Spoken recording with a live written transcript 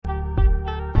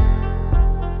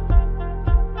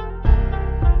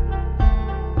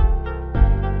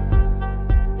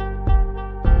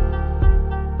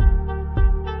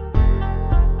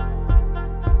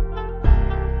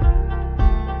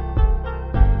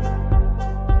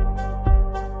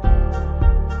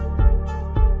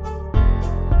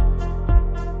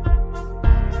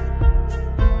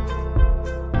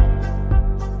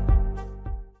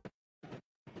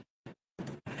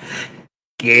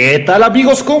¿Qué tal,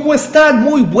 amigos? ¿Cómo están?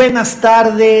 Muy buenas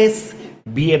tardes.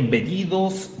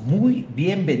 Bienvenidos, muy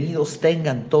bienvenidos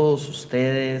tengan todos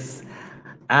ustedes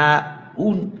a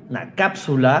una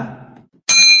cápsula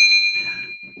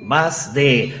más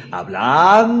de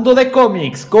Hablando de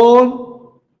cómics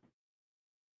con...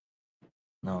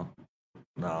 No,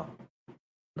 no,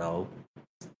 no.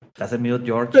 ¿Estás en mute,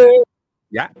 George?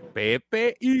 Ya,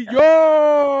 Pepe y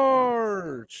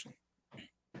George.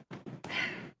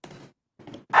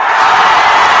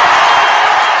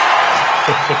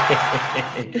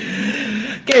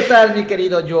 ¿Qué tal, mi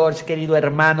querido George, querido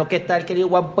hermano? ¿Qué tal, querido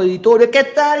Guampa Auditorio? ¿Qué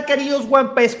tal, queridos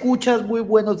Guampa Escuchas? Muy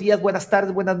buenos días, buenas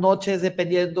tardes, buenas noches,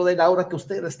 dependiendo de la hora que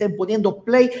ustedes estén poniendo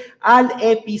play al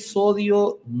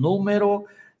episodio número,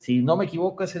 si no me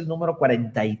equivoco, es el número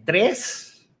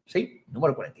 43. ¿Sí?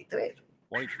 Número 43.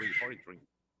 43.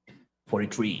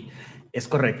 Es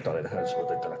correcto. A ver, déjame subir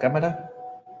la cámara.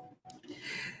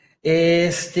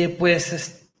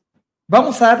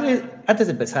 Vamos a darle, antes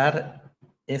de empezar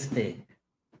este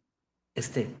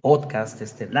podcast,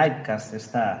 este livecast,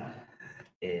 esta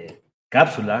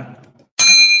cápsula,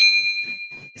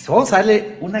 vamos a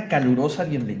darle una calurosa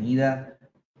bienvenida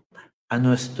a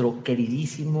nuestro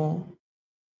queridísimo,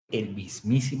 el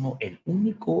mismísimo, el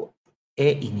único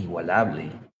e inigualable,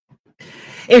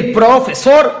 el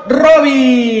profesor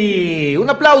Robbie. ¡Un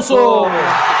aplauso! Buenas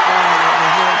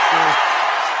noches.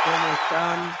 ¿Cómo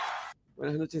están?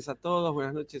 Buenas noches a todos,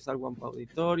 buenas noches al Guampa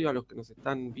Auditorio, a los que nos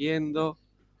están viendo.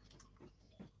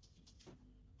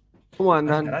 ¿Cómo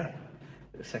andan?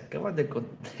 Se acaban de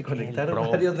conectar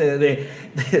varios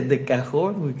de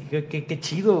cajón, güey. Qué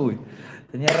chido, güey.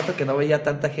 Tenía rato que no veía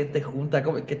tanta gente junta.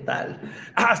 ¿Qué tal?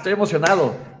 Estoy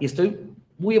emocionado. Y estoy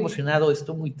muy emocionado,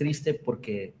 estoy muy triste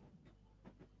porque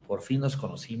por fin nos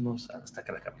conocimos. Hasta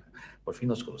acá la cámara. Por fin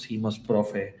nos conocimos,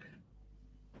 profe,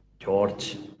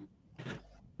 George,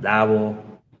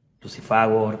 Davo,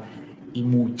 Lucifagor y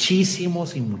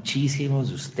muchísimos de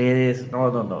ustedes.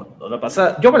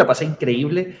 Yo me la pasé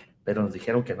increíble, pero nos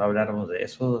dijeron que no habláramos de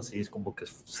eso, así es como que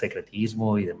es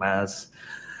secretismo y demás.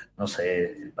 No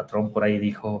sé, el patrón por ahí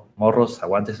dijo, morros,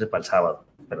 aguántese para el sábado,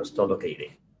 pero es todo lo que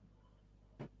diré.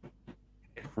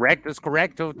 Correcto, es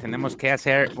correcto. Tenemos que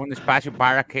hacer un espacio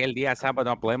para que el día sábado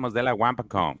hablemos de la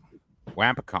WampaCon.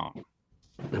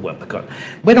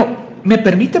 Bueno, ¿me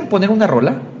permiten poner una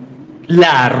rola?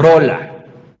 La rola.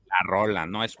 La rola,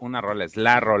 no es una rola, es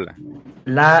la rola.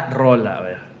 La rola, a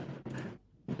ver.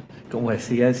 Como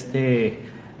decía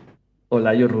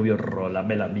Olayo Rubio,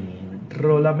 rólamela a mí.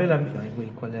 Ay, güey,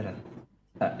 ¿cuál era?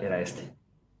 Era este.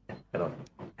 Perdón.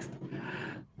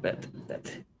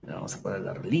 Espérate. Vamos a poner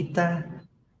la rolita.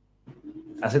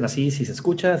 Hacen así si se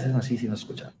escucha, hacen así si no se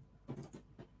escucha.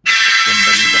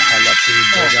 Bienvenidos a la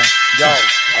píldora. Yo,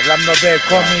 hablando de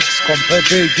cómics con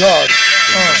Pepe y George.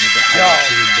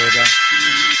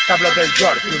 Te hablo del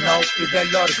George, you know, y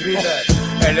del Lord Griller.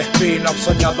 El spin-off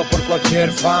soñado por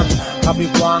cualquier fan. Javi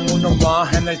Juan, uno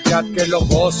más en el chat que lo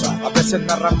goza. A veces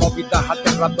narran movidas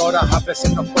aterradoras, a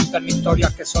veces nos cuentan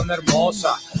historias que son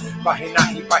hermosas.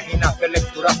 Páginas y páginas de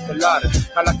lectura estelar,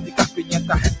 galácticas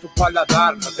piñetas en tu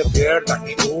paladar. No te pierdas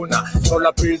ninguna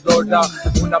sola píldora.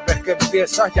 Una vez que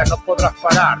empiezas ya no podrás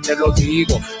parar, te lo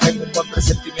digo. Tengo un buen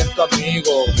presentimiento,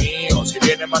 amigo mío. Si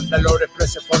viene Mandalore,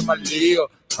 se forma el lío.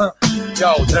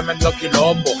 Yo, tremendo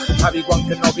quilombo. Javi Juan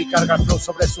que no vi carga el flow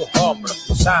sobre sus hombros,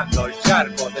 cruzando el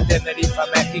charco de Tenerife a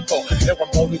México, el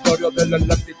Guampa Auditorio del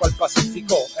Atlántico al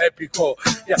Pacífico, épico,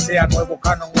 ya sea nuevo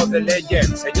canon o de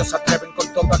Legends, ellos se atreven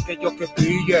con todo aquello que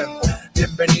pillen.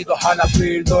 Bienvenidos a la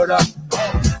píldora,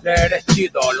 leer es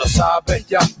chido, lo sabes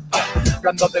ya.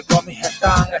 Hablando de cómics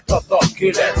están estos dos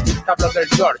killers, te hablo del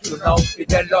George, you know, y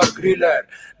del Lord Griller.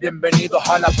 Bienvenidos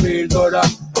a la píldora,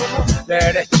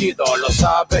 leer es chido, lo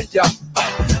sabes ya.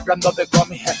 Hablando de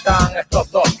cómics están estos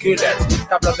dos killers,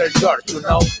 te hablo del George, you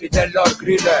know, y del Lord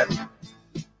Griller.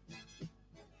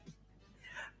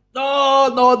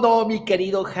 No, mi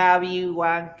querido Javi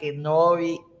Juan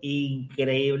Kenobi,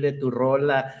 increíble tu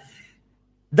rola.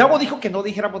 Davo dijo que no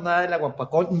dijéramos nada de la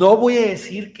Guampacón. No voy a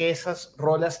decir que esas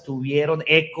rolas tuvieron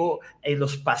eco en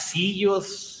los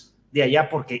pasillos de allá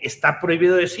porque está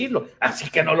prohibido decirlo. Así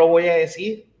que no lo voy a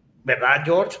decir. ¿Verdad,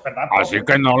 George? ¿Verdad, así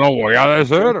que no lo voy a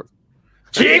decir.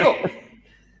 ¡Chico!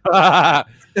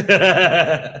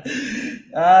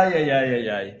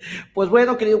 Ay. Pues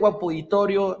bueno, querido Guampa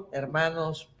Auditorio,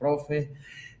 hermanos, profe,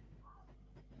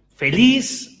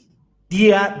 feliz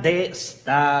día de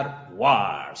Star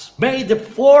Wars. May the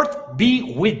 4th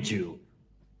be with you.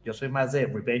 Yo soy más de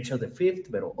Revenge of the 5th,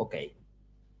 pero ok.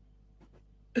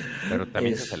 Pero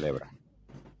también se celebra.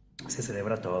 Se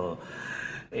celebra todo.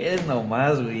 Es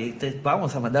nomás, güey.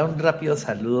 Vamos a mandar un rápido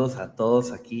saludos a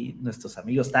todos aquí, nuestros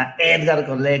amigos. Está Edgar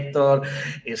Collector,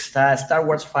 está Star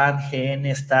Wars Fan Gen,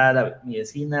 está mi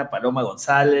vecina Paloma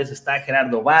González, está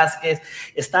Gerardo Vázquez,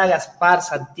 está Gaspar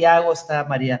Santiago, está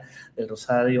María del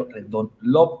Rosario Rendón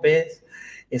López,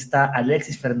 está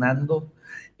Alexis Fernando,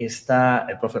 está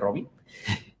el profe Robin,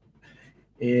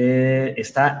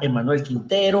 está Emanuel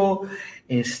Quintero,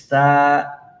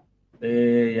 está,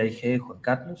 ya dije, Juan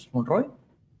Carlos Monroy.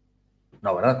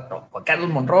 No, ¿verdad? No, Juan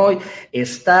Carlos Monroy,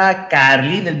 está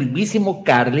Carlín, el mismísimo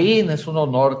Carlín, es un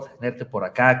honor tenerte por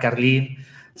acá, Carlín.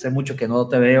 Sé mucho que no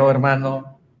te veo,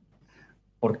 hermano,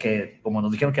 porque como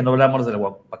nos dijeron que no hablamos del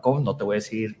Wampacón, no te voy a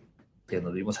decir que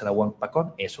nos vimos en la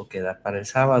Wampacón, eso queda para el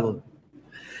sábado.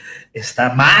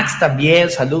 Está Max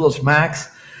también, saludos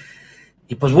Max.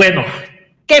 Y pues bueno,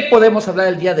 ¿qué podemos hablar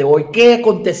el día de hoy? ¿Qué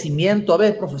acontecimiento? A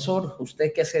ver, profesor,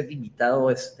 usted que es el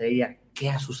invitado estrella, ¿qué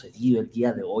ha sucedido el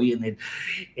día de hoy en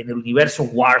el universo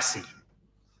Warsi?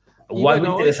 ¿Hubo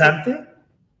algo interesante?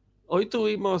 Hoy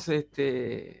tuvimos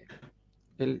el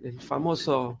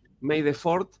famoso May the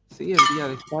 4th, ¿sí? El día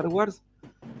de Star Wars.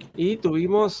 Y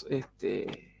tuvimos,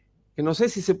 que no sé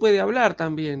si se puede hablar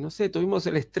también, no sé, tuvimos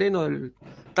el estreno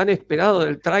tan esperado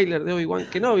del tráiler de Obi-Wan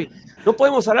Kenobi. No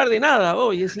podemos hablar de nada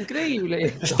hoy, es increíble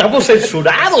esto. Estamos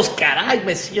censurados, caray,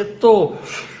 me siento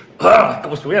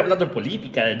como si estuviera hablando de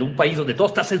política, en un país donde todo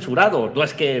está censurado. No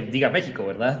es que diga México,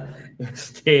 ¿verdad?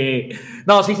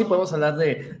 No, sí podemos hablar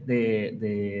del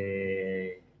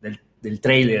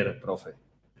tráiler, profe.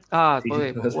 Ah,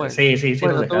 podemos. Bueno, sí.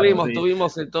 Bueno,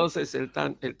 tuvimos entonces el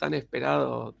tan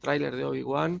esperado tráiler de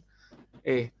Obi-Wan.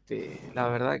 La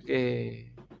verdad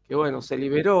que bueno, se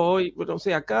liberó hoy. Bueno, o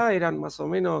sea, acá eran más o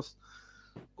menos,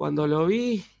 cuando lo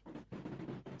vi,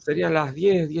 serían las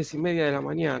 10:30 de la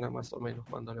mañana, más o menos.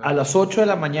 A las 8 de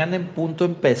la mañana en punto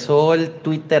empezó el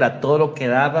Twitter a todo lo que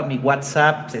daba. Mi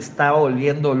WhatsApp se estaba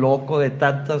volviendo loco de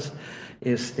tantos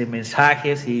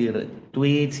mensajes y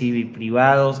tweets y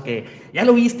privados que ya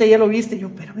lo viste. Yo,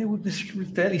 espérame, güey, me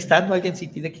estoy alistando. Alguien sí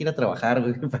tiene que ir a trabajar,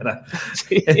 güey, para...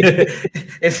 Sí.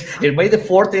 El May the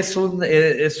 4th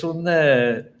es un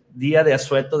día de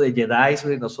asueto de Jedi,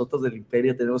 güey. Nosotros del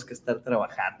Imperio tenemos que estar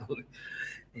trabajando, güey.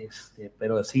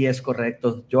 Pero sí es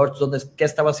correcto. George, ¿qué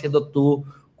estabas haciendo tú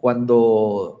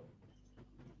cuando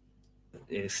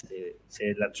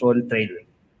se lanzó el trailer?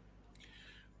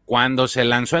 Cuando se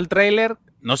lanzó el tráiler,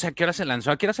 no sé a qué hora se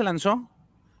lanzó. ¿A qué hora se lanzó?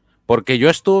 Porque yo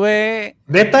estuve...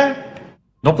 ¿Neta?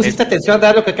 ¿No pusiste atención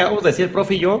a lo que acabamos de decir el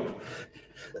profe y yo?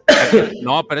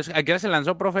 No, pero ¿a qué hora se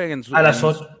lanzó, profe? A las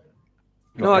 8.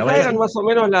 No, acá eran más o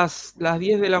menos las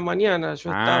 10 de la mañana.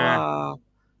 Yo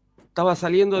estaba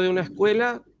saliendo de una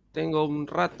escuela, tengo un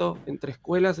rato entre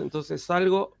escuelas, entonces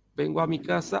salgo, vengo a mi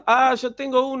casa. Yo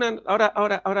tengo una,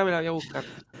 ahora me la voy a buscar.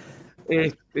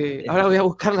 Ahora voy a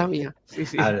buscar la mía. Sí.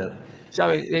 Ya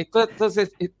ves,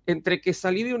 entonces, entre que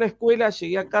salí de una escuela,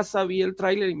 llegué a casa, vi el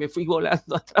tráiler y me fui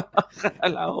volando a trabajar a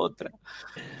la otra.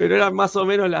 Pero eran más o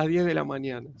menos las 10 de la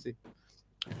mañana, sí.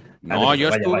 No, yo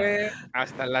estuve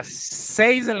hasta las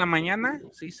 6 de la mañana,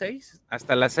 sí, 6,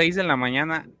 hasta las 6 de la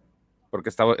mañana, porque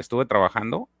estuve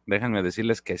trabajando. Déjenme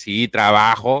decirles que sí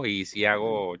trabajo y sí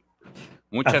hago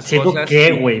muchas cosas.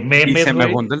 ¿Qué, güey? ¿Memes, se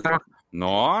me juntó el trabajo?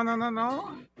 No.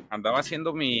 Andaba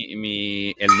haciendo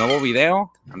el nuevo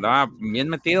video, andaba bien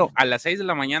metido. A las 6 de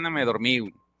la mañana me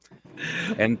dormí.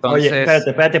 Entonces, oye,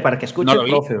 espérate, para que escuche el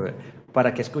profe, güey.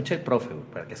 Para que escuche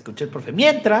el profe.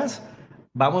 Mientras,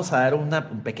 vamos a dar un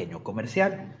pequeño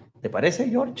comercial. ¿Te parece,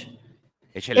 George?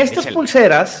 Estas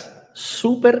pulseras,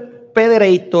 Super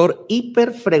Pederator,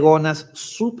 hiper fregonas,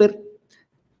 Super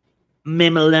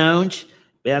Meme Lounge.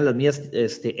 Vean las mías,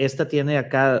 esta tiene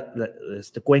acá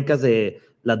cuencas de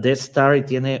la Death Star y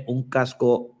tiene un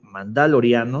casco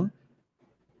mandaloriano,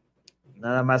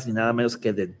 nada más ni nada menos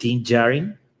que de Din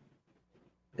Djarin.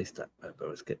 Ahí está,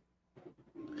 pero es que...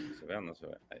 ¿Se ve o no se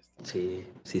ve? Ahí está. Sí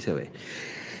se ve.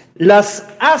 Las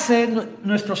hacen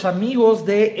nuestros amigos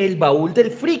de El Baúl del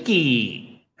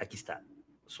Friki. Aquí está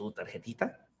su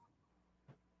tarjetita,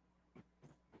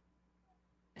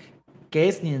 que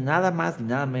es ni nada más ni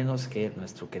nada menos que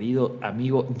nuestro querido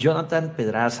amigo Jonathan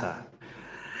Pedraza.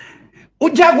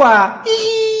 ¡Un yagua!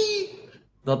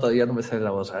 No, todavía no me sale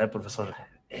la voz. A ver, profesor.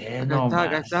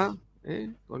 Acá está.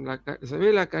 Se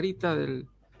ve la carita del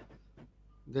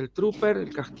trooper,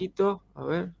 el casquito. A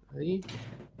ver, ahí.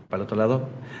 Para el otro lado.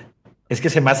 Es que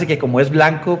se me hace que como es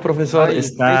blanco, profesor, ahí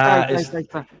está.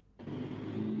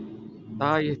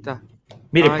 Ahí está.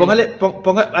 Mire,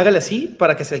 hágale así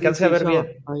para que se alcance a ver bien.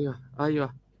 Ahí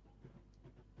va.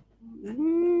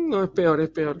 No, es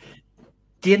peor.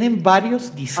 Tienen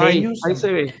varios diseños. Ahí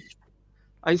se ve.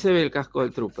 Ahí se ve el casco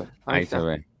del Trooper. Ahí se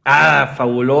ve. Ah,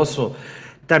 fabuloso.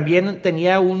 También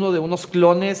tenía uno de unos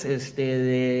clones,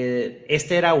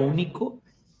 este era único,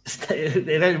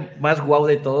 era el más guau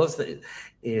de todos.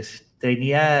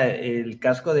 Tenía el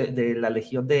casco de la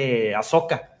Legión de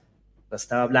Ahsoka.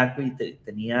 Estaba blanco y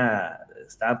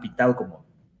estaba pintado como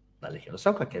la Legión de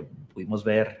Ahsoka, que pudimos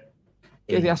ver.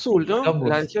 Que es de azul, ¿no?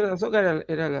 La Legión de Ahsoka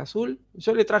era el azul.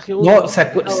 Yo le traje uno. No, ¿se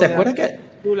acuerdan que?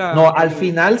 No, al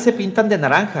final se pintan de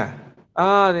naranja.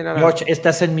 Ah, de naranja. George,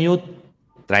 estás en mute.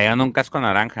 Traían un casco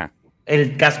naranja.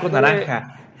 El casco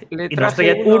naranja. Le y nos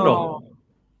traje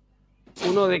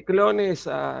uno de clones,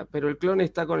 pero el clon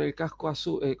está con el casco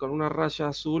azul, con una raya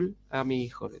azul. A mi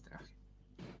hijo le traje.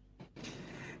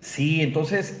 Sí,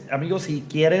 entonces, amigos, si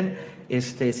quieren,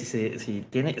 si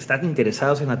están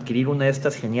interesados en adquirir una de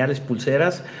estas geniales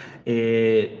pulseras,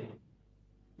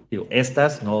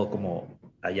 estas, no como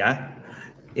allá,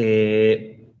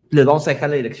 les vamos a dejar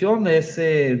la dirección,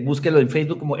 búsquenlo en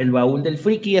Facebook como El Baúl del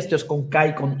Friki, esto es con K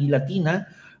y con I latina.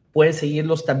 Pueden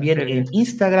seguirlos también en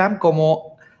Instagram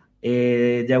como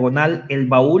diagonal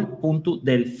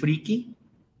elbaúl.delfriki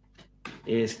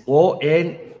o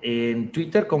en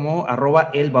Twitter como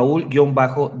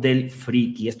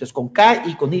 @elbaúl_del-friki. Esto es con K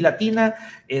y con I latina.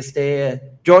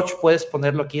 George, ¿puedes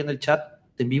ponerlo aquí en el chat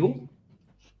en vivo?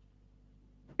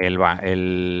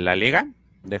 ¿La liga?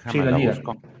 Déjame, sí, la liga.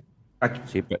 Busco. Aquí.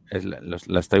 Sí,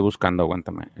 la estoy buscando,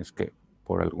 aguántame. Es que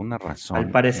por alguna razón.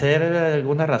 Al parecer,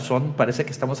 alguna razón, parece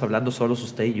que estamos hablando solos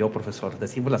usted y yo, profesor.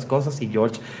 Decimos las cosas y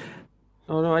George...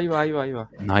 No, ahí va.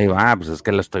 No, ahí va, pues es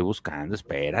que lo estoy buscando.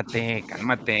 Espérate,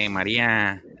 cálmate,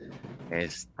 María.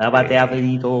 Ábate,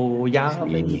 Abelito, ya.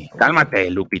 Sí, cálmate,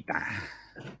 Lupita.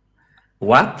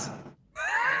 What?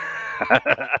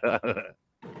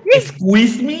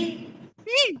 ¿Squeeze me?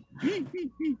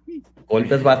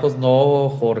 Golpes bajos, no,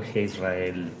 Jorge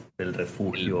Israel del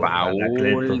refugio. El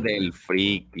baúl del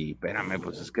friki. Espérame,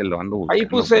 pues es que lo ando buscando. Ahí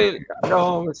puse.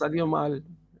 No, me salió mal.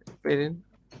 Esperen.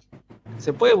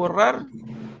 ¿Se puede borrar?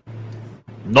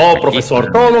 No,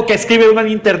 profesor. Todo lo que escribe uno en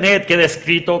internet queda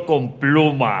escrito con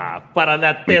pluma para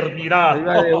la eternidad. Ahí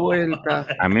va de vuelta.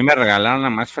 A mí me regalaron la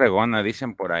más fregona,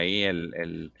 dicen por ahí,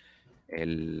 el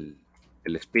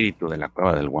espíritu de la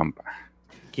cueva del Guampa.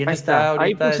 ¿Quién está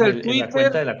ahorita ahí puse el Twitter, en la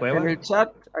cuenta de la cueva? En el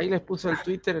chat, ahí les puse el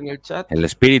Twitter en el chat. El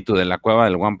espíritu de la cueva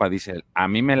del Guampa dice, a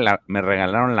mí me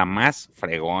regalaron la más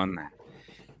fregona.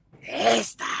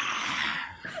 ¡Esta!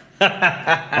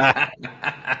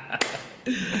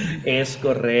 Es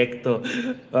correcto.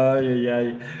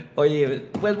 Ay. Oye,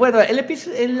 pues bueno, el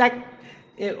episodio,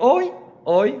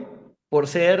 hoy, por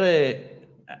ser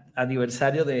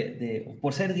aniversario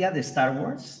por ser día de Star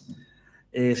Wars,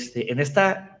 en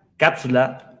esta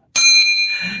cápsula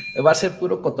va a ser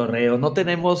puro cotorreo. No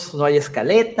hay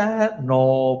escaleta,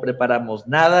 no preparamos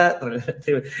nada.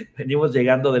 Venimos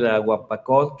llegando de la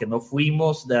Guapacón, que no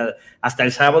fuimos. Hasta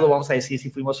el sábado vamos a decir si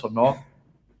fuimos o no.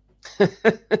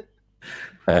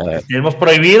 Tenemos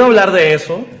prohibido hablar de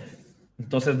eso.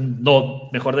 Entonces,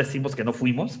 mejor decimos que no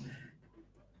fuimos.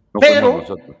 No pero fuimos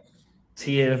nosotros.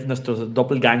 Sí, es nuestros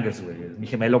doppelgangers, güey. Mi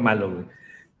gemelo malo, güey.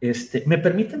 ¿Me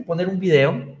permiten poner un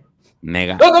video?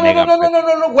 Nega. No,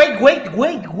 wait.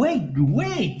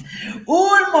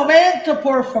 Un momento,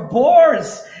 por favor.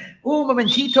 Un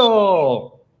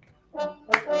momentito.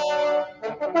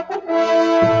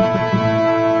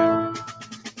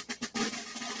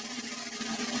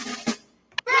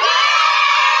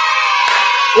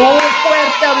 Un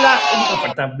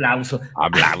fuerte aplauso.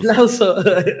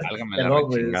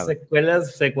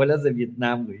 Secuelas de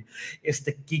Vietnam, güey.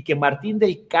 Quique Martín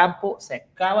del Campo se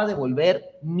acaba de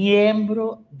volver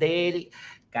miembro del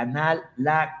canal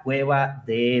La Cueva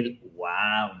del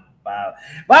Guampa.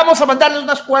 Vamos a mandarle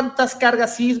unas cuantas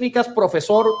cargas sísmicas,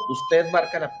 profesor. Usted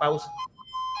marca la pausa.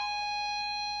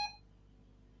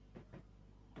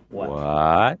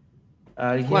 What?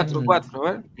 4,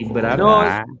 a ver. No,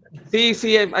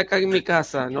 sí, acá en mi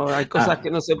casa. No, hay cosas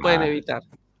que no se pueden evitar.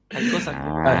 Hay cosas que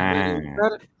no se pueden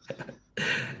evitar.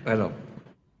 Bueno,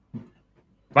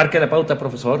 marque la pauta,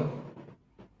 profesor.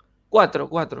 4.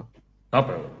 No,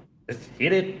 pero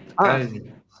quiere.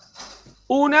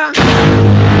 1,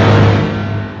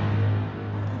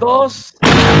 2,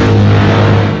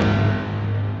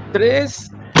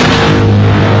 3,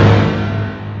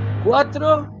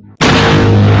 4.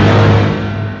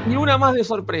 Y una más de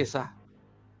sorpresa.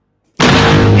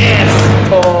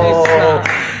 ¡Esto!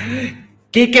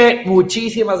 Quique,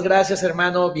 muchísimas gracias,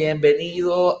 hermano.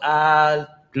 Bienvenido al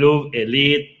Club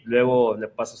Elite. Luego le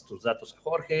pasas tus datos a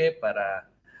Jorge para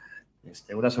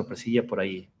una sorpresilla por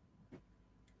ahí.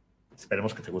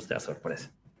 Esperemos que te guste la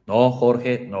sorpresa. No,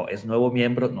 Jorge, no, es nuevo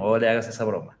miembro, no le hagas esa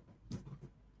broma.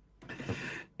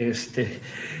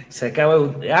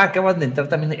 Acaban de entrar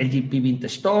también el GP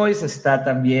Vintage Toys, está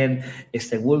también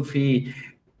Wolfie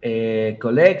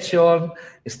Collection,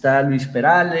 está Luis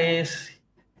Perales,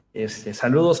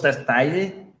 saludos, está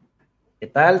Taide, ¿qué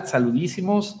tal?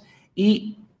 Saludísimos.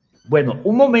 Y bueno,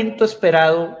 un momento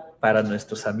esperado para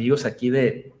nuestros amigos aquí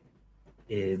de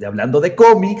Hablando de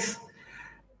Cómics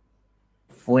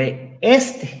fue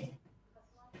este.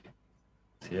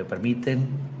 Si me permiten,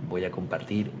 voy a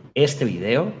compartir este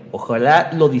video.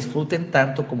 Ojalá lo disfruten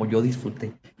tanto como yo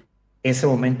disfruté ese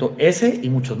momento, ese y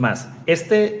muchos más.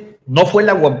 No fue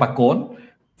la Aguampacón,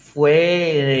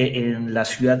 fue en la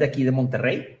ciudad de aquí de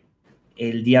Monterrey,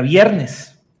 el día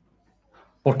viernes,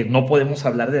 porque no podemos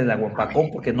hablar de la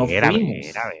Aguampacón porque no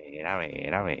fuimos.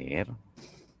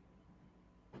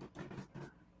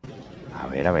 A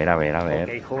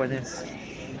ver. Ok, jóvenes,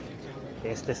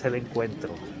 este es el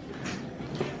encuentro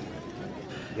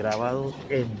grabado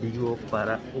en vivo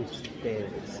para ustedes.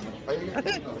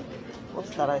 ¿Cómo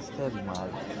estará este animal?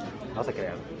 No se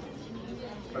crean.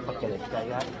 Para que le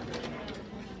caiga.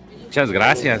 Muchas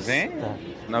gracias,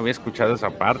 No había escuchado esa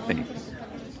parte.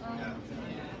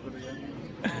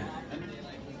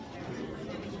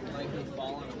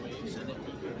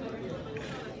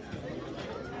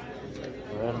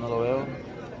 A ver, no lo veo.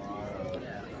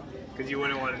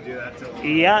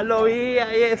 Y ya lo vi,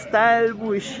 ahí está el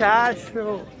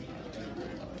muchacho.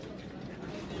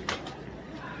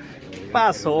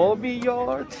 Pasó, mi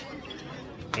George.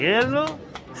 Mírenlo.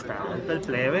 Está alto el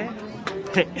plebe.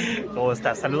 ¿Cómo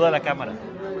está? Saluda a la cámara.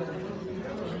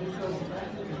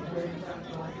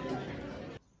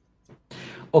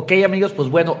 Ok, amigos, pues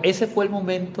bueno, ese fue el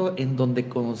momento en donde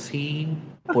conocí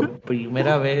por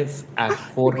primera vez a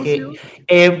Jorge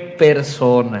en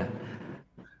persona.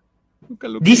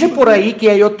 Dice por ahí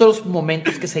que hay otros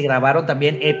momentos que se grabaron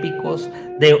también épicos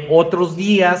de otros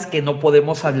días que no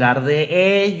podemos hablar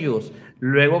de ellos.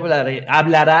 Luego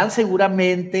hablarán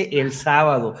seguramente el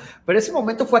sábado, pero ese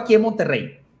momento fue aquí en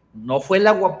Monterrey, no fue en la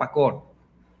Aguampacón,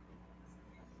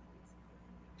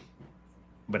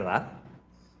 ¿verdad?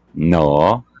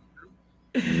 No.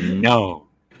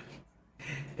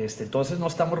 Entonces no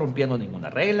estamos rompiendo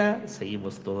ninguna regla,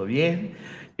 seguimos todo bien.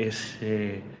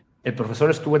 El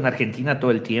profesor estuvo en Argentina todo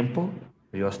el tiempo,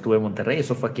 yo estuve en Monterrey,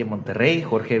 eso fue aquí en Monterrey,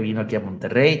 Jorge vino aquí a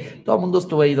Monterrey, todo el mundo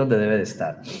estuvo ahí donde debe de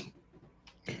estar.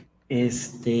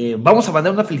 Vamos a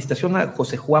mandar una felicitación a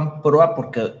José Juan Proa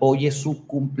porque hoy es su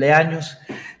cumpleaños.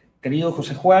 Querido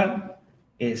José Juan,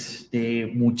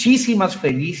 muchísimas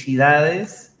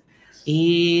felicidades.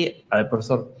 Y, a ver,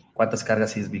 profesor, ¿cuántas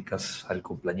cargas sísmicas al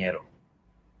cumpleañero?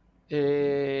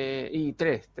 Y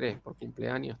tres, por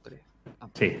cumpleaños, 3.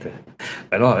 Sí, 3.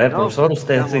 Bueno, a ver, profesor,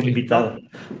 usted es el invitado.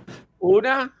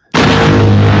 1,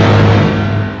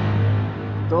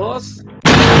 2,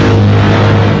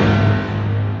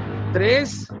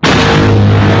 3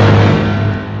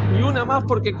 y una más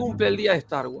porque cumple el día de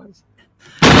Star Wars.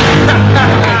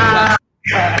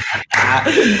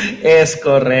 Es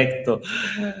correcto.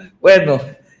 Bueno,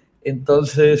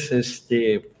 entonces,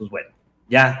 pues bueno,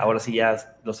 ya, ahora sí, ya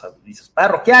los avisos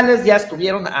parroquiales ya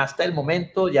estuvieron hasta el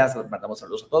momento, ya mandamos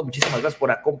saludos a todos, muchísimas gracias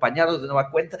por acompañarnos de nueva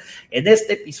cuenta en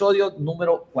este episodio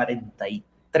número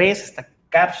 43, esta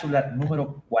cápsula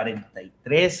número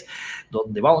 43,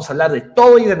 donde vamos a hablar de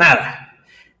todo y de nada.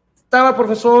 Estaba,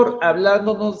 profesor,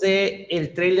 hablándonos de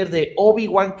el tráiler de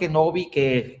Obi-Wan Kenobi,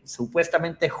 que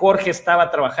supuestamente Jorge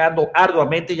estaba trabajando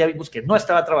arduamente. Ya vimos que no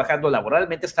estaba trabajando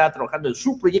laboralmente, estaba trabajando en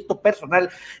su proyecto personal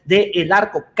de El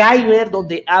Arco Kyber,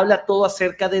 donde habla todo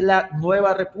acerca de la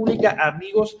Nueva República.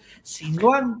 Amigos, si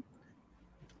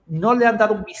no le han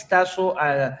dado un vistazo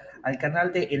al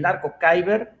canal de El Arco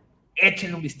Kyber,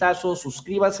 échenle un vistazo,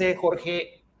 suscríbanse.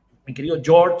 Jorge, mi querido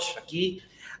George, aquí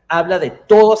habla de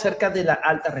todo acerca de la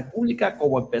Alta República,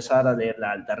 cómo empezar a leer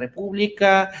la Alta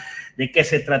República, de qué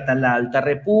se trata la Alta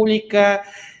República,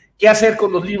 qué hacer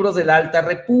con los libros de la Alta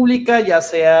República, ya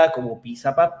sea como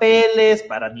pisapapeles,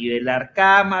 para nivelar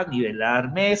camas, nivelar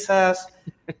mesas.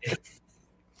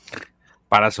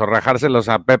 Para zorrajárselos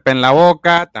a Pepe en la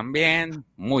boca, también,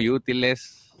 muy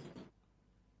útiles.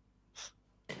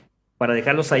 Para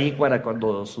dejarlos ahí para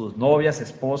cuando sus novias,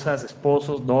 esposas,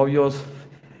 esposos, novios,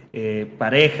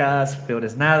 parejas,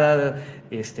 peores nada,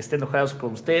 estén enojados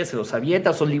con ustedes, se los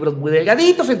avientan, son libros muy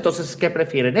delgaditos, entonces, ¿qué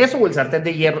prefieren? ¿Eso o el sartén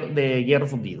de hierro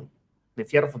fundido? De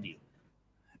fierro fundido.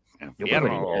 Yo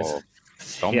preferiría eso.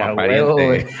 Toma, sí, pariente.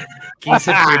 Güey.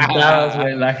 15 puntadas,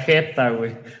 güey, la jeta,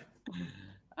 güey.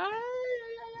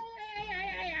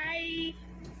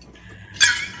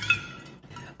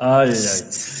 Ay.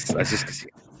 Así es que sí.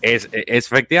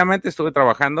 Efectivamente estuve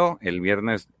trabajando, el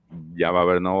viernes ya va a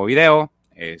haber nuevo video,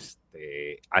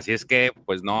 así es que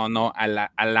pues no, a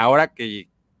la hora que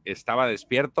estaba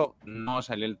despierto no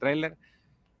salió el tráiler,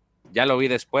 ya lo vi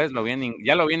después,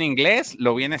 ya lo vi en inglés,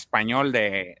 lo vi en español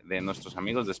de nuestros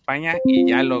amigos de España y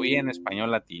ya lo vi en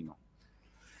español latino.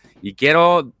 Y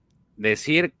quiero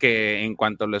decir que en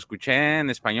cuanto lo escuché en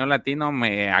español latino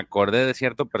me acordé de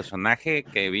cierto personaje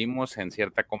que vimos en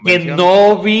cierta convención. ¡Que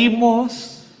no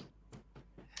vimos!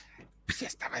 Pues ya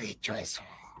estaba dicho eso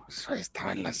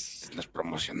estaba en los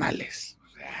promocionales.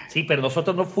 Sí, pero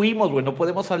nosotros no fuimos, güey, no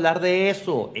podemos hablar de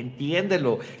eso,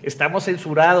 entiéndelo, estamos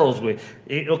censurados, güey.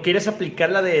 ¿O quieres aplicar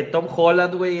la de Tom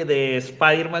Holland, güey, de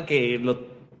Spider-Man, que lo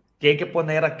tiene que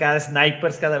poner acá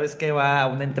snipers cada vez que va a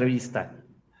una entrevista?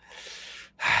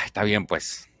 Está bien,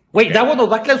 pues. Güey, Davo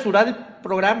nos va a clausurar el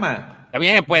programa. Está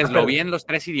bien, pues, lo vi en los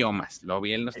 3 idiomas,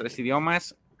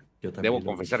 Yo debo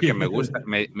confesar que me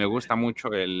gusta mucho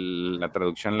la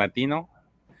traducción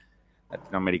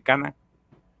latinoamericana,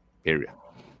 period.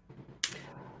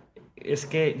 Es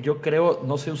que yo creo,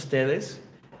 no sé ustedes,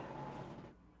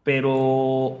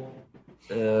 pero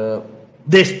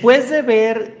después de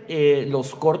ver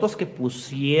los cortos que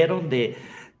pusieron de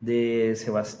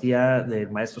Sebastián,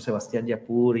 del maestro Sebastián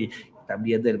Yapur y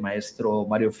también del maestro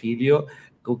Mario Filio,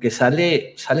 como que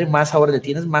sale más ahora, le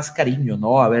tienes más cariño,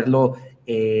 ¿no? A verlo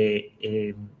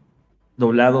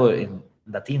doblado en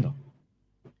latino.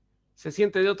 Se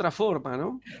siente de otra forma,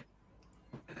 ¿no?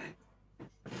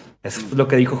 Es lo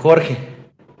que dijo Jorge.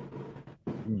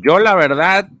 Yo, la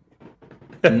verdad,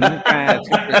 nunca...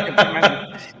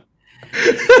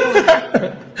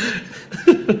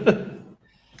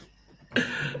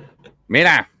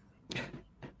 Mira,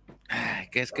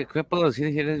 ¿qué puedo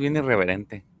decir si eres bien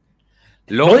irreverente?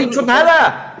 ¡No he dicho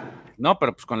nada! No,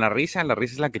 pero pues con la risa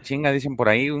es la que chinga, dicen por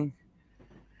ahí.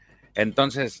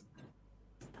 Entonces,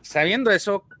 sabiendo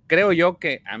eso, creo yo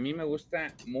que a mí me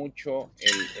gusta mucho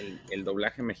el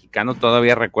doblaje mexicano.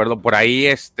 Todavía recuerdo por ahí,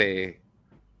 hace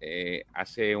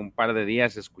un par de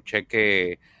días escuché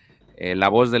que la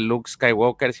voz de Luke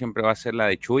Skywalker siempre va a ser la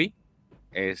de Chewie.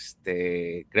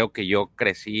 Creo que yo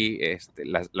crecí,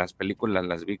 las películas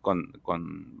las vi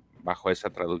bajo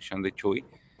esa traducción de Chewie,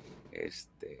 que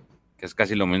es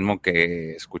casi lo mismo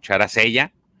que escuchar a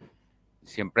Seiya.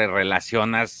 Siempre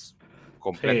relacionas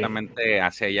completamente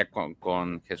hacia ella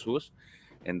con Jesús.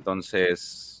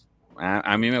 Entonces,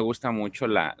 a mí me gusta mucho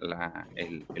la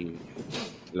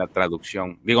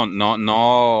traducción. Digo,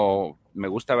 no me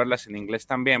gusta verlas en inglés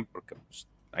también, porque pues,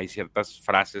 hay ciertas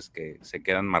frases que se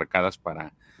quedan marcadas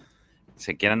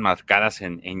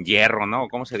en hierro, ¿no?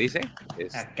 ¿Cómo se dice?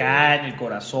 Acá en el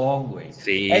corazón, güey.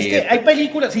 Sí. Es que hay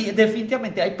películas, sí,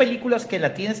 definitivamente, hay películas que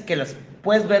las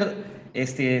puedes ver,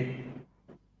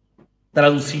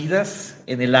 traducidas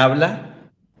en el habla,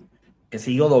 que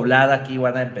sigo doblada. Aquí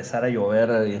van a empezar a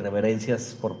llover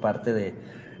irreverencias por parte de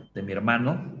mi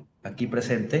hermano, aquí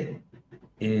presente.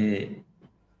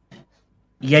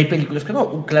 Y hay películas que no.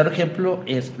 Un claro ejemplo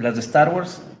es las de Star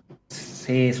Wars.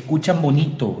 Se escuchan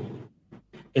bonito.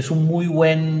 Es un muy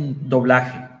buen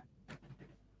doblaje.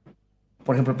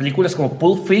 Por ejemplo, películas como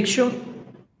Pulp Fiction,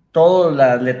 toda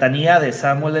la letanía de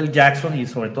Samuel L. Jackson y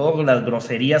sobre todo las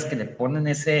groserías que le ponen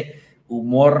ese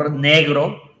humor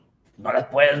negro, no las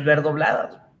puedes ver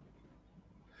dobladas.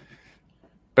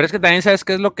 Pero es que también, ¿sabes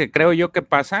qué es lo que creo yo que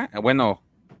pasa? Bueno,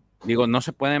 digo, no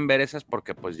se pueden ver esas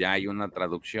porque pues ya hay una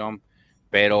traducción,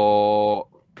 pero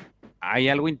hay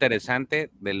algo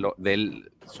interesante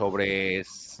sobre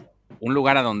un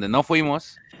lugar a donde no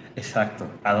fuimos. Exacto,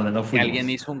 a donde no fuimos. Alguien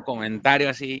hizo un comentario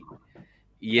así.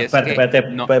 Y espérate,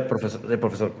 no.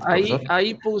 profesor.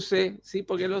 Ahí puse, sí,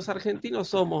 porque los argentinos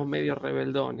somos medio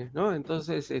rebeldones, ¿no?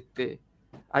 Entonces,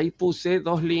 ahí puse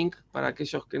 2 links para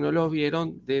aquellos que no los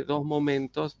vieron de 2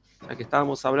 momentos, ya que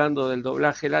estábamos hablando del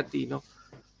doblaje latino,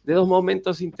 de 2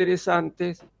 momentos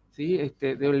interesantes, ¿sí?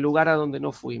 Del lugar a donde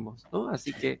no fuimos, ¿no?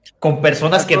 Así que... Con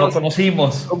personas que no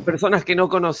conocimos. Con personas que no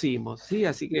conocimos, ¿sí?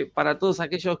 Así que para todos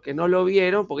aquellos que no lo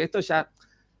vieron, porque esto ya...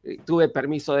 tuve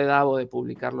permiso de Davo de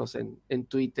publicarlos en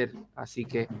Twitter, así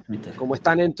que como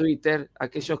están en Twitter,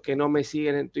 aquellos que no me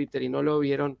siguen en Twitter y no lo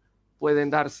vieron,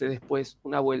 pueden darse después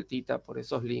una vueltita por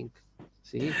esos links,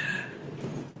 ¿sí?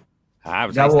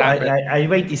 Pues Gabo, hay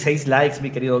 26 likes, mi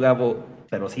querido Gabo,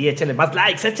 pero sí, échale más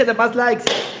likes.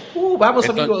 Vamos,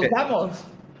 amigos, vamos.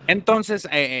 Entonces,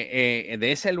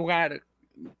 de ese lugar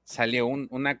salió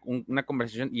una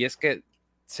conversación, y es que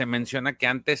se menciona que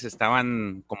antes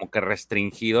estaban como que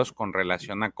restringidos con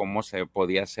relación a cómo se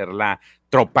podía hacer la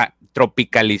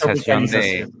tropicalización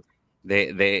de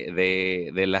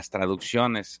las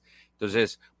traducciones.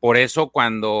 Entonces, por eso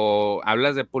cuando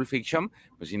hablas de Pulp Fiction,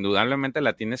 pues indudablemente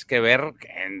la tienes que ver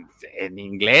en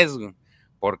inglés,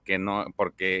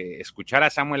 porque escuchar a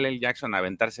Samuel L. Jackson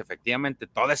aventarse efectivamente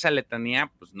toda esa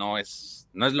letanía, pues no es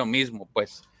lo mismo,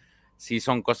 pues. Sí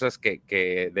son cosas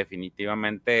que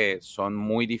definitivamente son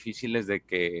muy difíciles de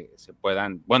que se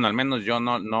puedan, bueno, al menos yo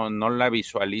no la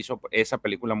visualizo, esa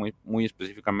película muy, muy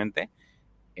específicamente,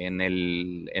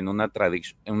 en una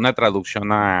traducción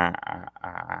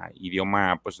a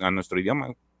idioma, pues a nuestro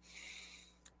idioma,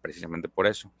 precisamente por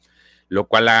eso. Lo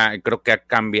cual creo que ha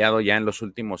cambiado ya en los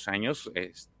últimos años.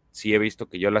 Sí he visto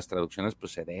que yo las traducciones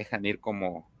pues se dejan ir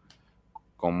como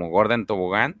gorda en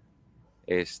tobogán.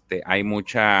 Hay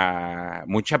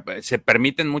se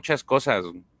permiten muchas cosas.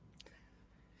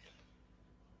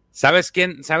 ¿Sabes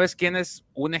quién es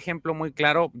un ejemplo muy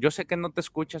claro? Yo sé que no te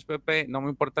escuchas, Pepe, no me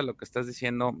importa lo que estás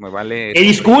diciendo, me vale.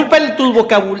 Disculpen tus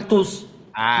vocabularios,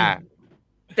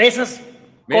 de esas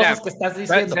cosas que estás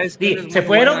diciendo. Sí, se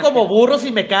fueron como burros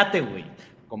sin mecate, güey.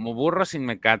 Como burros sin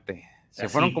mecate. Se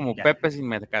fueron como ya. Pepe sin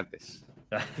mecates.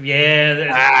 Bien.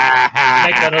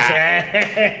 Me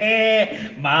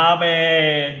conoce.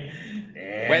 Mamen.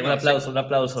 Bueno, un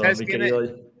aplauso, mi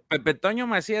querido. Pepe Toño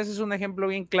Macías es un ejemplo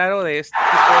bien claro de este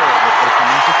tipo de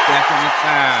personajes que hacen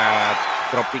esta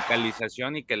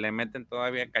tropicalización y que le meten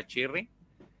todavía cachirri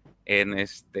en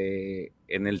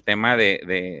el tema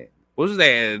de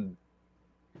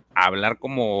hablar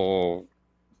como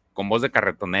con voz de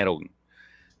carretonero.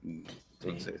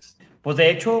 Entonces, pues de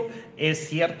hecho es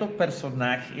cierto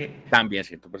personaje. También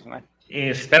cierto personaje.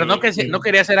 Pero no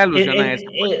quería hacer alusión a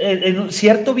eso. En un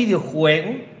cierto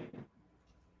videojuego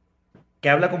que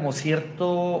habla como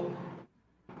cierto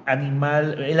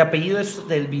animal. El apellido es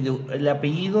el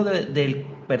apellido del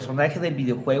personaje del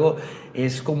videojuego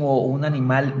es como un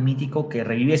animal mítico que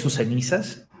revive sus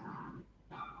cenizas.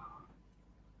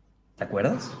 ¿Te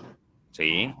acuerdas?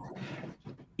 Sí.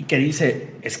 Y que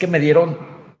dice, es que me dieron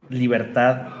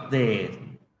libertad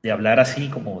de hablar así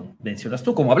como mencionas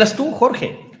tú, como hablas tú,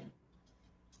 Jorge.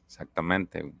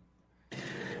 Exactamente.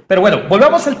 Pero bueno,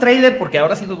 volvamos al tráiler porque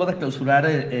ahora sí nos van a clausurar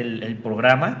el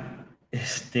programa.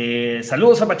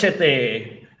 Saludos a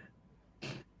Machete.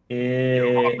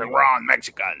 You're on the wrong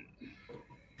Mexican.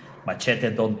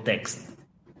 Machete don't text.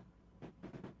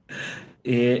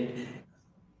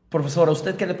 Profesor, ¿a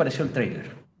usted qué le pareció el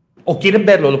tráiler? ¿O quieren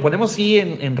verlo? ¿Lo ponemos así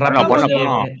en rápido?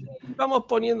 No. Vamos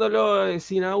poniéndolo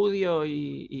sin audio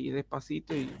y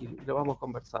despacito y lo vamos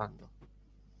conversando.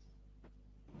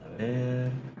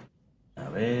 A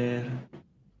ver.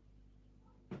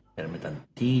 Espérame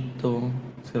tantito.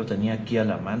 Se lo tenía aquí a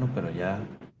la mano, pero ya.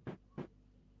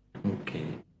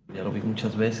 Ya lo vi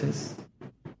muchas veces.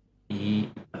 Y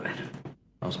a ver,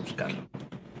 vamos a buscarlo.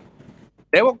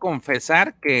 Debo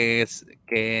confesar que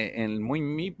en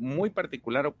muy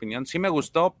particular opinión, sí me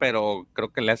gustó, pero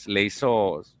creo que le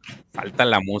hizo falta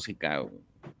la música.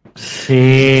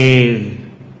 Sí.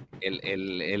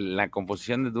 La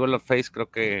composición de Duel of Fates creo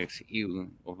que sí,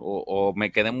 o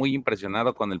me quedé muy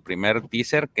impresionado con el primer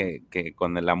teaser que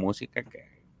con la música,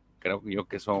 que creo yo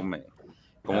que eso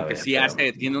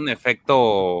tiene un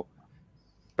efecto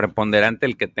preponderante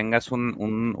el que tengas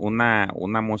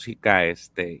una música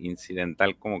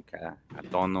incidental como que a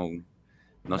tono.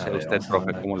 No sé usted,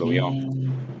 profe, cómo lo vio.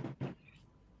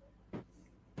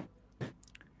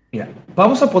 Mira,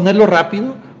 vamos a ponerlo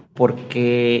rápido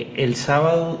porque el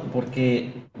sábado,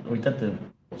 porque ahorita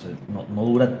no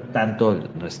dura tanto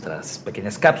nuestras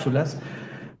pequeñas cápsulas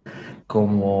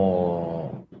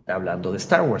como hablando de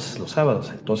Star Wars los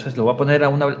sábados. Entonces lo voy a poner a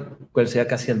una velocidad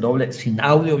casi el doble, sin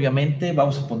audio obviamente.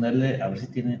 Vamos a ponerle, a ver si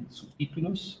tiene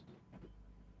subtítulos.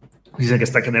 Dicen que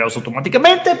están generados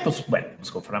automáticamente, pues bueno,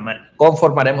 nos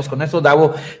conformaremos con eso.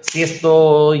 Davo, si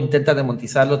esto intenta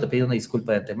demonetizarlo, te pido una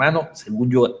disculpa de antemano.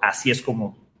 Según yo, así es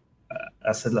como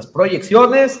hacer las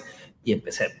proyecciones y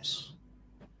empecemos.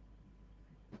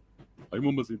 Ay,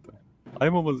 mamacita.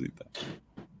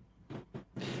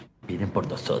 Vienen por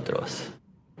nosotros.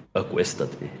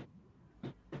 Acuéstate.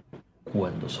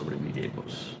 Cuando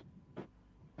sobreviviremos.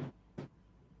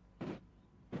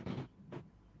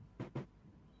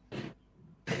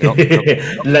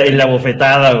 La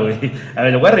bofetada, güey. A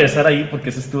ver, lo voy a regresar ahí porque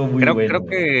eso estuvo muy bueno. Creo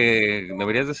que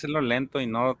deberías de hacerlo lento y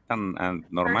no tan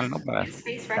normal, ¿no?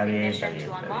 Está bien.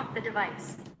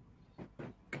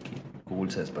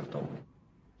 Google se despertó, güey.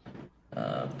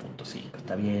 Punto 5.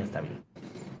 Está bien.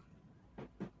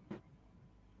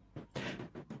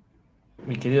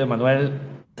 Mi querido Emanuel,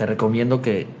 te recomiendo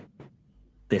que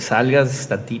te salgas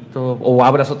tantito o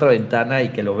abras otra ventana y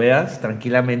que lo veas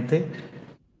tranquilamente,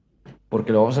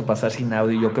 porque lo vamos a pasar sin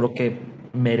audio y yo creo que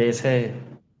merece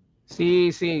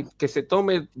Sí, que se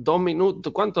tome 2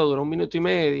 minutos. ¿Cuánto dura? 1 minuto y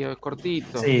medio, es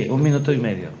cortito. Sí, 1 minuto y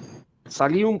medio.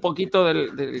 Salí un poquito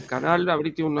del canal,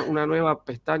 abrite una nueva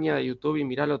pestaña de YouTube y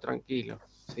miralo tranquilo.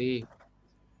 Sí.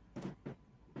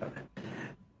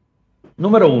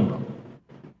 Número 1.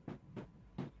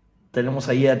 Tenemos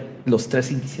ahí a los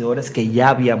 3 inquisidores que ya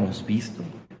habíamos visto.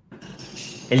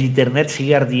 El internet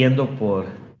sigue ardiendo por...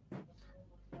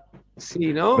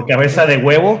 Sí, ¿no? Por cabeza de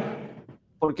huevo.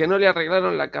 Porque no le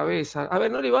arreglaron la cabeza. A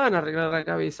ver, no le van a arreglar la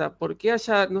cabeza. Porque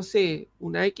haya, no sé,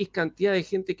 una X cantidad de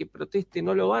gente que proteste,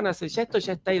 no lo van a hacer. Ya esto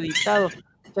ya está editado,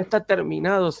 ya está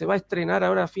terminado, se va a estrenar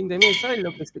ahora a fin de mes. ¿Saben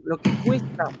lo que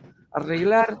cuesta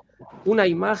arreglar una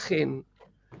imagen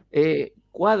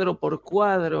cuadro por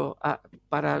cuadro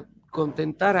para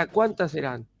contentar a cuántas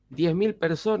serán? 10.000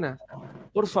 personas.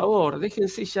 Por favor,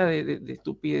 déjense ya de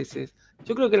estupideces.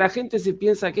 Yo creo que la gente se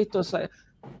piensa que esto...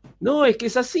 No, es que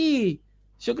es así.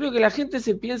 Yo creo que la gente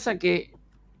se piensa que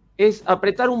es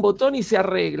apretar un botón y se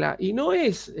arregla. Y no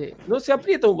es, no se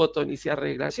aprieta un botón y se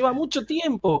arregla. Lleva mucho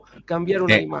tiempo cambiar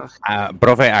una imagen.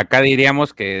 Profe, acá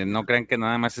diríamos que no crean que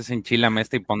nada más es enchilame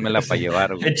esta y pónmela para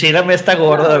llevar. Enchilame esta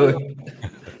gorda, güey.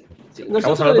 Sí,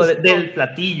 estamos hablando del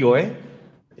platillo, ¿eh?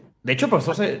 De hecho, el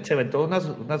profesor se aventó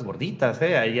unas gorditas,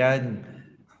 allá en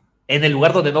el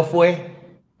lugar donde no fue.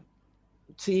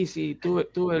 Sí,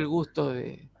 tuve el gusto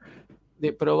de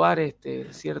probar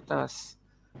ciertas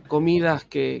comidas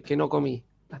que no comí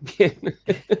también.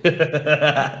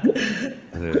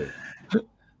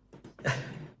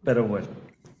 Pero bueno.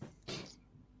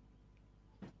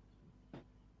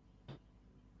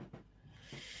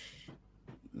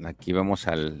 Aquí vemos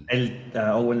al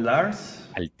Owen Lars.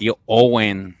 Al tío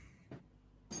Owen.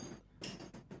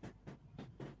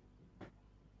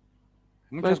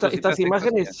 Estas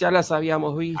imágenes ya las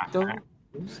habíamos visto. Ajá.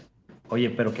 Oye,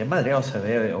 pero qué madreado se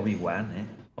ve Obi-Wan,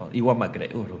 Iwan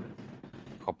McGregor.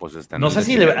 Pues no sé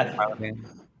si le...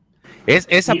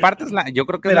 Esa parte yo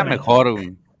creo que es la mejor.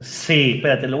 Güey. Sí,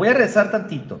 espérate, lo voy a rezar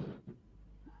tantito.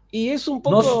 Y es un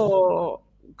poco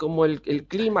como el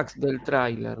clímax del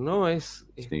tráiler, ¿no?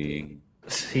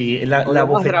 Sí, la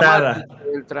bofetada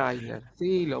del tráiler.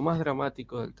 Sí, lo más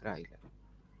dramático del tráiler.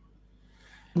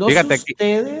 No sé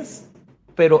ustedes,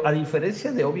 pero a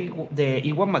diferencia de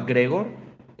Iwan McGregor,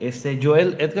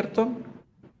 Joel Edgerton,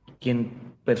 quien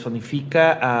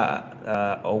personifica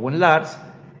a Owen Lars,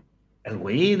 el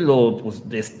güey pues,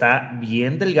 está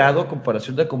bien delgado a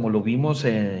comparación de como lo vimos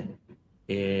en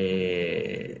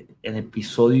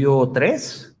episodio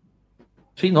 3.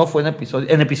 Sí, no, fue en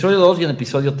episodio 2 y en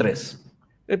episodio 3.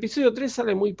 El episodio 3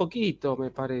 sale muy poquito,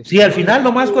 me parece. Sí, al final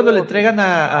nomás cuando le entregan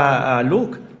a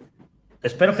Luke.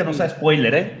 Espero que no sea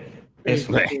spoiler,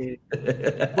 Eso.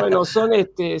 Bueno, son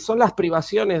las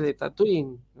privaciones de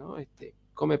Tatooine, ¿no?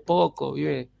 Come poco,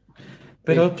 vive.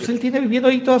 Pero pues él tiene viviendo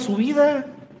ahí toda su vida.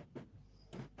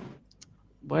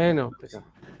 Bueno, pero.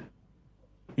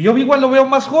 Y yo igual lo veo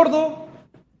más gordo.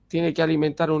 Tiene que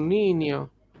alimentar a un niño.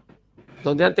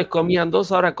 Donde antes comían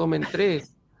 2, ahora comen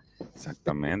 3.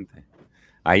 Exactamente.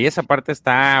 Ahí esa parte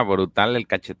está brutal, el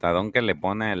cachetadón que le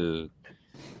pone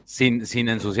sin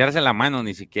ensuciarse la mano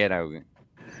ni siquiera, güey.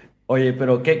 Oye,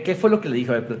 pero ¿qué fue lo que le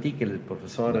dijo? A ver, platique el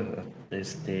profesor.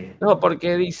 No,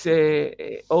 porque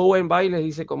dice, Owen va y les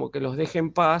dice como que los deje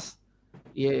en paz,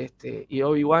 y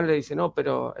Obi-Wan le dice, no,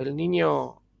 pero el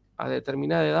niño a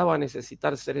determinada edad va a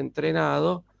necesitar ser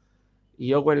entrenado,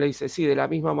 y Owen le dice, sí, de la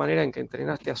misma manera en que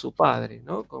entrenaste a su padre,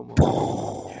 ¿no? Como...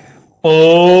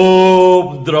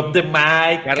 ¡Oh! Drop the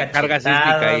mic. Carga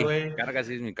sísmica ahí. Wey. Carga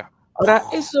sísmica. Ahora,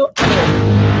 eso...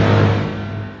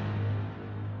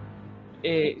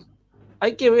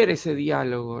 hay que ver ese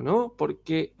diálogo, ¿no?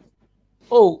 Porque,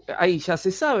 ahí ya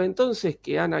se sabe entonces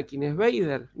que Anakin es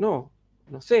Vader. No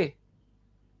sé.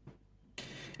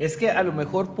 Es que a lo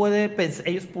mejor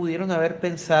ellos pudieron haber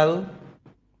pensado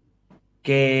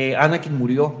que Anakin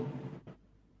murió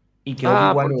y que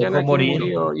Obi-Wan lo dejó morir.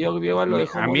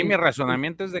 A mí mi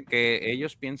razonamiento es de que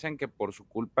ellos piensan que por su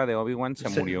culpa de Obi-Wan se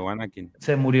murió Anakin.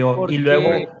 Se murió y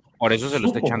luego... Por eso se lo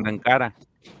está echando en cara.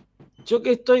 Yo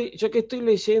que estoy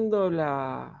leyendo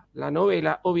la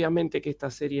novela, obviamente que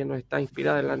esta serie no está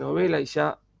inspirada en la novela y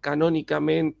ya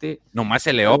canónicamente... Nomás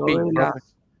el Eopi.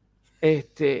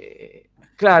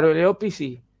 Claro, el Eopi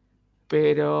sí,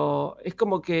 pero es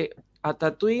como que a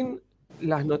Tatooine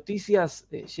las noticias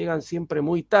llegan siempre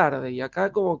muy tarde y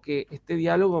acá como que este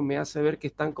diálogo me hace ver que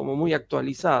están como muy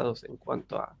actualizados en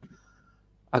cuanto a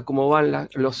cómo van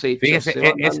los hechos. Fíjese,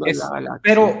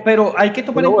 pero hay que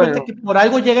tomar en cuenta que por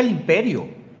algo llega el imperio.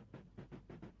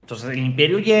 Entonces el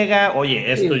imperio llega,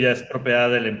 oye, esto ya es propiedad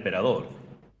del emperador.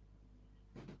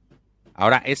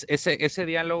 Ahora, ese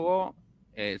diálogo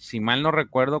si mal no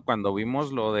recuerdo, cuando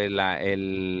vimos lo de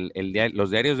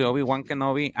los diarios de Obi-Wan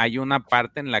Kenobi, hay una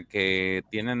parte en la que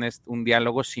tienen un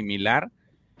diálogo similar,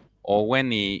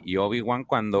 Owen y Obi-Wan,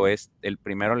 cuando el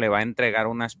primero le va a entregar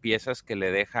unas piezas que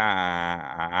le deja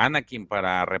a Anakin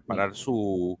para reparar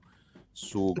 ¿cómo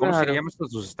se llama esto?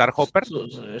 ¿Sus Star Hopper?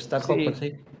 Star Hopper,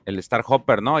 sí. El Star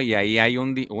Hopper, ¿no? Y ahí hay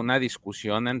una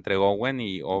discusión entre Owen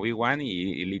y Obi-Wan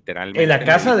y literalmente... En la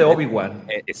casa de Obi-Wan.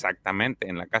 Exactamente,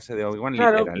 en la casa de Obi-Wan.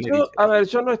 Claro,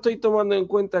 yo no estoy tomando en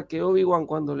cuenta que Obi-Wan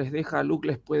cuando les deja a Luke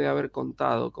les puede haber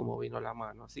contado cómo vino la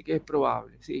mano, así que es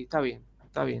probable, sí, está bien,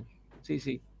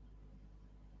 sí.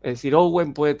 Es decir,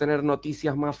 Owen puede tener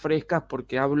noticias más frescas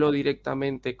porque habló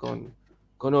directamente con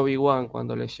Obi-Wan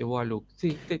cuando le llevó a Luke.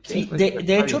 Sí,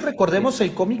 de hecho, recordemos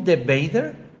el cómic de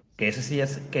Vader, que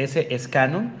ese es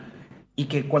canon, y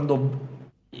que cuando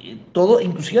todo,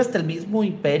 inclusive hasta el mismo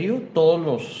imperio, todos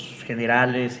los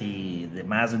generales y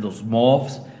demás, los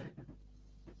Moffs,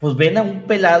 pues ven a un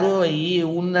pelado ahí,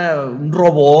 un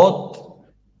robot,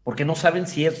 porque no saben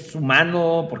si es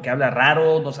humano, porque habla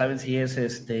raro, no saben si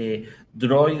es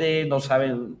droide, no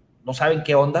saben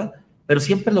qué onda, pero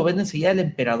siempre lo ven enseguida el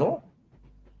emperador.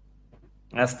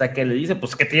 Hasta que le dice,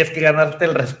 pues que tienes que ganarte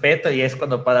el respeto, y es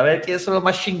cuando para ver quiénes son los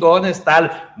más chingones,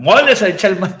 tal, moles a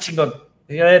echar el más chingón.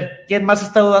 Y a ver, ¿quién más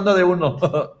está dudando de uno?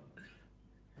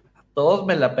 Todos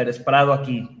me la Pérez Prado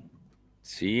aquí.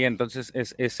 Sí, entonces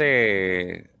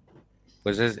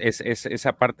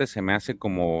esa parte se me hace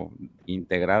como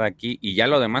integrada aquí, y ya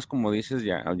lo demás, como dices,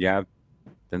 ya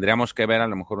tendríamos que ver a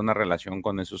lo mejor una relación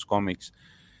con esos cómics.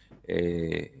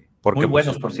 Porque, muy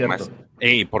buenos, por cierto.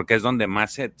 Porque es donde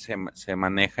más se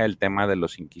maneja el tema de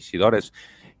los inquisidores.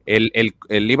 El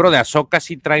libro de Ahsoka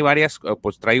sí trae varias,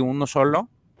 pues trae uno solo,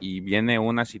 y viene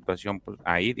una situación, pues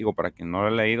ahí, digo, para quien no lo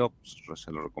ha leído, pues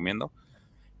se lo recomiendo,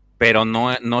 pero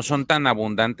no son tan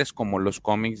abundantes como los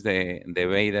cómics de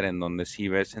Vader, en donde sí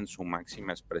ves en su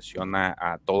máxima expresión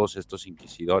a todos estos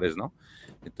inquisidores, ¿no?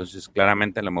 Entonces,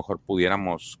 claramente a lo mejor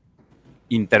pudiéramos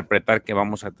interpretar que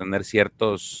vamos a tener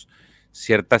ciertas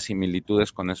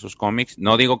similitudes con esos cómics.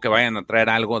 No digo que vayan a traer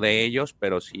algo de ellos,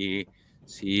 pero sí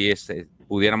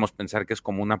pudiéramos pensar que es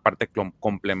como una parte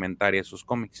complementaria a esos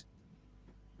cómics.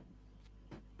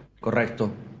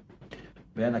 Correcto.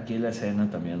 Vean aquí la escena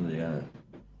también de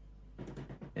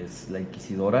es la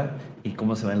inquisidora y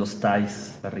cómo se ven los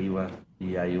TIEs arriba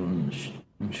y hay un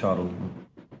shuttle.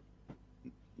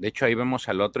 De hecho, ahí vemos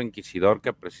al otro inquisidor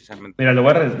que precisamente... Mira,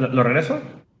 ¿lo regreso?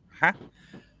 Ajá.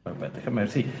 Bueno, déjame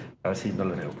ver a ver si no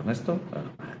lo rego con esto.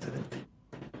 Excelente.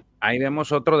 Ahí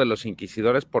vemos otro de los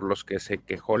inquisidores por los que se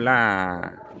quejaron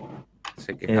las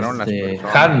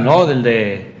personas. Han, ¿no? Del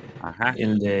de... Ajá.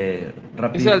 El de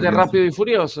Rápido. Es el de Rápido y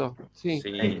Furioso. Sí.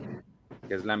 Que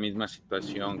es la misma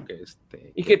situación que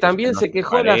y que también se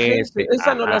quejó la gente.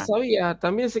 Esa no la sabía.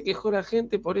 También se quejó la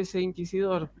gente por ese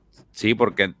inquisidor. Sí,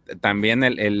 porque también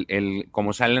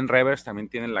como sale en reverse, también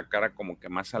tiene la cara como que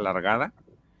más alargada.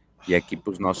 Y aquí,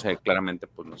 pues no sé, claramente,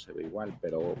 pues no se ve igual,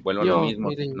 pero bueno, lo mismo.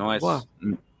 Miren,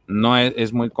 no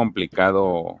es muy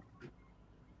complicado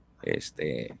pues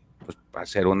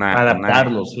hacer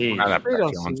adaptarlo, sí. Una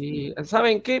adaptación. Pero sí.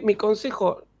 ¿Saben qué? Mi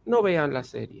consejo, no vean la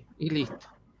serie y listo.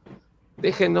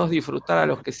 Déjenos disfrutar a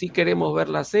los que sí queremos ver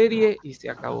la serie y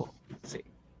se acabó. Sí.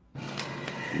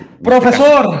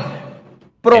 Profesor.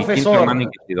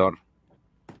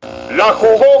 La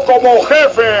jugó como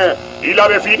jefe y la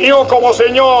definió como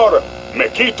señor. Me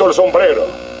quito el sombrero.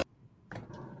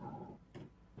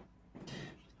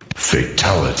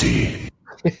 Fatality.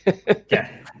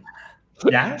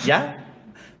 ¿Ya?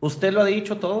 ¿Usted lo ha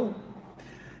dicho todo?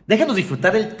 Déjanos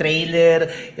disfrutar el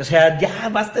tráiler, o sea, ya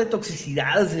basta de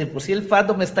toxicidades, de por sí el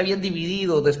fandom está bien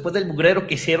dividido, después del mugrero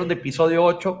que hicieron de episodio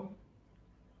 8.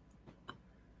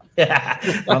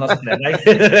 Vamos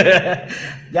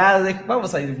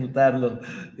a disfrutarlo.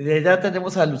 Ya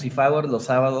tenemos a Lucifagor los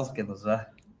sábados que nos va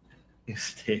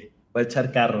a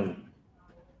echar carro.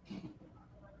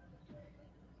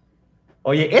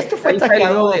 Oye, esto fue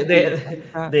sacado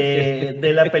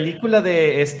de la película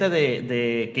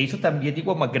de que hizo también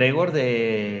Iwan McGregor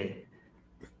de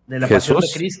la Jesús, Pasión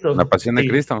de Cristo. La Pasión de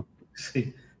Cristo.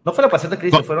 Sí. No fue la Pasión de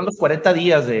Cristo, fueron los 40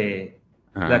 días de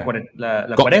la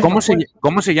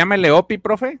 ¿Cómo se llama el Leopi,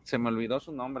 profe? Se me olvidó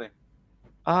su nombre.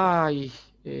 Ay,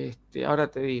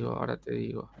 ahora te digo.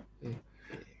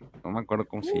 No me acuerdo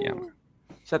cómo se llama.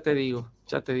 Ya te digo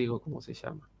cómo se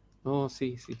llama. No,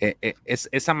 sí. Es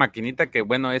esa maquinita que,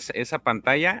 bueno, es esa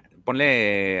pantalla.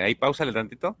 Ponle ahí, páusale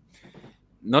tantito.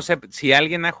 No sé si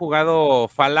alguien ha jugado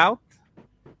Fallout.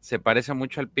 Se parece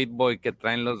mucho al Pip-Boy que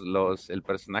traen el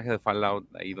personaje de Fallout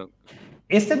ahí.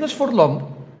 ¿Este no es Forlong?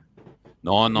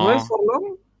 No. ¿No es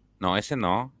Forlón? No, ese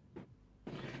no.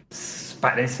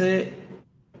 Parece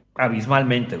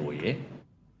abismalmente, güey,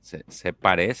 Se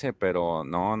parece, pero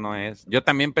no es. Yo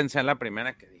también pensé en la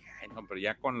primera que dije, ay, no, pero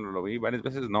ya cuando lo vi varias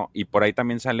veces, no. Y por ahí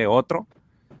también sale otro.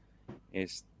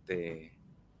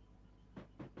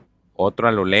 Otro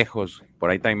a lo lejos. Por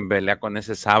ahí también pelea con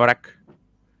ese Sabrak.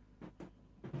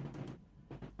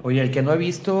 Oye, el que no he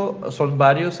visto son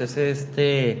varios, es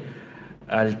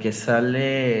al que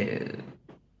sale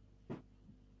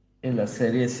en la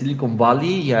serie Silicon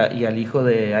Valley y al hijo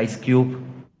de Ice Cube.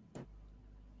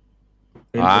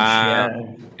 El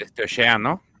O'Shea,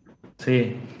 ¿no?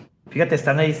 Sí. Fíjate,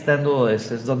 están ahí estando,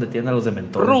 es donde tienen a los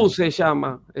dementores. Ru se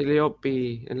llama el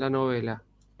Eopi en la novela.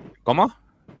 ¿Cómo?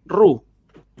 Ru.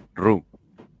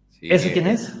 Sí, ¿ese quién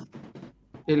es?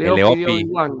 El Eopi de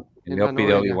Obi-Wan. El Eopi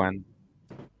de Obi-Wan.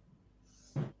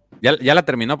 ¿Ya la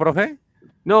terminó, profe?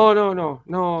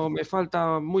 No, me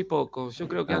falta muy poco. Yo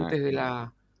creo que antes de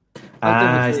la...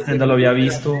 no lo había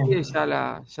visto. Ya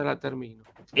la termino.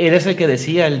 Eres el que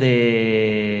decía, el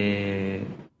de...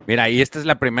 Mira, y esta es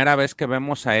la primera vez que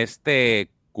vemos a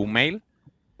Kumail.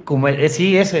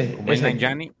 Sí, ese. Kumail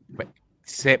Nanjiani.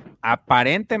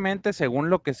 Aparentemente, según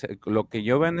lo que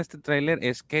yo veo en este tráiler,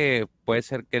 es que puede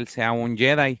ser que él sea un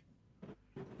Jedi.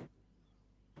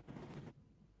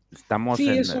 Estamos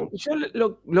yo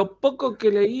lo poco que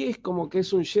leí es como que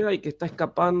es un Jedi que está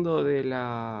escapando de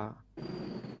la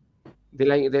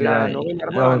novena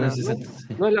hermana, ¿no? Sí.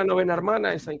 No es la novena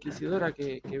hermana, esa inquisidora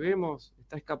que vemos,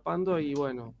 está escapando y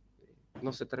bueno,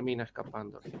 no se termina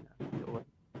escapando al final. Pero bueno.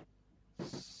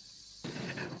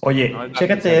 Oye,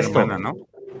 chécate esto. Hermana, ¿no?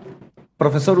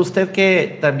 Profesor, usted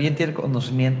que también tiene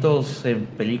conocimientos en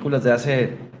películas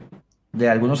de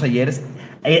algunos ayeres,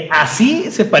 así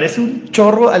se parece un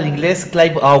chorro al inglés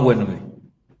Clive Owen, güey.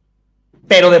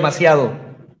 Pero demasiado.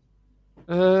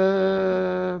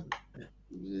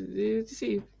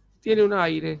 Sí, tiene un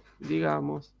aire,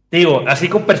 digamos. Digo, así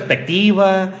con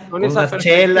perspectiva, con unas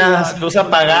chelas, luz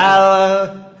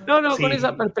apagada. No, sí. Con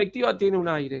esa perspectiva tiene un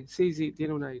aire. Sí,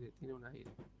 tiene un aire.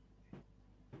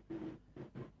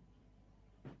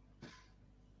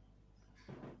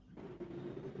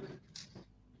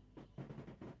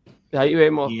 Y ahí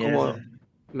vemos cómo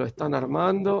lo están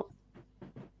armando.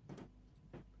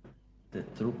 The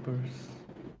Troopers.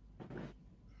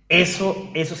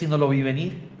 Eso sí no lo vi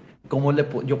venir.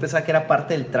 Yo pensaba que era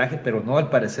parte del traje, pero no, al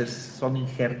parecer son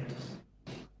injertos.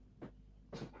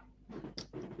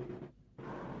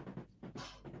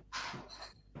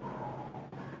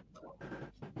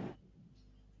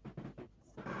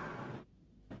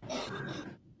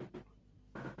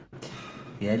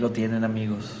 Y ahí lo tienen,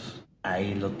 amigos.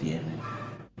 Ahí lo tienen.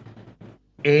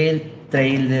 El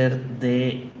trailer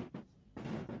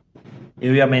y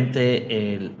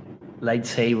obviamente el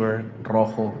lightsaber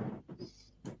rojo.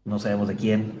 No sabemos de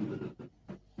quién,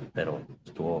 pero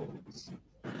estuvo...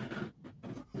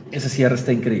 Ese cierre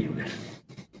está increíble.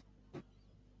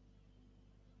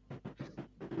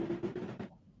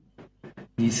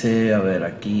 Dice, a ver,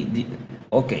 aquí...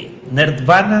 Ok,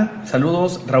 Nerdvana,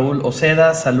 saludos. Raúl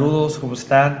Oceda, saludos, ¿cómo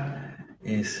están?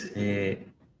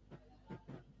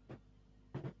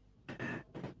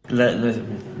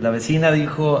 La vecina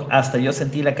dijo, hasta yo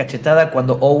sentí la cachetada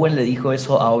cuando Owen le dijo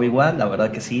eso a Obi-Wan. La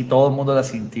verdad que sí, todo el mundo la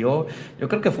sintió. Yo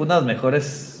creo que fue una de las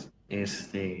mejores escenas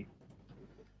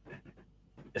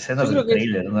del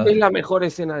tráiler, ¿no? Es la mejor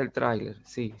escena del tráiler,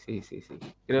 sí.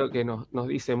 Creo que nos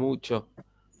dice mucho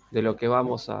de lo que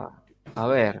vamos a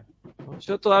ver.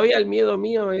 Yo todavía el miedo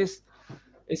mío es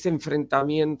ese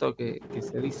enfrentamiento que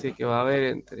se dice que va a haber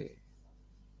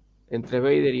entre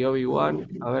Vader y Obi-Wan,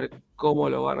 a ver cómo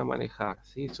lo van a manejar.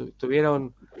 ¿Sí?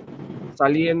 Estuvieron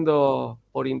saliendo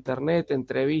por internet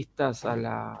entrevistas a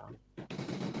la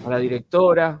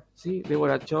directora, ¿sí?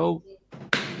 Deborah Chow,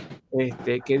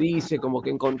 que dice como que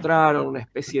encontraron una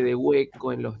especie de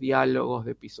hueco en los diálogos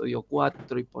de episodio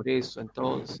 4 y por eso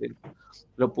entonces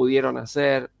lo pudieron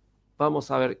hacer.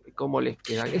 Vamos a ver cómo les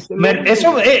queda. Eso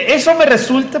me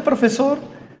resulta, profesor,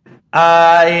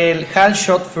 el hand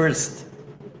shot first.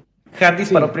 Han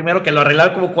disparó primero, que lo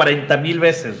arreglaron como 40,000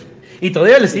 veces. Y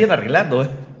todavía le siguen arreglando,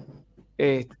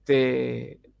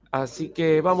 Así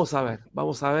que vamos a ver.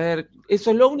 Eso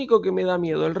es lo único que me da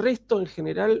miedo. El resto, en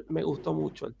general, me gustó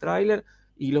mucho el tráiler.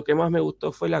 Y lo que más me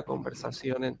gustó fue la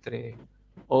conversación entre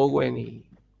Owen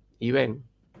y Ben.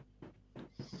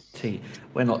 Sí,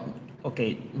 bueno, ok.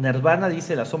 Nirvana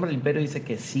dice, la sombra del imperio dice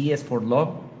que sí es for love.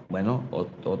 Bueno,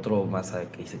 otro más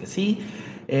que dice que sí.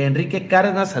 Enrique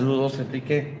Cárdenas, saludos,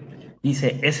 Enrique.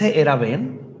 Dice, ¿ese era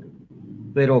Ben?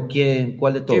 ¿Pero quién?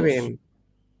 ¿Cuál de todos? ¿Qué Ben?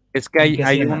 Es que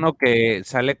hay uno que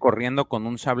sale corriendo con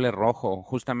un sable rojo,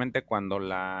 justamente cuando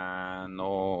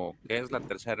 ¿qué es? La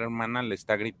tercera hermana le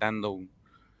está gritando.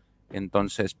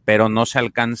 Entonces, pero no se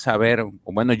alcanza a ver.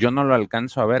 Bueno, yo no lo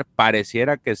alcanzo a ver.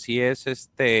 Pareciera que sí es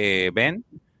Ben,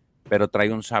 pero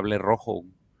trae un sable rojo.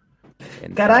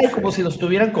 Entonces, caray, como si lo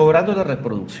estuvieran cobrando las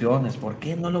reproducciones. ¿Por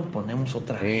qué no lo ponemos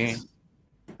otra vez?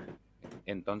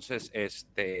 Entonces,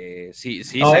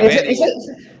 sí no, se ve.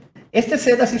 Esta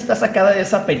escena sí está sacada de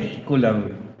esa película,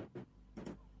 güey.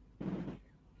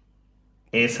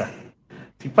 Esa.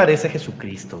 Sí parece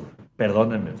Jesucristo, güey.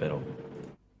 Perdónenme, pero...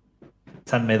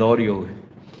 San Medorio, güey.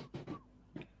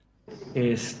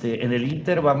 En el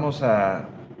Inter vamos a...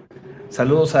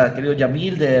 Saludos a querido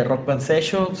Yamil de Rock Band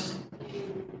Sessions.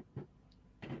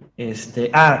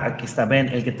 Aquí está Ben,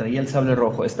 el que traía el sable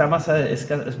rojo. Está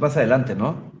es más adelante,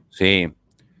 ¿no? Sí.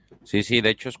 De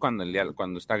hecho es cuando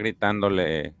está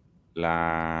gritándole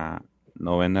la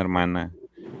novena hermana.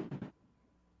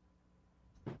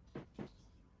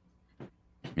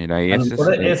 Mira, ahí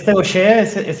O'Shea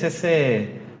es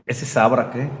ese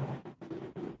Sabra, ¿qué?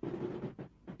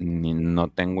 No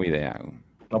tengo idea.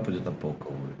 No, pues yo tampoco,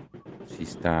 güey. Sí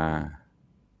está...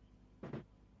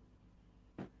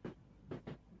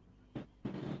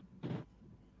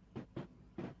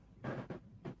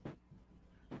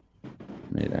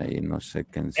 Mira, ahí no sé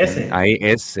qué enseña. Ahí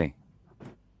ese.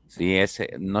 Sí, ese.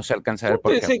 No se alcanza a ver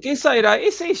porque... Pensé que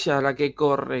es ella la que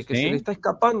corre, que ¿sí? Se le está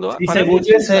escapando. Sí,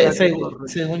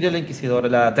 según yo la inquisidora,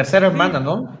 la tercera hermana,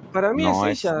 ¿no? Para mí no,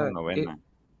 es ella. La novena.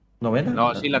 ¿Novena?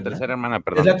 No, sí, la tercera hermana,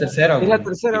 perdón. Es la tercera. Es la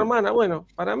tercera hermana. Bueno,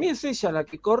 para mí es ella la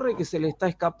que corre, que se le está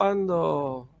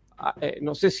escapando.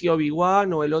 No sé si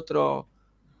Obi-Wan o el otro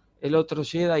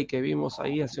Jedi que vimos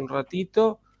ahí hace un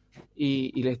ratito.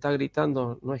 Y le está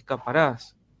gritando, no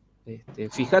escaparás.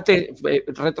 Fíjate,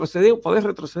 ¿podés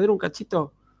retroceder un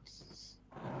cachito?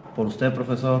 Por usted,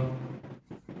 profesor.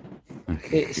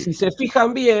 Si se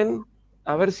fijan bien,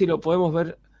 a ver si lo podemos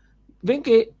ver, ven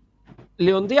que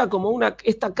le ondea como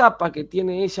esta capa que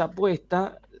tiene ella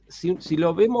puesta, si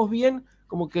lo vemos bien,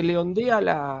 como que le ondea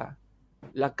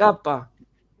la capa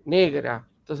negra.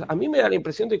 Entonces, a mí me da la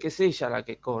impresión de que es ella la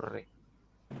que corre.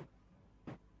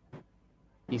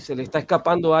 Y se le está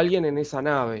escapando a alguien en esa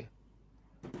nave.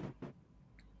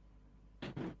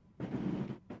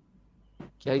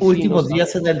 Últimos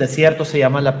días en el desierto se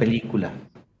llama la película.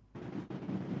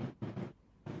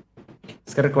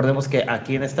 Es que recordemos que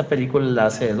aquí en esta película la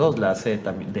hace de dos, la hace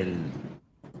también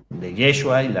de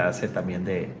Yeshua y la hace también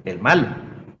del malo.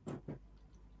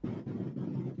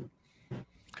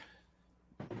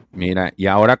 Mira, y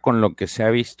ahora con lo que se ha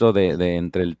visto de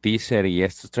entre el teaser y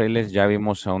estos trailers, ya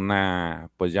vimos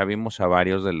a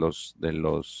varios de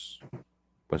los,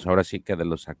 pues ahora sí que de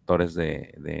los actores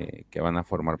que van a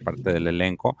formar parte del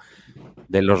elenco.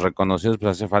 De los reconocidos,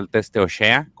 pues hace falta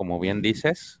O'Shea, como bien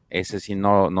dices, ese sí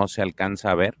no se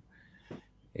alcanza a ver.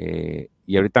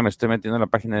 Y ahorita me estoy metiendo en la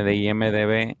página de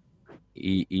IMDb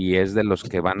y es de los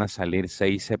que van a salir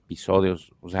 6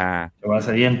 episodios, o sea... Que va a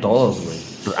salir en todos,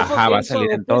 güey. Ajá, va a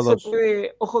salir en todos.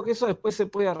 Ojo que eso después se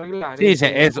puede arreglar. Sí,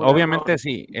 obviamente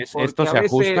sí, esto se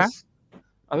ajusta.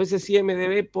 A veces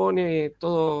IMDb pone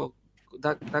todo...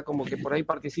 Da como que por ahí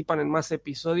participan en más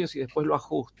episodios y después lo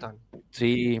ajustan.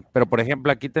 Sí, pero por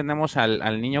ejemplo aquí tenemos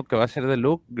al niño que va a ser de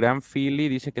Luke, Gran Philly,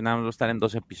 dice que nada más va a estar en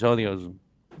 2 episodios.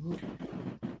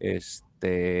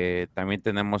 También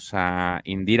tenemos a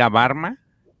Indira Varma.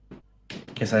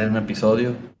 Que sale en un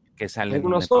episodio. Que sale en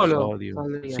uno solo.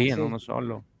 Sí, en uno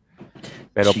solo.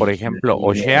 Pero por ejemplo,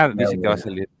 O'Shea dice que va a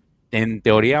salir. En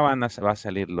teoría va a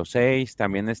salir los 6.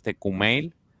 También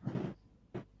Kumail.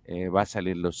 Va a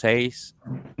salir los 6.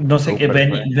 No sé qué,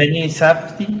 Benny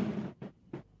Safdie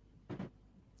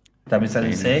también sale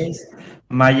el 6.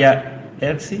 Maya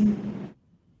Erskine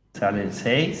sale el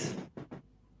 6.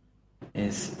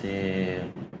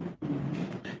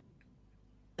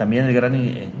 También el gran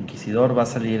inquisidor va a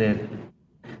salir el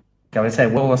cabeza de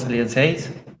huevo, va a salir en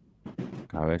 6.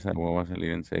 Cabeza de huevo va a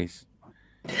salir en 6.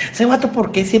 Ese vato,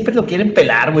 ¿por qué siempre lo quieren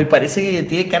pelar, güey? Parece que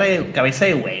tiene cara de cabeza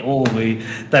de huevo, güey.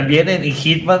 También en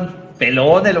Hitman,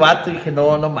 pelón el vato. Y dije,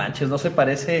 no manches, no se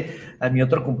parece a mi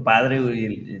otro compadre,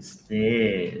 güey.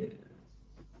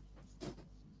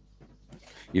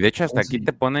 Y de hecho, hasta aquí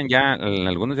te ponen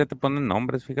algunos ya te ponen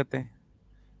nombres, fíjate.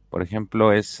 Por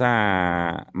ejemplo,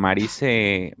 esa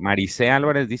Marice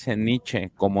Álvarez dice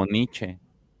Nietzsche, como Nietzsche.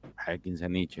 Ay, 15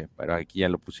 Nietzsche, pero aquí ya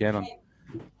lo pusieron.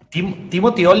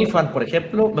 Timothy Olyphant, por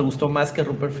ejemplo, me gustó más que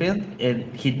Rupert Friend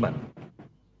en Hitman.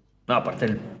 No,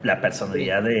 aparte la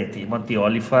personalidad de Timothy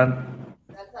Olyphant,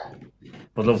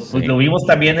 pues lo vimos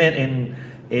también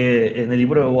En el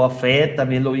libro de Boba Fett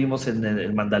también lo vimos en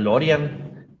el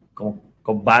Mandalorian,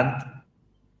 con Band.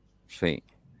 Sí.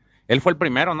 Él fue el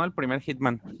primero, ¿no? El primer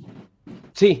Hitman.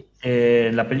 Sí.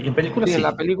 En película sí. En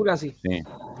la película sí.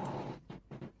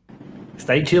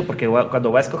 Está bien chido porque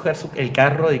cuando va a escoger el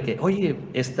carro de que, oye,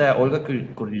 esta Olga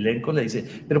Kurilenko le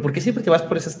dice, pero ¿por qué siempre te vas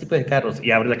por ese tipo de carros?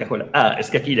 Y abre la cajuela. Es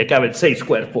que aquí le caben 6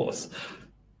 cuerpos.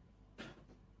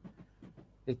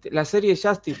 La serie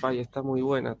Justify está muy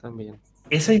buena también.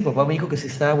 Esa mi papá me dijo que sí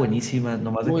estaba buenísima,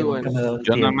 nomás de que nunca me ha dado el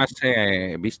Yo tiempo. nada más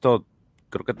he visto,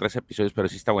 creo que 3 episodios, pero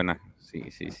sí está buena. Sí.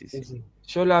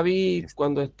 Yo la vi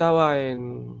cuando estaba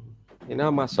en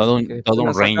Amazon. Todo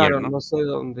un Ranger, ¿no? No sé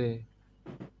dónde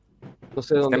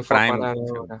fue Prime, a parar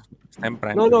ahora. Está en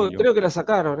Prime. No, creo que la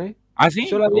sacaron, ¿eh? ¿Ah, sí?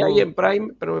 Yo la vi ahí en Prime,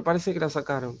 pero me parece que la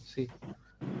sacaron, sí.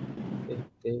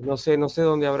 No sé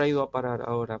dónde habrá ido a parar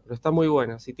ahora, pero está muy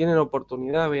buena. Si tienen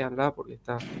oportunidad, véanla porque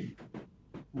está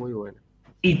muy buena.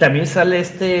 Y también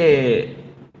sale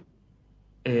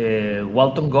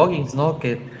Walton Goggins, ¿no?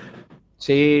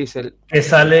 Sí, que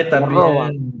sale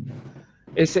también.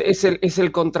 Es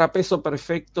el contrapeso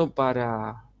perfecto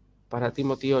para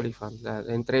Timothy Olyphant.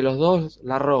 Entre los dos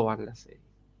la roban la serie.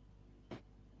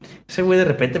 Ese güey de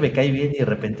repente me cae bien y de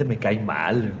repente me cae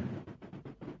mal.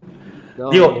 No.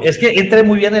 Digo, es que entra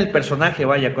muy bien el personaje,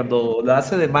 vaya, cuando la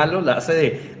hace de malo, la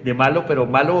hace de malo, pero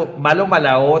malo,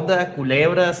 mala onda,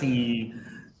 culebras y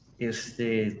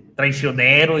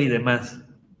traicionero y demás.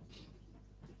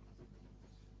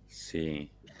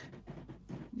 Sí.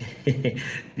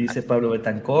 Dice Pablo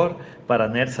Betancor, para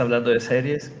nerds hablando de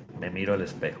series, me miro al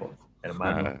espejo,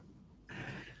 hermano.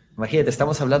 Imagínate,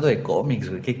 estamos hablando de cómics,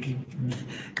 güey.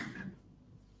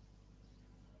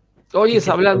 Hoy es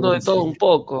hablando de todo un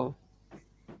poco.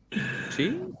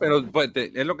 Sí, pero pues,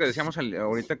 es lo que decíamos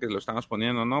ahorita que lo estamos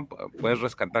poniendo, ¿no? Puedes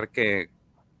rescatar que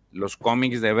los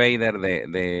cómics de Vader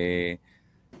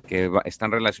que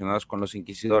están relacionados con los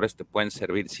inquisidores te pueden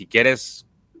servir. Si quieres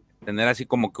tener así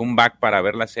como que un back para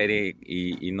ver la serie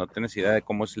y no tienes idea de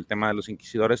cómo es el tema de los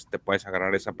inquisidores, te puedes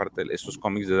agarrar esa parte de esos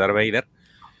cómics de Darth Vader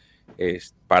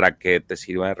para que te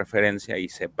sirva de referencia y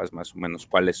sepas más o menos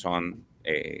cuáles son,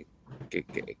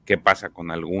 qué pasa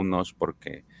con algunos,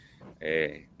 porque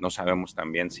no sabemos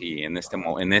también si en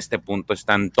este punto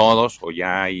están todos o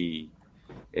ya hay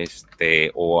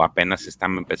o apenas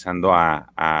están empezando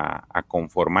a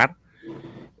conformar.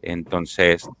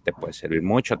 Entonces te puede servir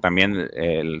mucho. También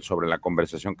sobre la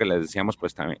conversación que les decíamos,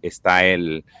 pues también está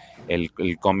el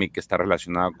cómic que está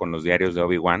relacionado con los diarios de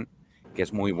Obi-Wan, que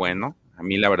es muy bueno. A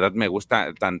mí la verdad me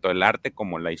gusta tanto el arte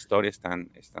como la historia,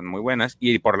 están muy buenas.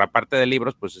 Y por la parte de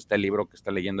libros, pues está el libro que está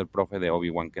leyendo el profe de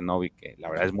Obi-Wan Kenobi, que la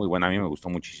verdad es muy bueno. A mí me gustó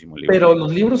muchísimo el libro. Pero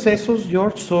los libros esos,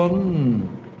 George, son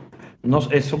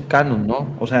canon,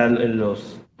 ¿no? O sea,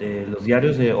 los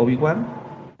diarios de Obi-Wan.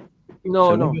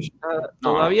 No,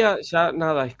 todavía ya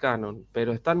nada es canon,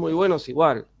 pero están muy buenos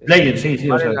igual. Sí,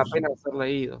 vale la pena ser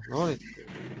leídos, ¿no? Sí.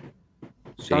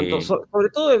 Sobre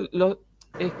todo lo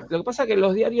que pasa es que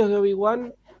los diarios de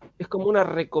Obi-Wan es como una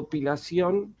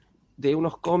recopilación de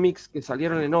unos cómics que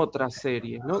salieron en otras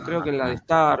series, ¿no? Creo que en la de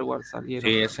Star Wars salieron.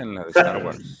 Sí, es en la de Star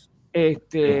Wars.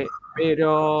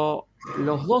 Pero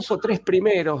los 2 o 3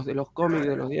 primeros de los cómics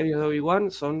de los diarios de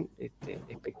Obi-Wan son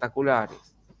espectaculares.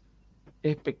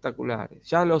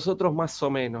 Ya los otros más o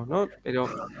menos, ¿no? Pero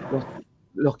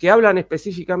los que hablan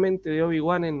específicamente de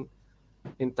Obi-Wan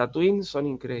en Tatooine son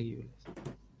increíbles.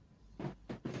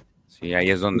 Sí,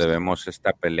 ahí es donde vemos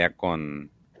esta pelea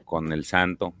con el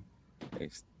Santo,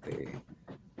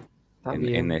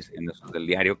 en esos del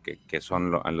diario que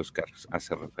son a los que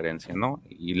hace referencia, ¿no?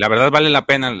 Y la verdad vale la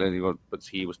pena, les digo, pues,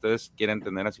 si ustedes quieren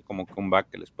tener así como que un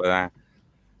back que les pueda,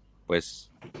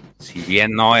 pues, si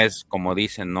bien no es, como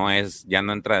dicen, ya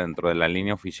no entra dentro de la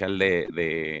línea oficial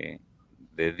de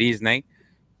Disney,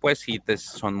 pues sí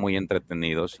son muy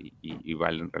entretenidos y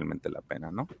valen realmente la pena,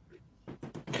 ¿no?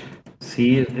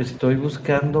 Sí, estoy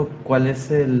buscando cuál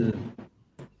es es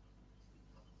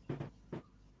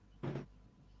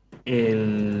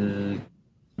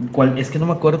que no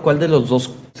me acuerdo cuál de los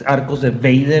 2 arcos de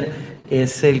Vader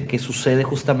es el que sucede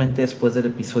justamente después del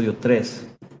episodio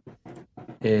 3.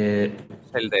 Es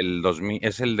el del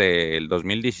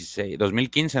 2016,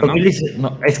 2015, ¿no? 2016,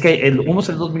 no, es que uno es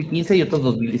el 2015 y otro es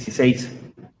 2016.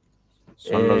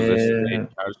 Son los de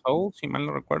Charles Soule, si mal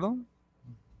no recuerdo.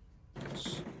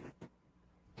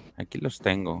 Aquí los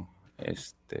tengo.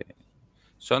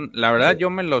 La verdad,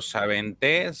 yo me los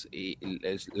aventé y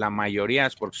la mayoría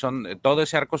es porque todo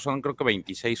ese arco son creo que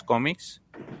 26 cómics.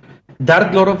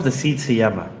 Dark Lord of the Seed se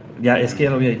llama. Ya, es que ya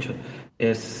lo había dicho.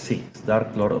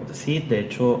 Dark Lord of the Seed. De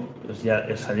hecho, pues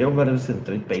ya salieron varios en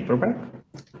trade paperback.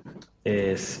 Y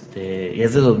es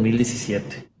de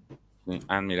 2017.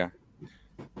 Ah, mira.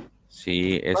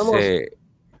 Sí, ese...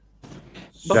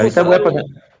 Vamos a dar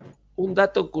un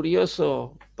dato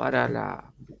curioso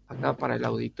para para el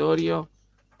auditorio.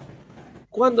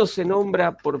 ¿Cuándo se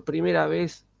nombra por primera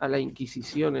vez a la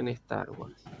Inquisición en Star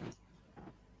Wars?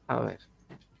 A ver.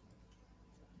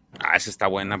 Esa está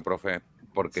buena, profe,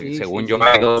 porque según yo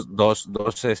hay dos,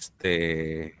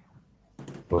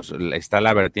 pues está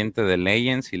la vertiente de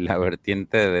Legends y la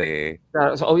vertiente de...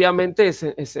 Claro, obviamente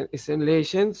es en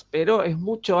Legends, pero es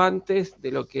mucho antes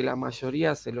de lo que la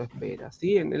mayoría se lo espera,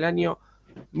 ¿sí? En el año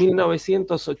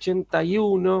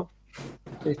 1981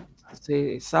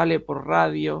 se sale por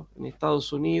radio en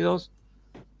Estados Unidos,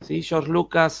 ¿sí? George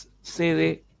Lucas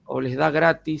cede o les da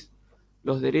gratis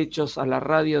los derechos a la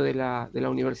radio de la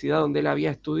universidad donde él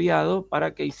había estudiado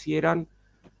para que hicieran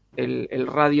el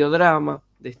radiodrama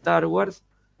de Star Wars,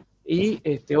 y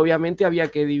obviamente había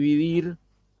que dividir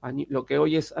lo que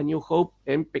hoy es A New Hope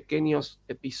en pequeños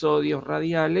episodios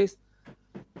radiales,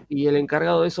 y el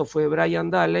encargado de eso fue Brian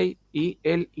Daley, y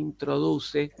él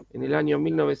introduce en el año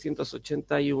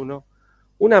 1981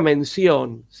 una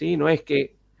mención, ¿sí? No es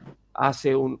que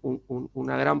hace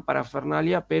una gran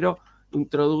parafernalia, pero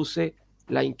introduce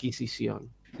la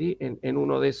Inquisición, ¿sí? En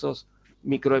uno de esos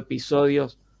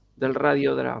microepisodios del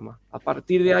radiodrama. A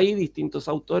partir de ahí, distintos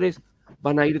autores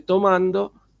van a ir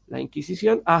tomando la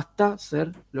Inquisición hasta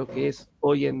ser lo que es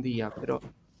hoy en día, pero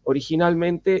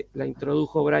originalmente la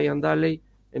introdujo Brian Daley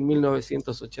en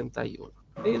 1981.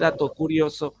 Dato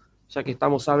curioso, ya que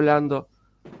estamos hablando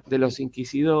de los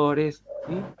inquisidores,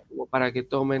 ¿sí? Como para que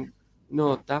tomen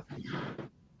nota.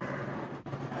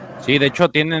 Sí, de hecho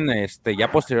tienen,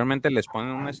 ya posteriormente les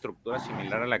ponen una estructura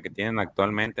similar a la que tienen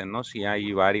actualmente, ¿no? Sí,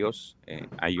 hay varios,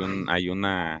 hay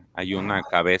una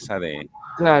cabeza de,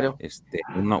 claro,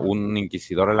 un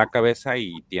inquisidor a la cabeza,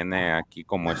 y tiene aquí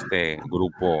como este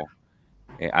grupo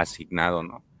asignado,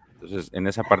 ¿no? Entonces, en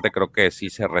esa parte creo que sí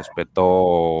se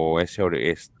respetó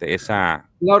esa,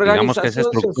 la organización, digamos que esa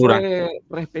estructura. Se fue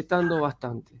respetando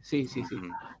bastante, sí.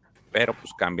 Pero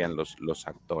pues cambian los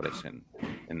actores en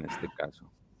este caso.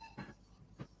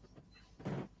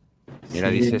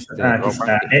 Mira, sí, dice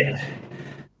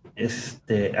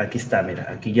aquí está,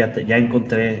 mira, aquí ya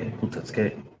encontré, es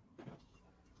que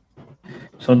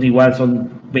son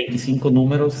 25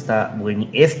 números, está bueno.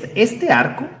 Este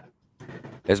arco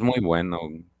es muy bueno.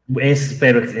 Mira,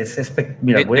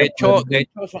 de hecho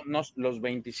son los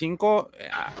 25,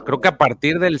 creo que a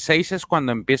partir del 6 es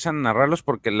cuando empiezan a narrarlos,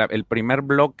 porque el primer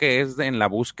bloque es en la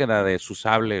búsqueda de su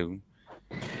sable.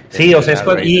 Sí, o sea,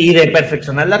 y de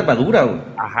perfeccionar la armadura, güey.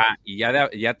 Ajá, y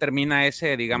ya termina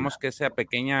digamos que esa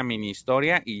pequeña mini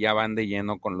historia, y ya van de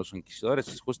lleno con los inquisidores.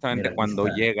 Es justamente cuando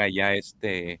llega ya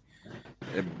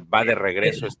va de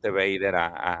regreso Vader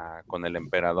con el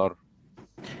emperador.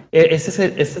 Esta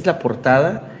es la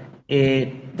portada.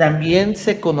 También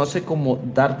se conoce como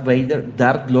Darth Vader,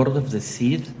 Dark Lord of the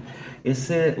Sith.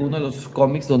 Es uno de los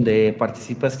cómics donde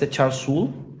participa Charles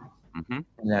Soule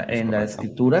en la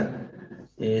escritura.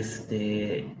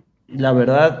 La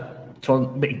verdad,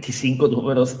 son 25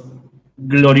 números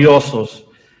gloriosos.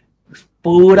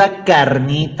 Pura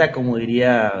carnita, como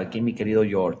diría aquí mi querido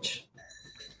George.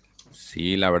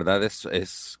 Sí, la verdad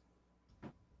es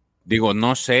digo,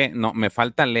 no sé, me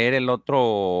falta leer los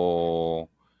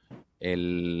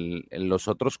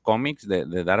otros cómics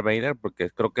de Darth Vader,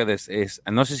 porque creo que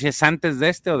no sé si es antes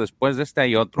de o después de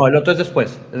hay otro. No, el otro es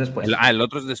después. El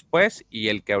otro es después, y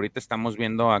el que ahorita estamos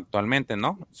viendo actualmente,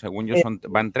 ¿no? Según yo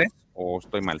van 3, ¿o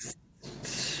estoy mal?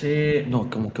 Sí, no,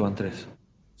 ¿cómo que van 3?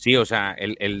 Sí, o sea,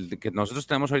 el que nosotros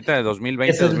tenemos ahorita de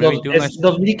 2020, es 2021 es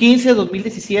 2015,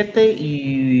 2017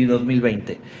 y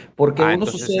 2020. Porque uno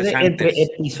sucede entre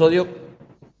episodio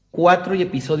 4 y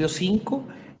episodio 5.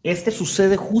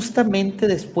 Sucede justamente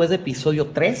después de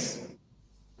episodio 3.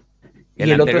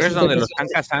 El anterior es donde lo están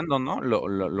cazando, ¿no?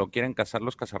 Lo quieren cazar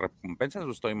los cazarrecompensas,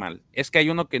 ¿o estoy mal? Es que hay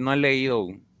uno que no he leído.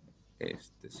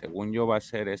 Según yo va a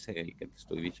ser ese el que te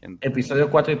estoy diciendo.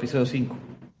 Episodio 4 y episodio 5.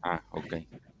 Ah, ok.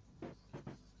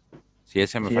 Sí,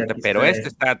 ese me falta, pero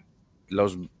está,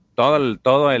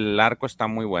 todo el arco está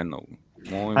muy bueno.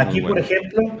 Aquí, muy bueno. Por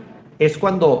ejemplo, es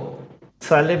cuando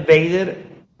sale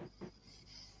Vader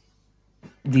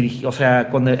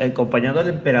acompañando al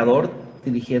emperador,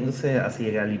 dirigiéndose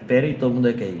hacia el imperio, y todo el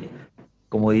mundo que,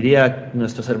 como diría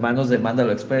nuestros hermanos de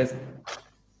Mándalo Express,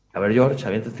 a ver, George,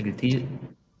 avienta este gritillo.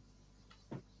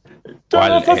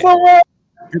 ¿Cuál?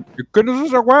 ¿Qué no es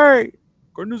ese güey?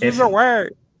 ¿Qué no es ese güey?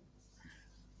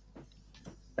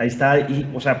 Ahí está,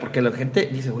 porque la gente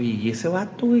dice, oye, ¿y ese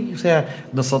vato, güey? O sea,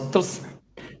 nosotros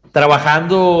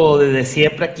trabajando desde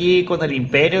siempre aquí con el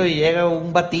Imperio y llega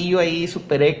un batillo ahí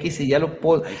super X y ya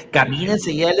camina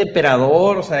enseguida el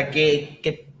emperador, o sea, ¿qué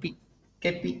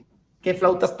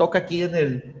flautas toca aquí en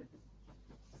el...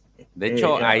 De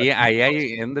hecho, ahí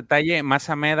hay un detalle, más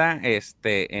Ameda,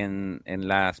 en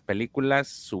las películas,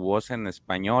 su voz en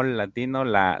español latino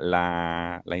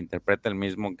la interpreta el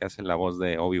mismo que hace la voz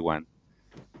de Obi-Wan.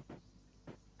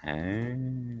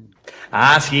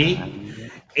 Sí.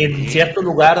 En cierto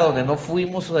lugar donde no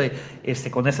fuimos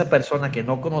con esa persona que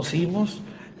no conocimos,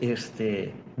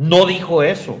 no dijo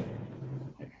eso.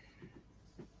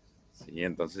 Sí,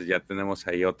 entonces ya tenemos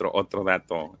ahí otro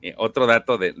dato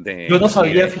de yo no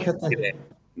sabía, fíjate.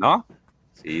 ¿No?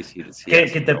 Sí.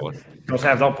 O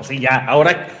sea, no, pues sí, ya.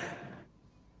 Ahora,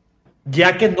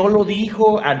 ya que no lo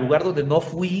dijo al lugar donde no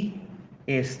fui,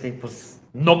 pues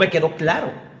no me quedó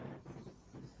claro.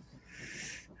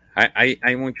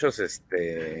 Hay muchos,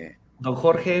 Don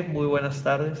Jorge, muy buenas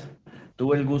tardes.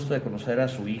 Tuve el gusto de conocer a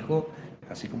su hijo,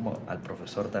 así como al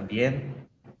profesor también,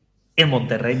 en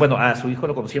Monterrey. Bueno, a su hijo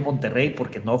lo conocí en Monterrey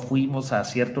porque no fuimos a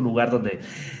cierto lugar donde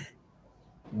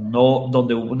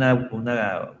hubo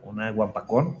una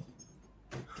guampacón.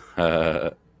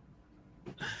 De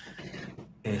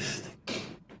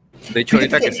hecho,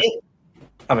 ahorita que...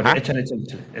 A ver, échale.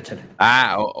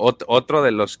 Otro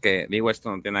de los que, digo, esto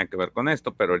no tiene nada que ver con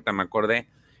esto, pero ahorita me acordé,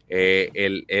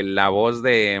 la voz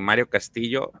de Mario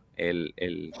Castillo,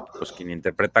 pues quien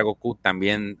interpreta a Goku,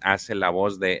 también hace la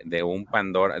voz de un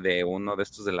Pandora, de uno de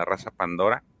estos de la raza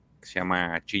Pandora, que se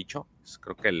llama Chicho,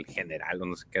 creo que el general o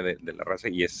no sé qué de la raza,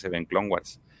 y ese se ve en Clone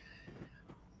Wars.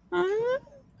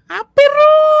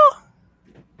 ¡Perro!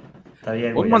 Está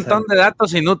bien, güey, un montón de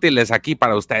datos inútiles aquí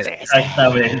para ustedes.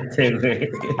 Exactamente,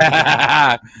 güey.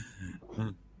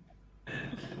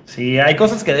 Sí, hay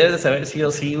cosas que debes de saber sí o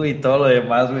sí, güey, y todo lo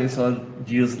demás, güey, son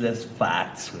useless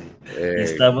facts, güey.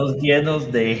 Estamos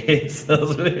llenos de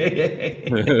esos, güey.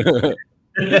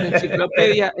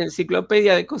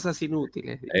 Enciclopedia de cosas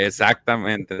inútiles.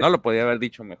 Exactamente. No lo podía haber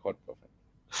dicho mejor, profe.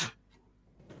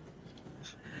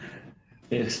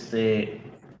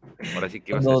 Ahora sí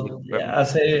que ibas a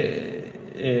decir.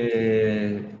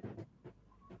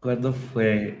 ¿Cuándo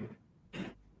fue?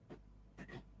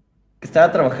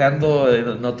 Estaba trabajando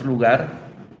en otro lugar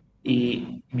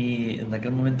y en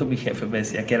aquel momento mi jefe me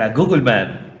decía que era Google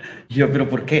Man. Y yo, ¿pero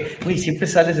por qué? Uy, siempre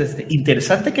sales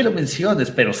interesante que lo menciones,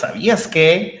 pero ¿sabías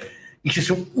qué? Y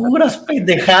son puras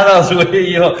pendejadas, güey.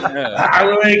 Y yo,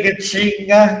 güey, qué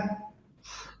chinga.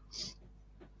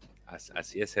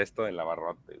 Así es esto del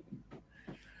abarrote.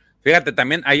 Fíjate,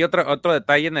 también hay otro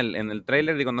detalle en el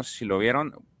tráiler, digo, no sé si lo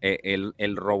vieron,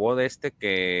 el robot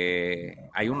que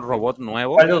hay un robot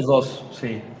nuevo. Hay los dos,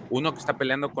 sí. Uno que está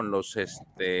peleando con los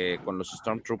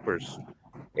Stormtroopers.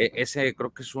 Ese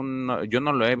creo que es yo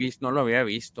no lo he visto, no lo había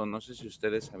visto, no sé si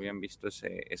ustedes habían visto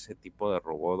ese tipo de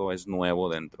robot o es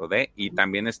nuevo dentro de, y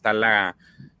también está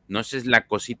no sé, es la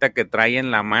cosita que trae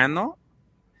en la mano.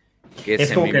 Que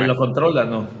es como que lo controla,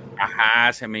 ¿no?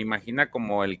 Ajá, se me imagina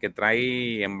como el que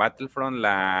trae en Battlefront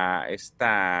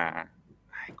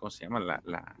 ¿cómo se llama?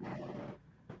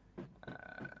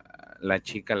 La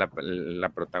chica, la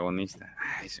protagonista.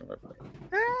 Ay, se me fue.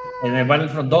 En el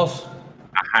Battlefront 2.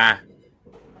 Ajá.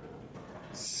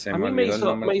 A mí me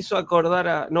hizo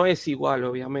acordar no es igual,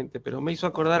 obviamente, pero me hizo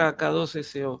acordar a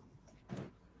K2SO.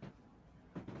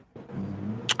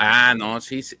 No,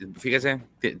 sí, fíjese,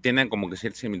 tienen como que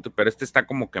cierta similitud, pero está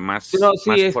como que más. No,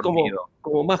 sí, más es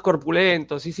como más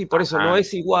corpulento, sí, por eso no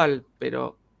es igual,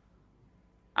 pero.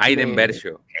 Aiden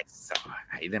Versio. Eso,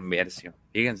 Aiden Versio.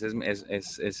 Fíjense,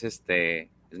 es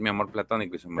mi amor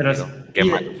platónico y se me olvidó. Qué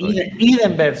malo soy.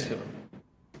 Aiden Versio.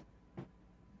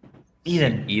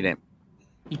 Aiden.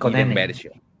 Y con Aiden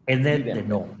Versio.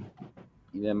 No.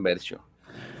 Aiden Versio.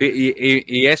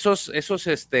 Y esos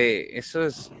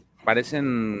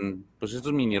parecen pues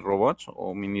estos mini robots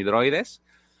o mini droides.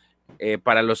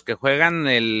 Para los que juegan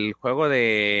el juego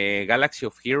de Galaxy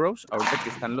of Heroes, ahorita que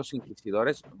están los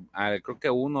inquisidores, creo que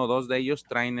uno o dos de ellos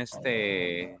traen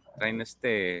este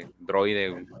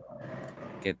droide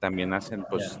que también hacen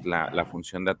pues la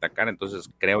función de atacar. Entonces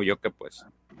creo yo que pues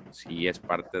sí es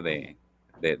parte de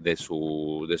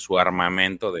su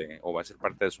armamento, o va a ser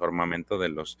parte de su armamento de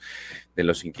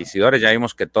los inquisidores. Ya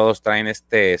vimos que todos traen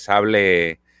este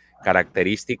sable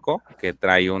característico que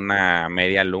trae una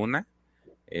media luna,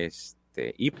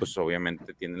 y pues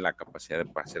obviamente tiene la capacidad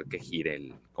de hacer que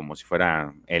gire como si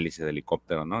fuera hélice de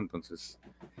helicóptero, ¿no? Entonces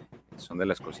son de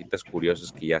las cositas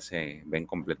curiosas que ya se ven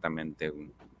completamente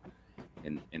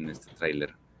en este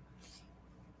tráiler.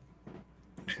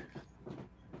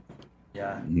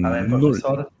 Ya, a ver,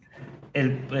 profesor,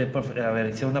 A ver,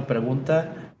 hice una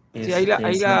pregunta. Sí, ahí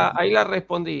la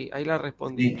respondí.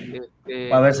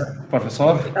 Sí. A ver,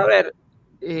 profesor. A ver,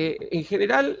 en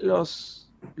general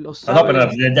los No, sables...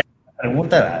 pero ya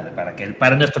pregunta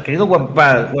para nuestro querido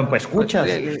Guampa escuchas.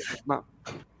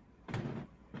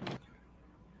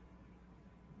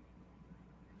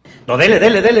 No,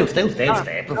 dele, usted,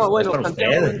 profesor. No, bueno,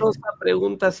 Santiago Mendoza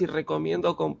pregunta si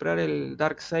recomiendo comprar el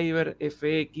Darksaber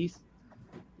FX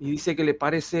y dice que le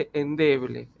parece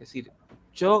endeble. Es decir,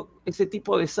 yo ese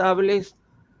tipo de sables,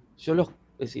 es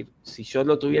decir, si yo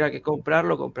lo tuviera que comprar,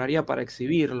 lo compraría para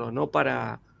exhibirlo, no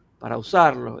para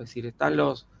usarlo. Es decir, están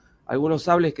algunos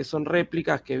sables que son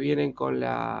réplicas que vienen con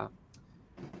la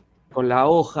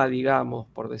hoja, digamos,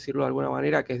 por decirlo de alguna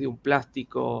manera, que es de un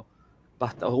plástico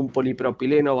o un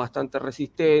polipropileno bastante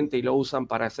resistente y lo usan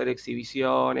para hacer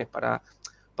exhibiciones, para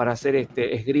hacer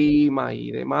esgrima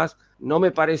y demás. No me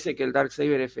parece que el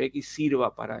Darksaber FX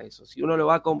sirva para eso. Si uno lo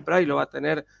va a comprar y lo va a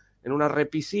tener en una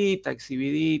repisita,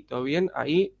 exhibidito, bien,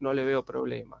 ahí no le veo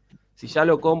problema. Si ya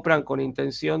lo compran con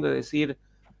intención de decir,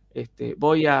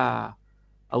 voy a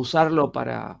usarlo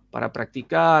para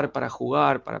practicar, para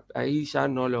jugar, ahí ya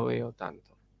no lo veo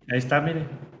tanto. Ahí está, mire.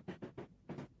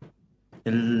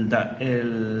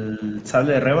 El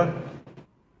sable de Reba.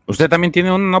 ¿Usted también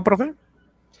tiene uno, no, profe?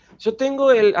 Yo tengo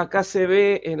acá se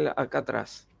ve, acá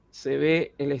atrás, se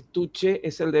ve el estuche,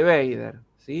 es el de Vader,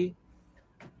 ¿sí?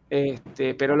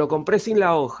 Pero lo compré sin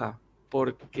la hoja,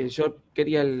 porque yo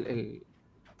quería el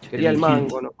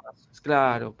mango, ¿no?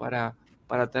 Claro, para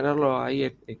tenerlo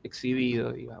ahí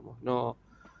exhibido, digamos. No,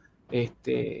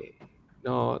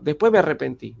 no, después me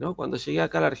arrepentí, ¿no? Cuando llegué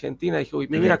acá a la Argentina dije, uy,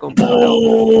 me hubiera comprado.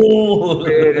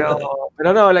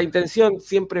 Pero no, la intención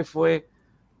siempre fue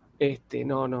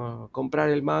no, comprar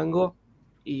el mango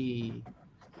y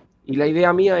la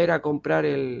idea mía era comprar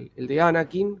el de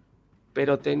Anakin,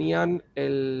 pero tenían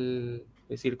es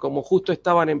decir, como justo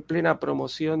estaban en plena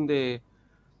promoción del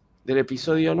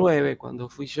episodio 9, cuando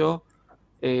fui yo,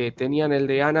 tenían el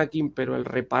de Anakin, pero el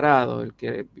reparado, el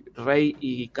que Rey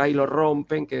y Kylo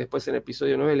rompen, que después en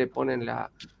episodio 9 le ponen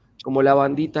como la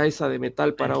bandita esa de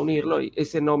metal para unirlo, y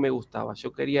ese no me gustaba.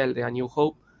 Yo quería el de A New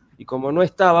Hope, y como no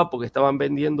estaba, porque estaban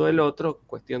vendiendo el otro,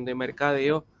 cuestión de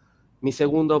mercadeo, mi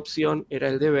segunda opción era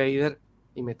el de Vader,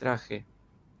 y me traje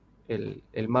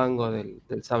el mango del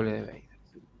sable de Vader.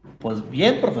 Pues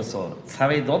bien, profesor,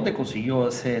 ¿sabe dónde consiguió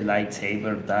ese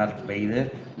lightsaber Darth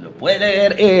Vader? Lo puede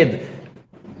leer en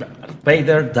Darth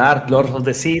Vader Dark Lord of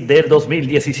the Sea del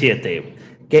 2017.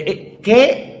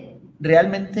 Que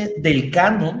realmente del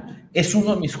canon es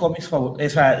uno de mis cómics favoritos. O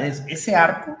sea, ese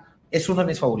arco es uno de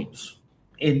mis favoritos,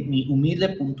 en mi humilde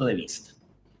punto de vista.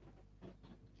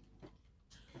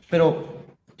 Pero,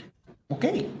 ok,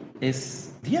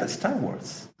 es día de Star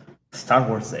Wars. Star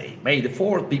Wars Day. May the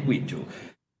Fourth be with you.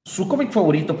 Su cómic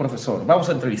favorito, profesor. Vamos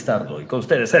a entrevistarlo. Y con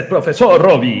ustedes el profesor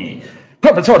Robbie.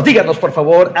 Profesor, díganos, por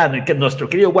favor, a nuestro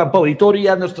querido Wampa Auditorio y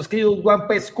a nuestros queridos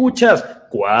Wampa Escuchas,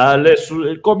 ¿cuál es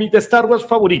el cómic de Star Wars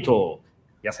favorito?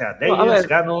 Ya sea Legends,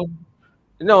 Canon.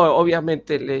 No,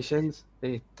 obviamente Legends.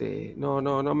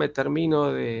 No me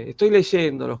termino de... Estoy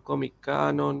leyendo los cómics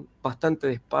Canon bastante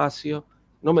despacio.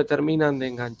 No me terminan de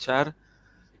enganchar.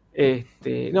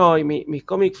 No, y mis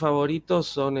cómics favoritos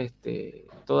son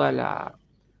toda la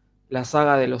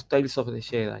saga de los Tales of the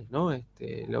Jedi, ¿no?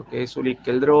 Lo que es Ulick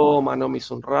Qel-Droma, Nomi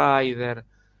Sunrider,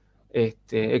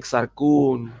 Exar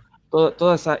Kun,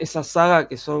 toda esa saga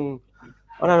que son,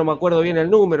 ahora no me acuerdo bien el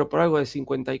número, pero algo de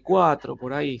 54,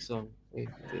 por ahí son,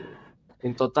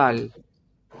 en total.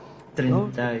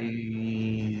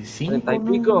 35, ¿30 y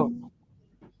pico?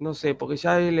 No sé, porque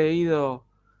ya he leído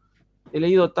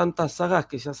tantas sagas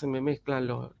que ya se me mezclan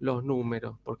los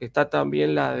números, porque está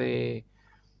también la de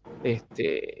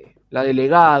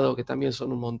Legado, que también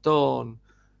son un montón,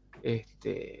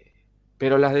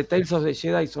 pero las de Tales of the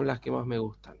Jedi son las que más me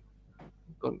gustan,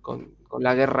 con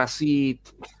la guerra Sith,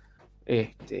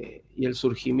 y el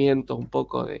surgimiento un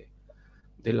poco de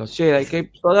los Jedi,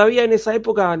 que todavía en esa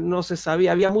época no se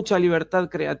sabía, había mucha libertad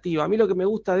creativa. A mí lo que me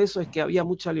gusta de eso es que había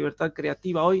mucha libertad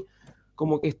creativa. Hoy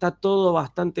como que está todo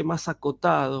bastante más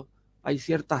acotado, hay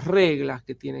ciertas reglas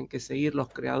que tienen que seguir los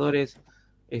creadores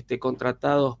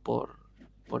contratados por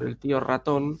el tío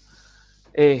ratón,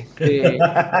 y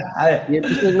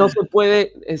entonces no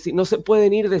se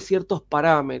pueden ir de ciertos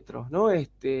parámetros, ¿no?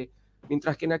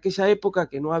 Mientras que en aquella época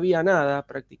que no había nada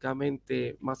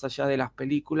prácticamente más allá de las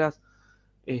películas,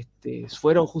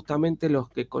 fueron justamente los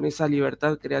que con esa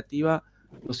libertad creativa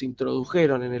nos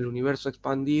introdujeron en el universo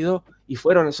expandido y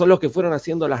son los que fueron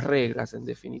haciendo las reglas en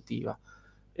definitiva.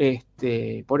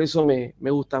 Por eso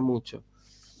me gusta mucho.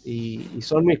 Y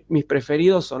son mis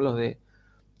preferidos, son los de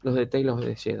Tales of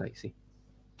the Jedi, sí.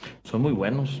 Son muy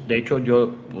buenos. De hecho,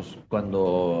 yo, pues,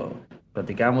 cuando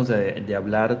platicábamos de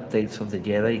hablar Tales of the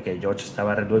Jedi y que George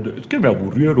estaba renuendo, es que me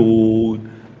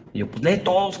aburrieron. Y yo, pues lee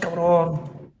todos,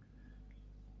 cabrón.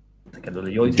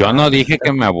 Yo no dije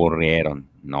que me aburrieron.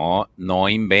 No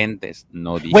inventes.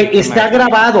 No dije. Güey, está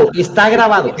grabado.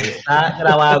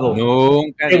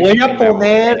 Nunca te voy a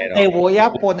poner.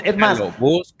 Es más,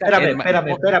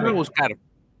 espérame.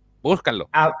 Búscalo.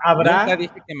 Habrá. Nunca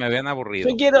dije que me habían aburrido.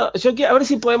 Yo quiero, a ver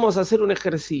si podemos hacer un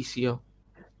ejercicio.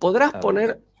 ¿Podrás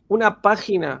poner una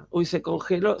página? Uy, se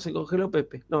congeló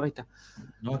Pepe. No, ahí está.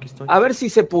 No, aquí estoy. A ver si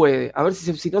se puede. A ver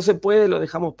si no se puede, lo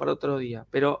dejamos para otro día.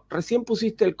 Pero recién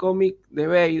pusiste el cómic de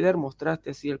Vader,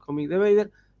 mostraste así el cómic de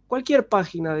Vader. Cualquier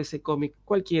página de ese cómic,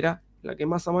 cualquiera, la que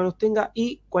más a mano tenga,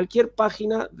 y cualquier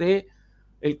página de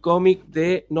el cómic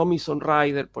de Nomison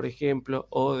Rider, por ejemplo,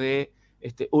 o de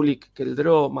Ulik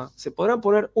Keldroma. ¿Se podrán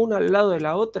poner una al lado de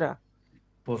la otra?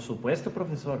 Por supuesto,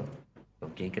 profesor.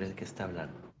 ¿Con quién crees que está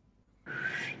hablando?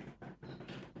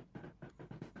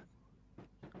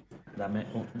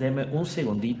 Deme un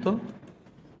segundito.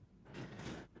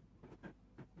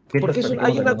 Porque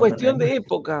hay una cuestión de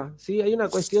época, ¿sí? Hay una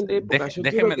cuestión de época.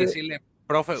 Déjeme decirle,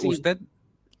 profe, sí. ¿Usted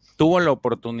tuvo la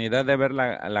oportunidad de ver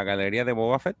la galería de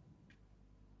Boba Fett?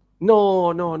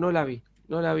 No la vi.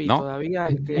 No la vi todavía.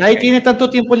 Nadie tiene tanto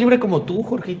tiempo libre como tú,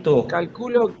 Jorgito.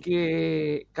 Calculo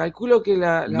que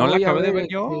la no voy la acabé a ver, de ver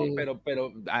yo,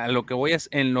 pero a lo que voy es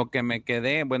en lo que me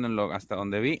quedé, bueno, hasta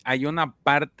donde vi, hay una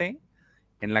parte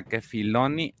en la que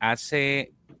Filoni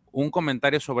hace un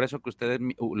comentario sobre eso que ustedes,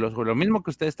 lo mismo que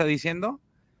usted está diciendo,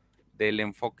 del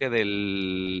enfoque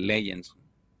del Legends.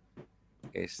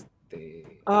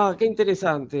 qué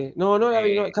interesante. No la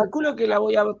vi. Calculo que la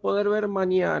voy a poder ver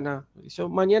mañana. Yo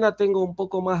mañana tengo un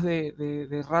poco más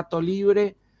de rato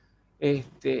libre.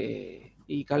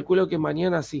 Y calculo que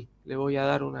mañana sí, le voy a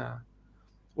dar una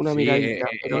miradita.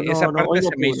 Pero esa parte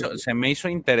se me hizo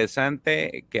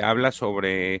interesante, que habla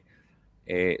sobre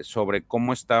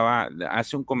cómo estaba,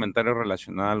 hace un comentario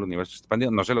relacionado al universo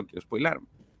expandido, no se lo quiero spoilar,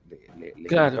 le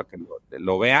invito a que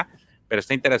lo vea, pero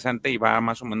está interesante y va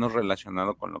más o menos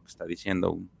relacionado con lo que está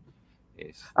diciendo.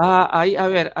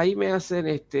 Ahí me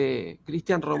hacen,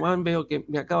 Cristian Román, veo que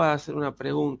me acaba de hacer una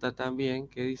pregunta también,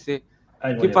 que dice,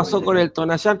 ¿qué pasó con el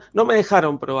Tonayán? No me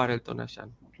dejaron probar el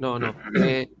Tonayán, no.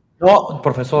 No,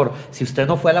 profesor, si usted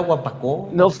no fue a la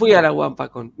Guampacón. No fui a la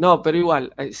Guampacón. No, pero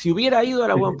igual, si hubiera ido a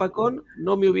la Guampacón,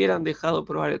 no me hubieran dejado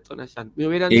probar el Tonayán. Me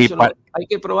hubieran dicho, no, hay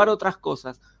que probar otras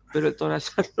cosas, pero el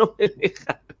Tonayán no me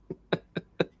deja.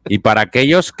 Y para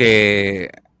aquellos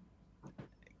que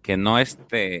no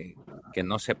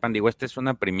sepan, digo, esta es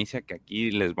una primicia que aquí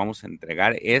les vamos a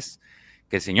entregar, es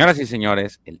que, señoras y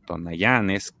señores, el Tonayán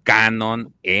es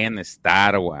canon en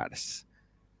Star Wars.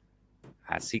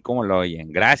 Así como lo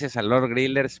oyen. Gracias a Lord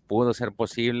Grillers pudo ser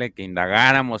posible que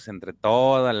indagáramos entre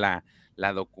toda la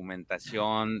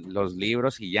documentación, los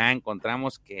libros, y ya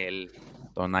encontramos que el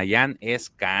Tonayán es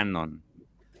canon.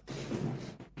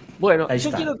 Bueno,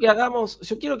 yo quiero que hagamos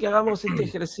este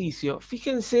ejercicio.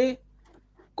 Fíjense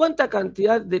cuánta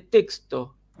cantidad de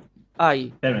texto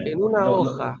hay en una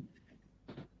hoja,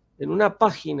 en una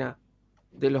página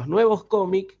de los nuevos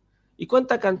cómics, y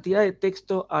cuánta cantidad de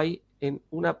texto hay en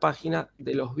una página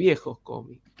de los viejos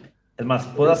cómics. Es más,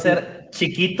 ¿puedo hacer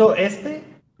chiquito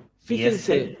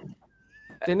Fíjense,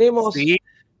 tenemos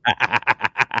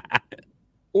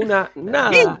una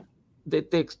nada de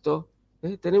texto,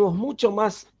 tenemos mucho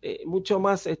más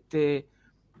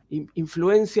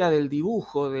influencia del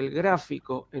dibujo, del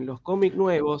gráfico en los cómics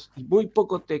nuevos y muy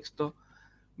poco texto,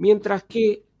 mientras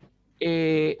que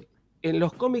en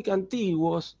los cómics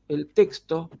antiguos el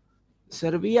texto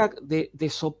servía de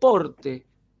soporte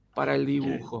para el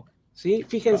dibujo, ¿sí?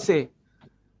 Fíjense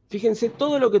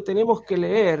todo lo que tenemos que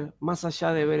leer más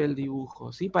allá de ver el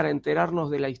dibujo, ¿sí? Para enterarnos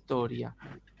de la historia.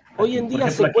 Hoy en día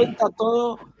se cuenta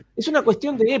todo, es una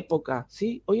cuestión de época,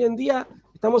 ¿sí? Hoy en día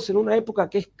estamos en una época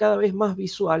que es cada vez más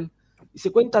visual y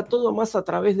se cuenta todo más a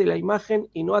través de la imagen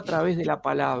y no a través de la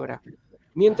palabra.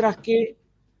 Mientras que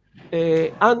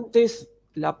antes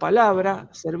la palabra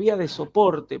servía de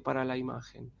soporte para la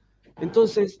imagen.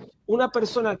 Entonces, una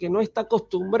persona que no está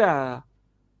acostumbrada,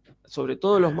 sobre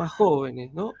todo los más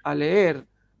jóvenes, ¿no?, a leer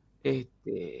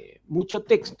mucho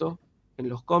texto en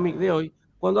los cómics de hoy,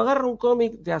 cuando agarra un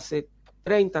cómic de hace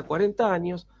 30, 40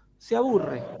 años, se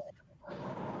aburre.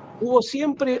 Hubo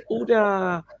siempre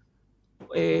una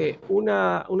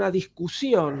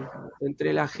discusión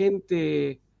entre la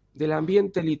gente del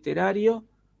ambiente literario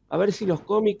a ver si los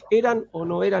cómics eran o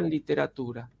no eran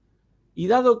literatura. Y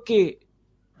dado que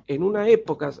en una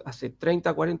época, hace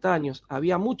 30, 40 años,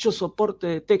 había mucho soporte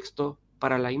de texto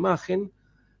para la imagen,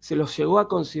 se los llegó a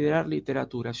considerar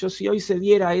literatura. Yo, si hoy se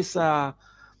diera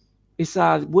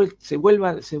se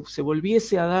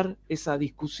volviese a dar esa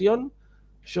discusión,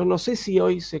 yo no sé si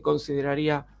hoy se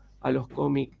consideraría a los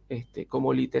cómics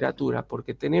como literatura,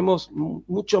 porque tenemos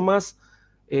mucho más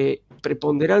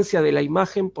preponderancia de la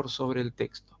imagen por sobre el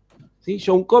texto. ¿Sí?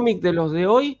 Yo un cómic de los de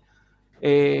hoy,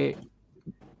 3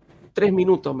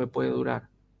 minutos me puede durar,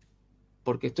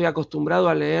 porque estoy acostumbrado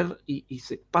a leer y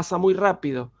se pasa muy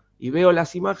rápido, y veo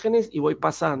las imágenes y voy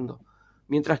pasando.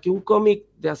 Mientras que un cómic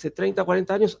de hace 30,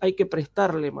 40 años hay que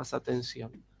prestarle más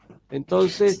atención.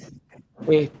 Entonces,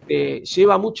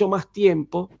 lleva mucho más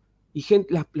tiempo y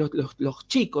los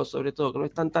chicos, sobre todo, que no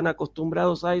están tan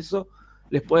acostumbrados a eso,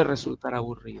 les puede resultar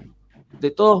aburrido.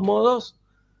 De todos modos,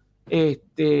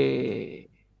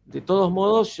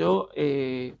 yo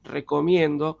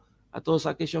recomiendo a todos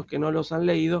aquellos que no los han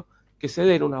leído que se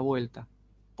den una vuelta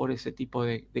por ese tipo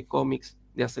de cómics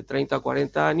de hace 30 o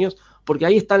 40 años, porque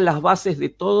ahí están las bases de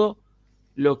todo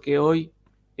lo que hoy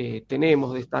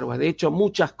tenemos de Star Wars. De hecho,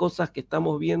 muchas cosas que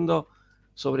estamos viendo,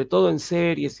 sobre todo en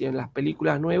series y en las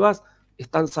películas nuevas,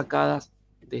 están sacadas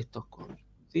de estos cómics,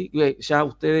 ¿sí? Ya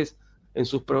ustedes en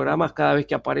sus programas, cada vez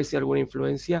que aparece alguna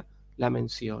influencia, la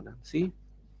mencionan, ¿sí?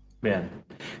 Vean,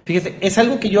 fíjese, es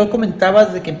algo que yo comentaba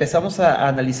desde que empezamos a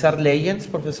analizar Legends,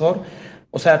 profesor.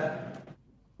 O sea,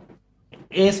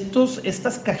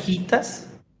 estas cajitas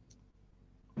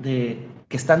que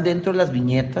están dentro de las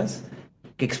viñetas,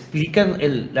 que explican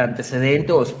el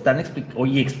antecedente o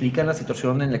explican la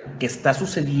situación en la que está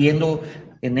sucediendo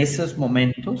en esos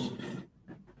momentos,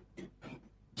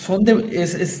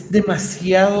 es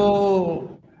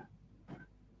demasiado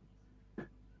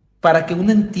para que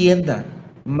uno entienda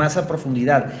más a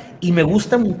profundidad. Y me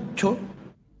gusta mucho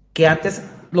que antes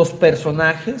los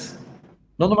personajes,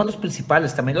 no nomás los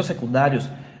principales, también los secundarios,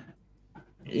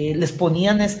 les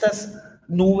ponían estas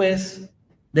nubes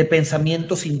de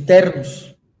pensamientos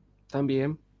internos.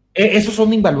 También. Esos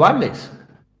son invaluables.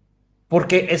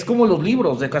 Porque es como los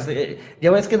libros.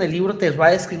 Ya ves que en el libro te va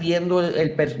describiendo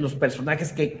los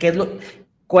personajes,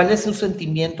 cuál es su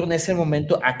sentimiento en ese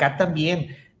momento. Acá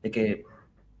también, de que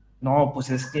no, pues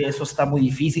es que eso está muy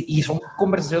difícil. Y son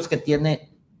conversaciones que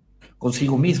tiene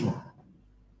consigo mismo.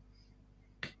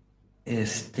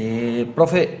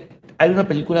 Profe, hay una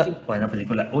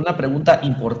pregunta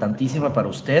importantísima para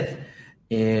usted.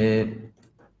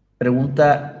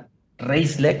 Pregunta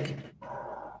Reisleck,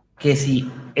 que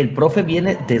si el profe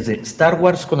viene desde Star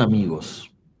Wars con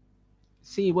amigos.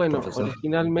 Sí, bueno, profesor.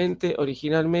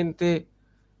 Originalmente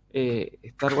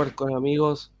Star Wars con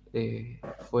amigos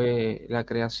fue la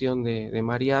creación de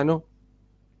Mariano.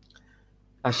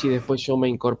 Allí después yo me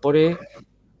incorporé.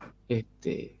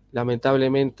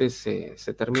 Lamentablemente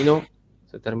se terminó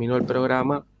el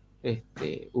programa.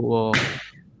 Hubo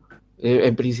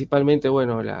principalmente,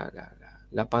 bueno,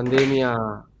 la pandemia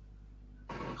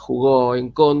jugó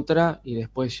en contra y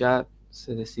después ya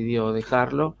se decidió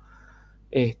dejarlo.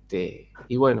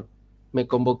 Y bueno, me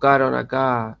convocaron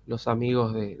acá los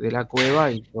amigos de la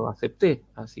cueva y lo acepté,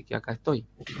 así que acá estoy,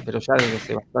 pero ya desde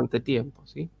hace bastante tiempo,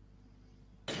 ¿sí?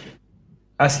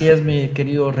 Así es, mi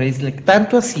querido Reisleck,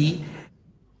 tanto así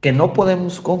que no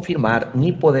podemos confirmar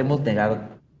ni podemos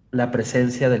negar la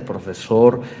presencia del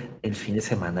profesor el fin de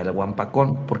semana del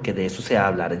Guampacón, porque de eso se va a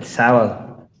hablar el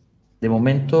sábado. De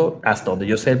momento, hasta donde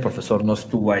yo sé, el profesor no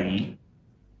estuvo ahí.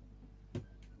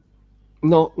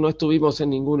 No estuvimos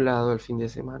en ningún lado el fin de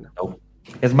semana. No.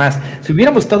 Es más, si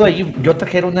hubiéramos estado ahí, yo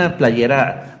trajera una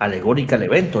playera alegórica al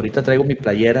evento. Ahorita traigo mi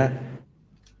playera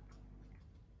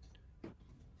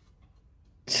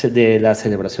de la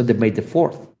celebración de May the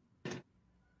 4th.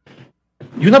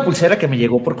 Y una pulsera que me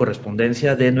llegó por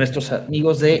correspondencia de nuestros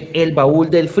amigos de El Baúl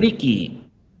del Friki.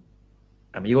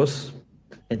 Amigos,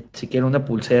 si quieren una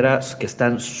pulsera que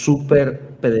están super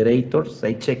pederators,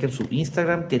 ahí chequen su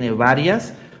Instagram, tiene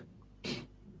varias.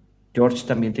 George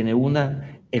también tiene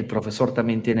una, el profesor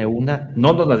también tiene una.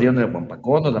 No nos la dieron en el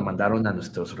Guampacón, nos la mandaron a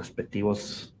nuestros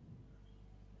respectivos.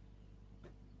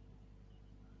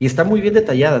 Y están muy bien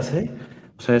detalladas, ¿eh?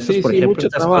 O sea, estas, por ejemplo,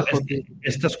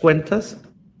 estas cuentas.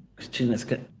 Es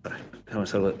que,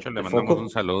 le mandamos un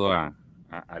saludo a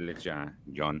Alex y a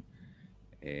John.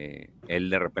 Él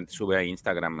de repente sube a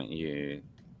Instagram y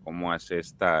cómo hace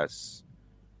estos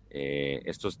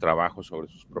trabajos sobre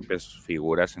sus propias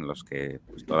figuras en los que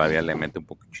pues, todavía le mete un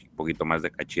poquito más de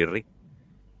cachirri.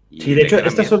 Sí, de hecho,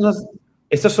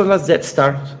 estas son las Death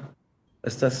Stars,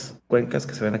 estas cuencas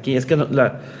que se ven aquí. Es que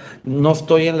no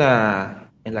estoy en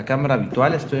la cámara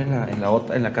habitual, estoy en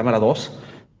la cámara 2.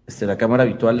 La cámara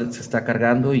habitual se está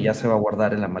cargando y ya se va a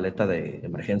guardar en la maleta de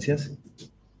emergencias.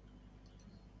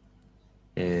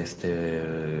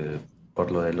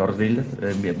 Por lo de Lord Griller,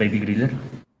 Baby Griller.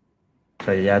 O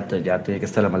sea, ya tiene que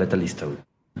estar la maleta lista, güey.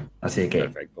 Así que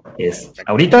perfecto.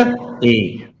 Ahorita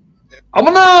y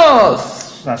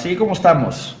 ¡vámonos! Así como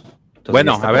estamos. Entonces,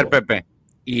 bueno, a ver, Pepe.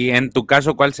 Y en tu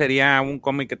caso, ¿cuál sería un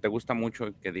cómic que te gusta mucho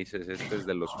y que dices, este es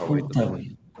de los favoritos?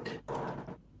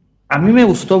 A mí me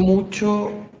gustó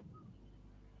mucho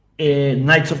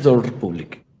Knights of the Old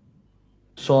Republic.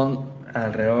 Son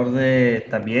alrededor de,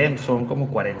 también son como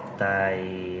 40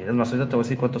 y... Es más, ahorita te voy a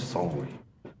decir cuántos son, güey.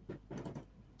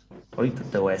 Ahorita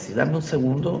te voy a decir, dame un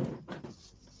segundo.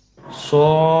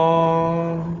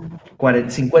 Son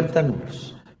 50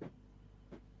 números.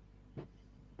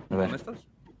 A ver. ¿Son estos?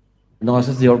 No,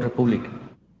 ese es The Old Republic.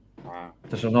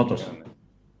 Estos son otros.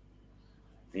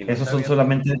 Esos son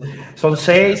solamente, son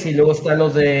 6 y luego están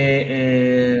los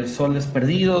de Soles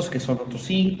Perdidos, que son otros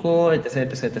 5,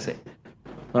 etc, etc, etc.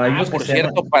 No, por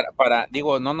cierto,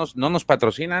 digo, no nos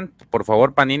patrocinan, por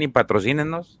favor, Panini,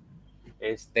 patrocínenos.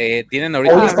 Tienen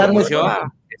ahorita promoción,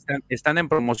 están en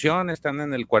promoción, están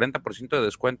en el 40% de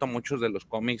descuento muchos de los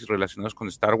cómics relacionados con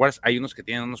Star Wars. Hay unos que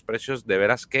tienen unos precios de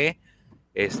veras que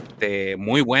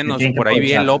muy buenos. Por ahí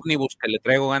vi el ómnibus que le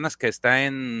traigo ganas, que está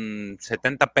en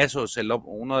 70 pesos,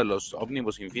 uno de los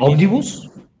ómnibus Infinity. ¿Ómnibus?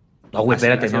 No, güey,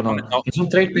 espérate, no. Es un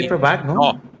trade paperback, ¿no?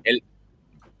 No,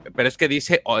 pero es que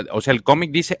dice, o sea, el cómic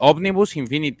dice Omnibus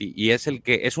Infinity y es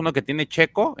uno que tiene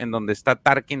Checo, en donde está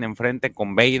Tarkin enfrente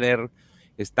con Vader,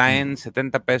 está en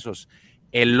 70 pesos.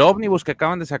 El ómnibus que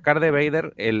acaban de sacar de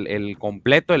Vader, el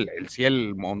completo,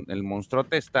 el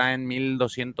monstruote está en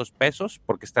 1,200 pesos,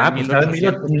 porque está en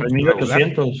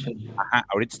 1,800. Ajá,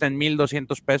 ahorita está en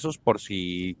 1,200 pesos, por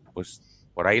si, pues,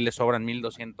 por ahí le sobran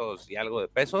 1,200 y algo de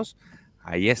pesos.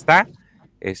 Ahí está.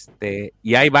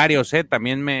 Y hay varios,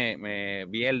 también me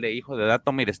vi el de Hijo de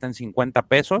Datomir, está en 50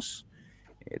 pesos,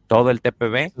 todo el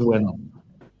TPB. Bueno.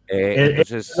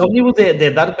 Entonces, el ómnibus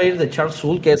de Darth Vader de Charles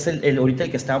Soule, que es ahorita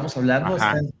el que estábamos hablando,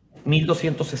 está en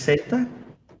 1,260.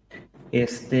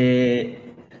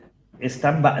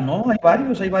 No, hay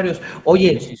varios.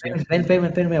 Oye, sí.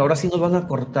 Espérenme, ahora sí nos van a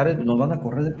correr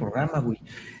del programa, güey.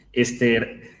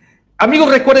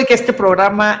 Amigos, recuerden que este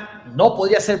programa no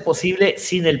podría ser posible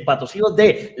sin el patrocinio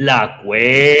de La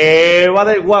Cueva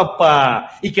del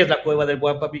Guampa. ¿Y qué es La Cueva del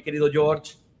Guampa, mi querido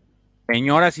George?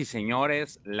 Señoras y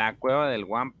señores, La Cueva del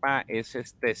Guampa es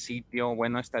esta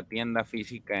tienda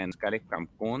física en Scarif,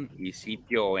 Cancún, y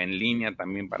sitio en línea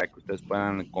también para que ustedes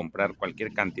puedan comprar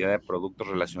cualquier cantidad de productos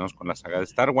relacionados con la saga de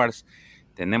Star Wars.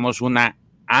 Tenemos un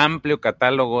amplio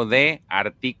catálogo de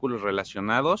artículos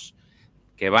relacionados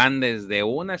que van desde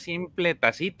una simple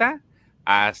tacita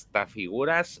hasta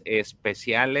figuras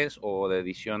especiales o de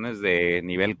ediciones de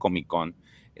nivel Comic Con.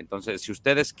 Entonces, si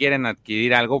ustedes quieren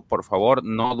adquirir algo, por favor,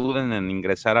 no duden en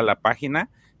ingresar a la página.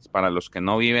 Para los que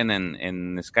no viven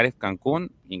en Scarif,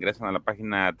 Cancún, ingresan a la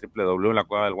página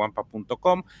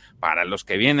www.lacuevadelguampa.com. Para los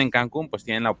que vienen en Cancún, pues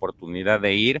tienen la oportunidad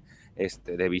de ir,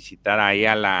 de visitar ahí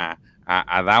a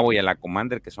Davo y a la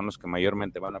Commander, que son los que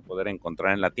mayormente van a poder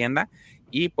encontrar en la tienda,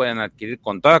 y pueden adquirir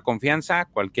con toda confianza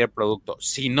cualquier producto.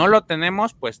 Si no lo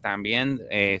tenemos, pues también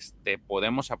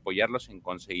podemos apoyarlos en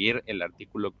conseguir el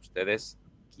artículo que ustedes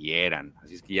quieran.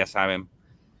 Así es que ya saben,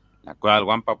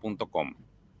 lacuevadelguampa.com.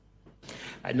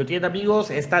 Ahí lo tienen, amigos.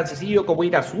 Es tan sencillo como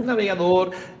ir a su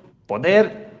navegador,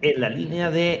 poner en la línea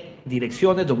de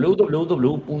direcciones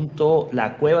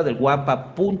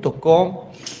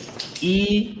www.lacuevadelguampa.com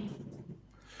y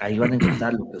ahí van a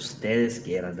encontrar lo que ustedes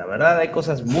quieran. La verdad, hay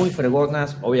cosas muy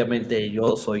fregonas. Obviamente,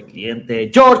 yo soy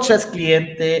cliente, George es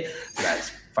cliente, la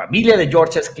familia de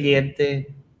George es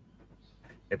cliente,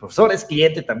 el profesor es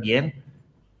cliente también,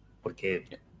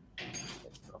 porque,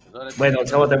 bueno, el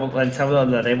sábado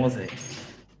hablaremos de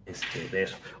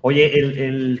eso. Oye,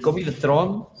 el cómic de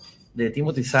Tron de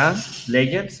Timothy Zahn,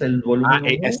 Legends, el volumen 1,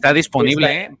 está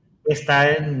disponible.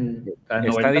 Está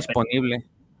disponible.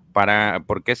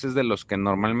 Porque ese es de los que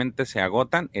normalmente se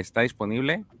agotan. Está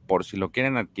disponible por si lo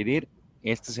quieren adquirir.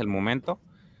 Este es el momento.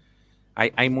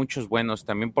 Hay muchos buenos.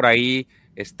 También por ahí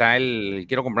está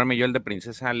quiero comprarme yo el de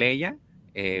Princesa Leia.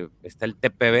 Está el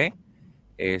TPB.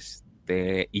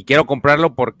 Y quiero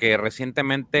comprarlo porque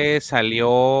recientemente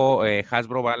salió,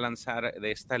 Hasbro va a lanzar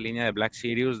de esta línea de Black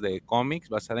Series de cómics,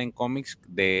 basada en cómics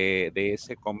de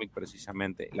ese cómic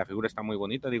precisamente. La figura está muy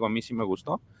bonita, digo, a mí sí me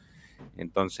gustó.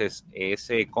 Entonces,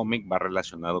 ese cómic va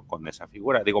relacionado con esa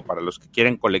figura. Digo, para los que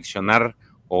quieren coleccionar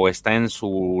o está en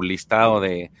su listado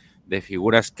de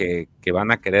figuras que van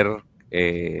a querer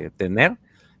tener,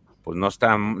 pues no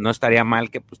estaría mal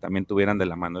que pues también tuvieran de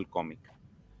la mano el cómic.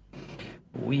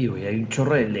 Uy, güey, hay un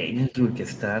chorro de Legends, güey, que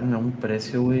están a un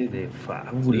precio, güey, de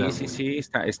fábula. Sí,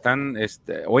 están,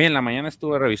 hoy en la mañana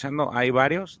estuve revisando, hay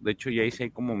varios, de hecho ya hice ahí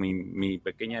como mi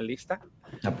pequeña lista.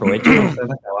 Aprovechen, no se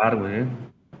van a acabar, güey.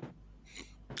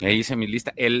 Ahí hice mi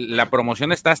lista. La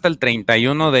promoción está hasta el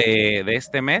 31 de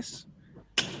este mes.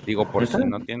 Digo, por si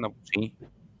no entiendo, sí.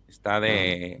 Está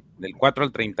del 4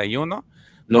 al 31.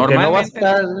 Lo que no va a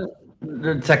estar...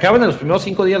 Se acaban en los primeros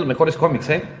 5 días los mejores cómics,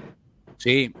 ¿eh?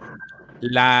 Sí.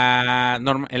 El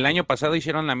año pasado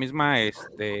hicieron la misma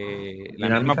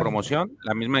promoción,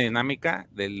 la misma dinámica.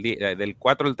 Del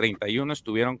 4 al 31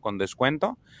 estuvieron con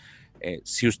descuento.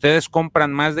 Si ustedes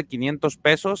compran más de 500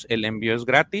 pesos, el envío es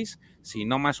gratis. Si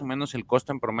no, más o menos el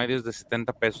costo en promedio es de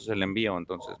 70 pesos el envío.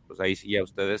 Entonces, pues ahí sí ya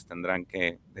ustedes tendrán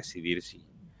que decidir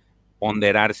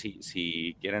ponderar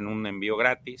si quieren un envío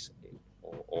gratis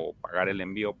o pagar el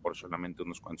envío por solamente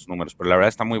unos cuantos números. Pero la verdad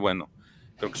está muy bueno.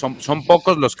 Creo que son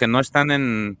pocos los que no están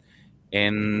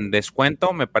en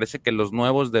descuento. Me parece que los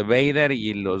nuevos de Vader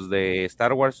y los de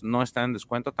Star Wars no están en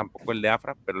descuento, tampoco el de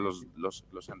Afra, pero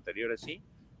los anteriores sí.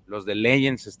 Los de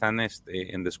Legends están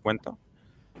en descuento.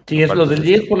 Sí, los del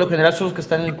 10 por lo general son los que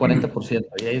están en el 40%,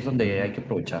 y ahí es donde hay que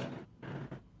aprovechar.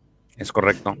 Es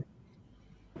correcto.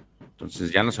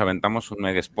 Entonces ya nos aventamos un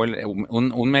mega spoiler,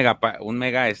 un mega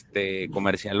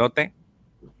comercialote.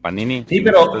 Panini. Sí,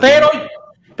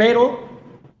 pero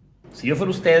si yo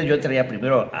fuera usted, yo entraría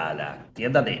primero a la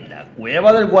tienda de la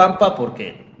Cueva del Guampa,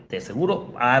 porque de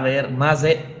seguro va a haber más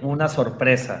de una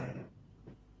sorpresa.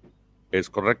 Es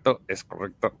correcto.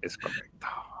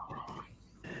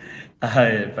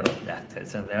 Ay, perdón, ya,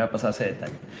 se me ha pasado ese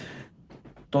detalle.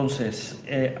 Entonces,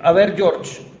 a ver,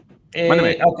 George.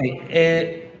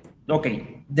 Ok.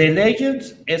 The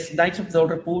Legends es Knights of the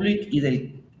Old Republic, y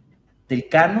del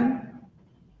canon.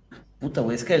 Puta,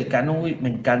 güey, es que del canon, güey, me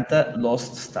encanta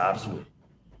Lost Stars, güey.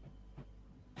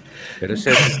 Pero ese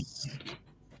es...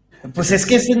 Pues es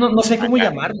que ese no sé cómo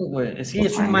llamarlo, güey. Sí,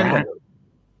 es un manga.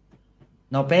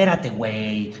 No, espérate,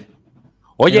 güey.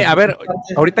 Oye, a ver,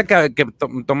 ahorita que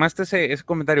tomaste ese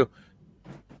comentario,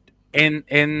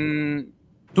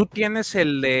 ¿tú tienes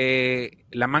el de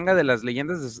la manga de las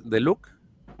leyendas de Luke?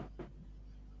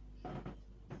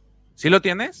 ¿Sí lo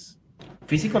tienes?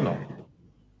 Físico no.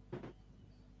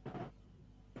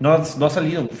 No ha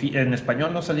salido en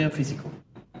español, no ha salido en físico.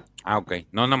 Ah, ok.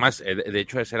 No, nomás, de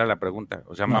hecho esa era la pregunta.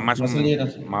 O sea,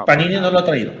 Panini no lo ha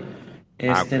traído.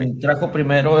 Okay. Trajo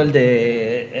primero el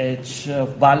de Edge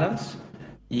of Balance,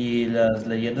 y las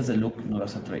leyendas de Luke no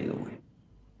las ha traído, güey.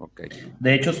 Okay.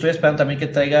 De hecho, estoy esperando también que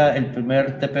traiga el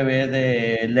primer TPB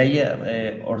de Leia,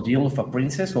 Ordeal of a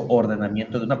Princess, o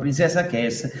Ordenamiento de una Princesa, que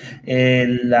es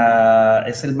el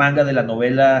manga de la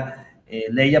novela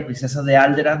Leia, Princesa de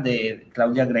Alderaan, de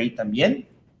Claudia Gray también.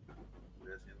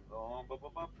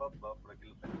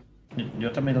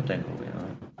 Yo también lo tengo, güey.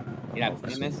 Mira,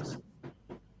 tienes...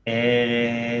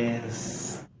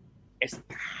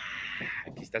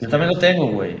 Yo también lo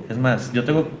tengo, güey. Es más,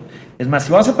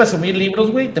 si vamos a presumir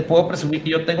libros, güey, te puedo presumir que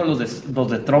yo tengo los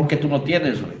de Tron que tú no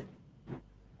tienes, güey.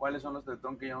 ¿Cuáles son los de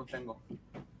Tron que yo no tengo?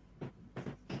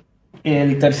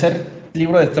 El tercer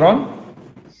libro de Tron,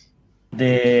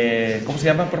 ¿cómo se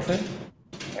llama, profe?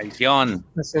 Ascensión,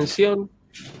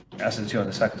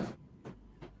 exacto.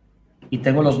 Y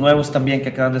tengo los nuevos también que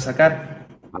acaban de sacar.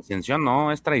 Ascensión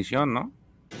no, es Traición, ¿no?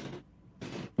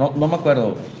 No me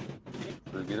acuerdo.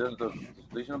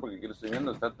 Estoy diciendo porque lo estoy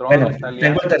viendo. Está Tron, bueno, está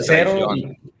tengo el tercero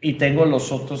y tengo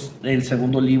los otros, el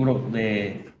segundo libro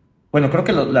de... Bueno, creo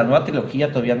que la nueva trilogía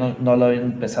todavía no lo habían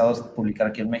empezado a publicar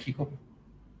aquí en México.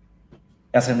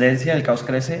 Ascendencia, El Caos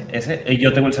Crece, ese, y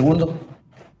yo tengo el segundo.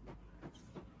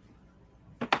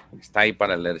 Está ahí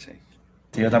para leerse.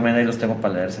 Sí, yo también ahí los tengo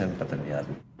para leerse en paternidad.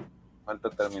 Falta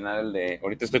terminar el de...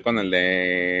 Ahorita estoy con el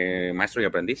de Maestro y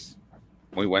Aprendiz.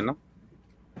 Muy bueno.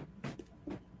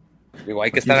 Digo,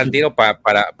 hay que estar al tiro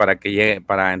para que llegue,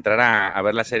 para entrar a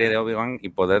ver la serie de Obi-Wan y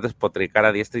poder despotricar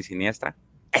a diestra y siniestra.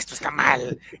 Esto está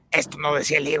mal, esto no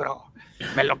decía el libro,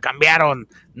 me lo cambiaron,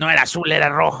 no era azul, era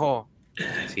rojo.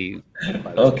 Sí.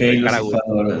 Ok,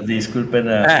 disculpen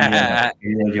a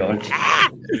George.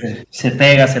 Se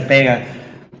pega.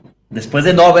 Después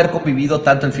de no haber convivido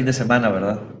tanto el fin de semana,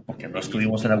 ¿verdad? Porque no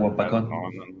estuvimos en Aguapacón.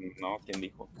 No, ¿quién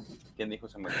dijo?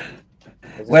 Se me...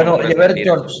 Bueno, a ver,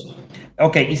 George.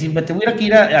 Ok, y si me tuviera que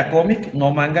ir a cómic,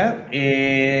 no manga,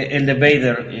 el de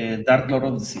Vader, Dark Lord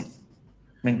of the Sith.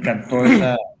 Me encantó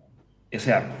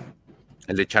ese arco.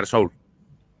 El de Char Soul.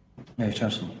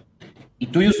 ¿Y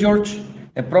tuyos, George?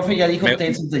 El profe ya dijo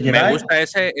Tales of the Jedi. Me gusta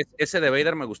ese de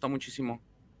Vader, me gustó muchísimo.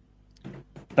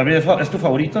 ¿También es tu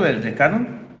favorito de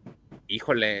canon?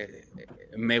 Híjole,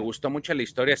 Me gustó mucho la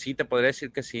historia, sí, te podría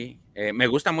decir que sí. Me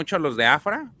gustan mucho los de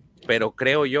Afra, pero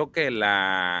creo yo que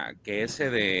ese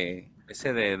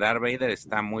de Darth Vader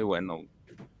está muy bueno.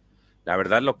 La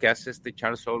verdad, lo que hace este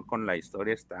Charles Soule con la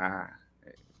historia está,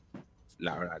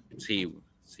 la verdad, sí,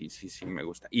 me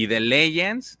gusta. Y de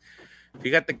Legends,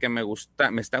 fíjate que me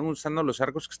están gustando los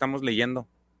arcos que estamos leyendo.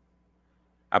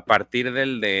 A partir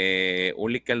del de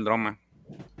Ulick el Droma.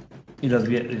 Y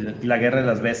la guerra de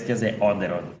las bestias de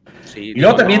Onderon. Sí, y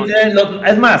luego también tienen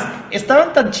es más,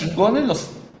 estaban tan chingones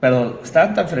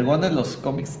estaban tan fregones los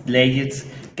cómics Legends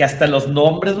que hasta los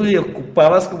nombres, güey,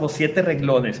 ocupabas como 7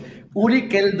 renglones.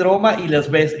 Ulick el Droma y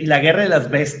la guerra de las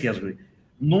bestias, güey.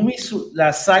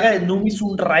 La saga de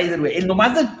Numisun Rider, güey. El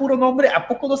nomás del puro nombre, ¿a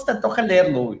poco no se te antoja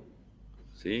leerlo, güey?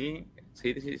 Sí.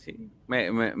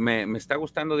 Me está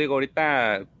gustando, digo,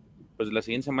 ahorita, pues la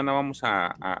siguiente semana vamos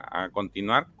a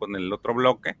continuar con el otro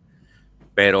bloque,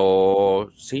 pero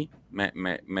sí,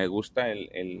 me gusta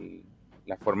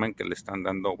la forma en que le están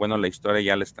dando, bueno, la historia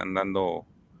ya le están dando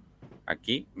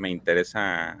aquí, me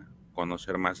interesa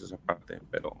conocer más esa parte,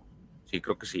 pero sí,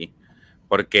 creo que sí,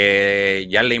 porque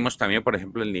ya leímos también, por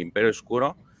ejemplo, el Imperio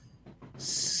Oscuro,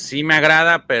 sí me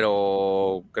agrada,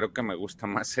 pero creo que me gusta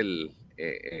más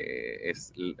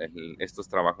estos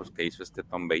trabajos que hizo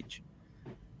Tom Bache.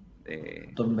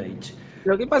 Tom Bache.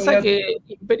 Lo que pasa es que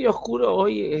Imperio Oscuro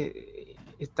hoy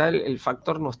está el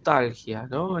factor nostalgia,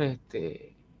 ¿no?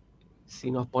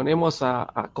 Si nos ponemos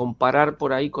a comparar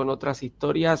por ahí con otras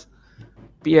historias,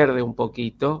 pierde un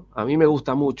poquito. A mí me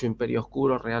gusta mucho Imperio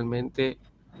Oscuro realmente,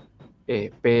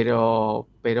 pero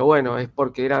bueno, es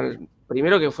porque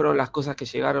primero que fueron las cosas que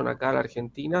llegaron acá a la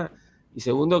Argentina, y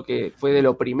segundo que fue de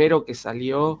lo primero que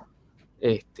salió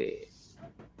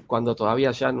cuando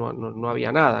todavía ya no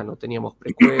había nada, no teníamos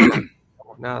precuelas, no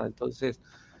teníamos nada. Entonces,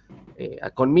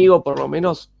 conmigo por lo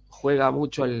menos juega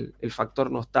mucho el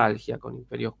factor nostalgia con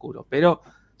Imperio Oscuro, pero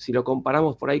si lo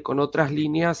comparamos por ahí con otras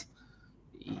líneas,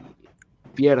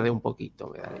 pierde un poquito,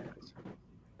 me da la impresión.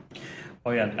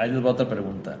 Oigan, ahí les va otra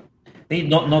pregunta. Y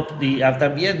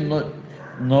también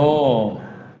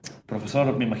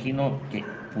profesor, me imagino que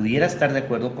pudiera estar de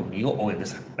acuerdo conmigo o en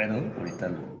desacuerdo,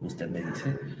 ahorita usted me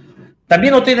dice.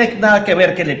 También no tiene nada que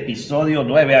ver que el episodio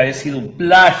 9 haya sido un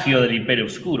plagio del Imperio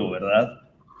Oscuro, ¿verdad?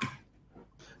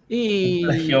 Y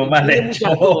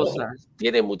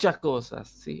tiene muchas cosas,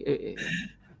 sí.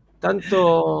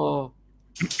 Tanto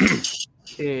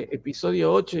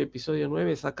episodio 8 y episodio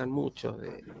 9 sacan mucho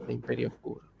de Imperio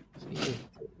Oscuro. ¿Sí?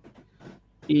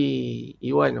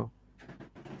 Y bueno,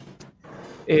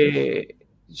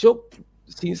 yo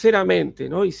sinceramente,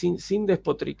 ¿no? Y sin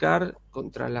despotricar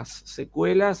contra las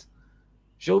secuelas,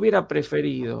 yo hubiera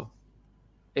preferido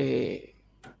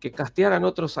que castearan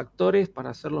otros actores para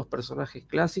hacer los personajes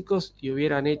clásicos y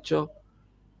hubieran hecho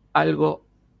algo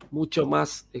mucho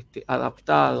más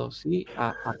adaptado, ¿sí?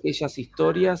 a aquellas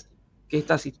historias que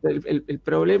el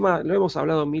problema, lo hemos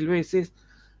hablado 1000 veces,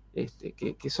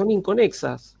 que son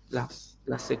inconexas las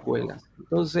secuelas.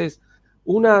 Entonces,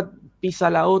 una pisa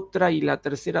la otra y la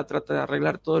tercera trata de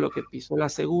arreglar todo lo que pisó la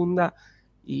segunda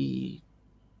y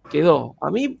quedó.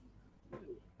 A mí,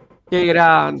 qué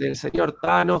grande el señor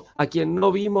Tano, a quien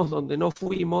no vimos donde no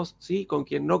fuimos, ¿sí? Con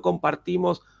quien no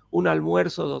compartimos un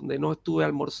almuerzo donde no estuve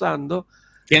almorzando.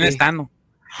 ¿Quién es Tano?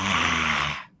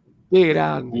 Qué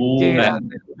grande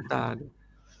Tano.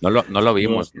 No lo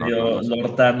vimos.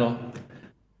 Lord Tano.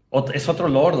 Es otro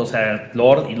Lord, o sea,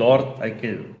 Lord y Lord,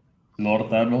 Lord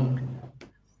Tano.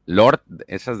 Lord, de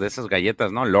esas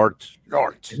galletas, ¿no? Lord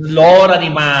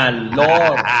animal,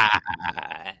 Lord.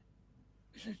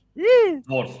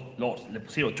 Lord, le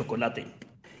pusieron chocolate.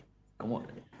 ¿Cómo?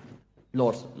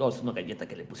 Lord, una galleta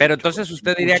que le pusieron. Pero entonces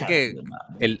usted diría que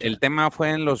el tema fue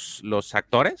en los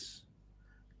actores.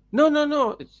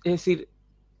 No. Es decir,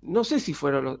 no sé si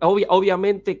fueron los.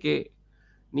 Obviamente que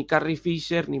ni Carrie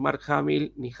Fisher, ni Mark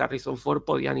Hamill, ni Harrison Ford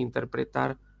podían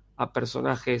interpretar a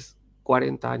personajes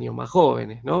 40 años más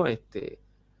jóvenes, ¿no?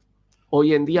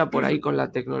 Hoy en día, por ahí con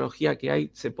la tecnología que hay,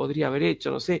 se podría haber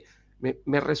hecho, no sé.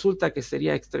 Me resulta que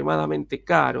sería extremadamente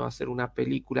caro hacer una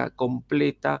película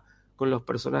completa con los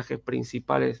personajes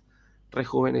principales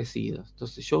rejuvenecidos.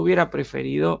 Entonces yo hubiera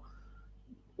preferido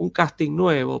un casting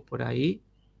nuevo por ahí,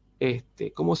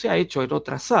 como se ha hecho en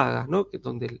otras sagas, ¿no? Que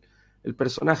donde el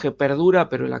personaje perdura,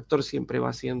 pero el actor siempre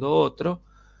va siendo otro,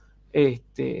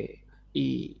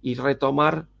 y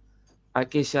retomar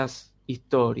aquellas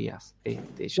historias.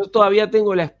 Yo todavía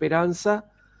tengo la esperanza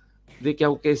de que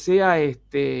aunque sea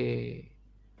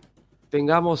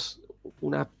tengamos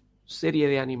una serie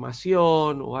de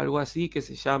animación o algo así que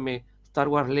se llame Star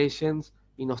Wars Legends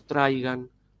y nos traigan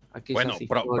Bueno,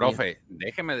 profe,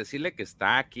 déjeme decirle que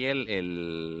está aquí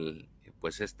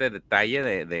pues este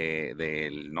detalle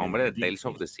del nombre de Tales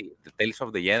of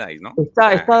the Jedi, ¿no?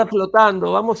 Está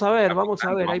flotando, vamos a ver,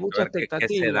 hay mucha expectativa.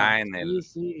 ¿Qué se da en el...?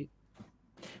 Sí.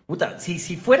 Puta,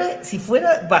 si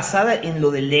fuera basada en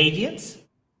lo de Legends,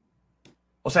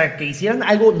 o sea, que hicieran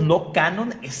algo no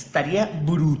canon, estaría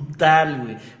brutal,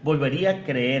 güey. Volvería a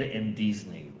creer en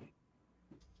Disney, güey.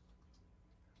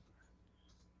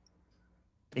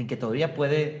 En que todavía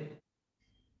puede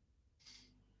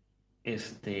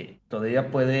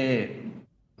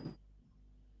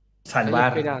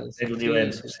salvar el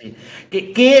universo, sí.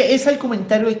 ¿Qué es el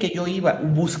comentario al que yo iba?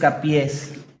 Un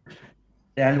buscapiés.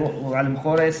 Algo, a lo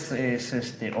mejor es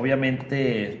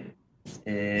obviamente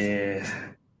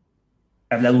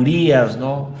habladurías,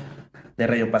 ¿no? De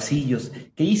radiopasillos,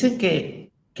 que dicen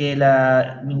que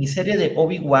la miniserie de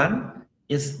Obi-Wan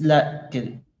es la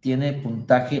que tiene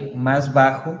puntaje más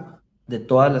bajo de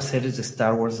todas las series de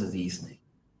Star Wars de Disney.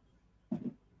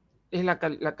 Es la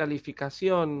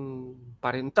calificación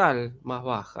parental más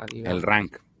baja, digamos. El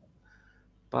rank.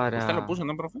 ¿Usted lo puso,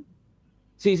 no, profe?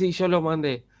 Sí, yo lo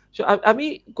mandé. A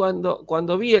mí,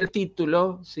 cuando vi el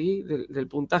título, ¿sí? del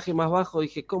puntaje más bajo,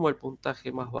 dije, ¿cómo el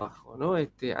puntaje más bajo? ¿No?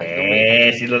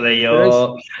 Sí lo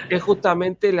leyó. Es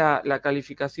justamente la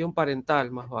calificación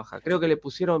parental más baja. Creo que le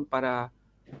pusieron para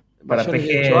mayores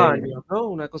de 8 años, ¿no?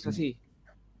 Una cosa así.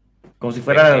 Como si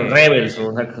fuera Rebels o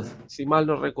una cosa. Si mal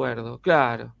no recuerdo,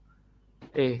 claro.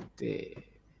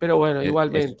 Pero bueno,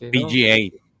 igualmente. Es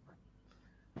PGA.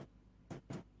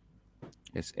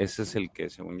 Ese es el que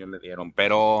según yo le dieron,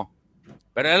 pero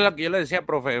es lo que yo le decía,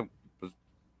 profe, pues,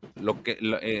 lo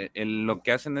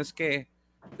que hacen es que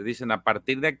te dicen, a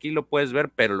partir de aquí lo puedes ver,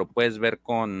 pero lo puedes ver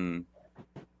con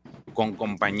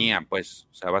compañía, pues,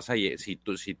 o sea, si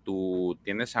tú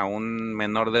tienes a un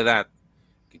menor de edad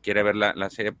que quiere ver la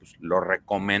serie, pues lo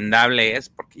recomendable es,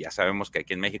 porque ya sabemos que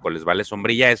aquí en México les vale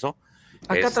sombrilla eso.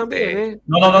 Acá también, ¿eh?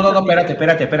 No,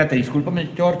 espérate,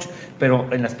 discúlpame, George,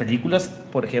 pero en las películas,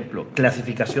 por ejemplo,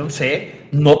 clasificación C,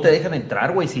 no te dejan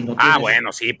entrar, güey, si no tienes...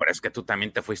 bueno, sí, pero es que tú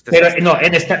también te fuiste... Pero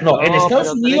en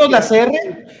Estados Unidos las R,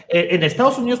 en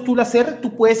Estados Unidos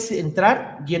tú puedes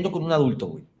entrar yendo con un adulto,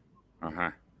 güey.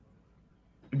 Ajá.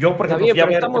 Yo, por ejemplo,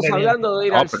 estamos hablando de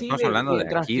ir al cine,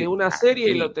 mientras aquí, que una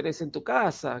serie lo tenés en tu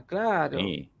casa, claro.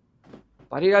 Sí.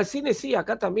 Para ir al cine, sí,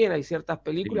 acá también hay ciertas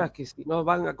películas que si no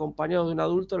van acompañados de un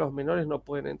adulto, los menores no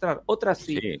pueden entrar. Otras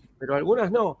sí. Pero algunas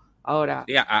no. Ahora,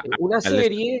 una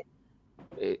serie,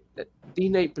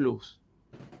 Disney Plus.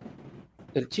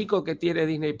 El chico que tiene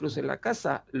Disney Plus en la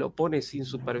casa lo pone sin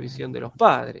supervisión de los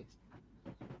padres.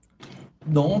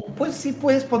 No, pues sí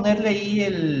puedes ponerle ahí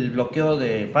el bloqueo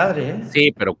de padre, ¿eh?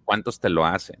 Sí, pero ¿cuántos te lo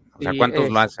hacen? O sea, ¿cuántos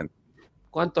lo hacen?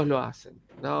 ¿Cuántos lo hacen?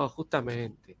 No,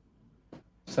 justamente.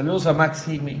 Saludos a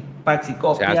Paxi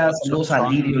Copia, saludos a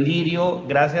Lirio,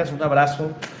 gracias, un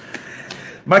abrazo.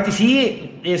 Maxi,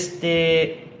 sí,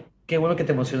 qué bueno que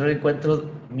te emocionó el encuentro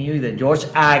mío y de George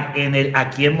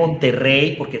aquí en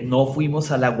Monterrey, porque no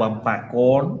fuimos a la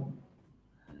Guampacón.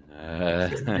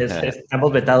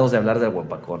 Estamos vetados de hablar de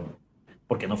Guampacón,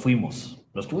 porque no fuimos,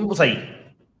 no estuvimos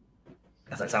ahí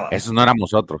hasta el sábado. Esos no éramos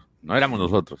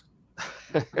nosotros.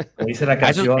 Como dice la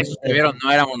canción, esos que vieron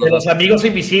no éramos nosotros. De los amigos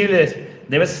invisibles,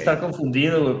 debes estar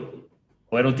confundido, güey.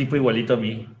 O era un tipo igualito a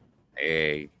mí.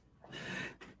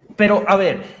 Pero, a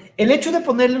ver, el hecho de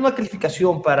ponerle una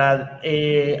calificación para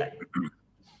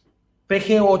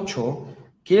PG-8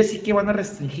 quiere decir que van a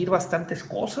restringir bastantes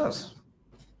cosas.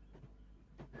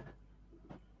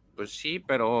 Pues sí,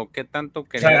 pero ¿qué tanto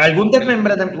querías? O sea, algún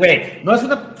desmembramiento. Güey, no es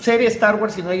una serie Star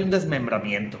Wars si no hay un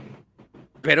desmembramiento.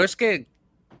 Pero es que,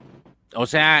 o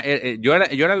sea, yo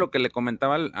era lo que le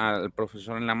comentaba al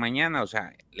profesor en la mañana, o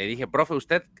sea, le dije, profe,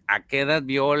 ¿usted a qué edad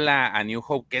vio a New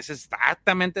Hope? Que es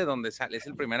exactamente donde sale, es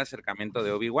el primer acercamiento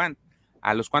de Obi-Wan.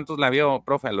 ¿A los cuántos la vio,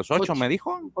 profe? ¿A los 8 me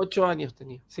dijo? 8 años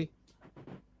tenía, sí.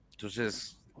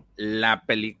 Entonces,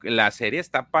 la serie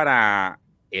está para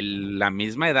la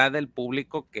misma edad del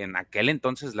público que en aquel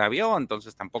entonces la vio,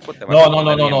 entonces tampoco te va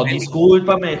No,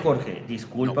 discúlpame, Jorge,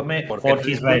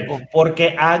 Jorge Israel,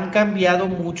 porque han cambiado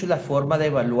mucho la forma de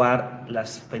evaluar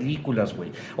las películas,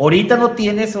 güey. Ahorita no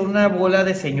tienes una bola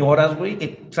de señoras, güey,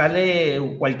 que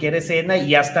sale cualquier escena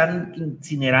y ya están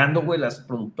incinerando, güey, las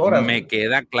productoras. Me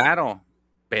queda claro,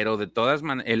 pero de todas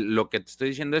maneras, lo que te estoy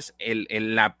diciendo es,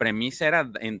 la premisa era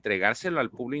entregárselo al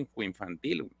público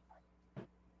infantil, güey.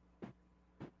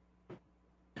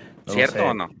 ¿Cierto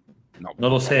o no? No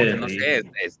lo sé. No sé,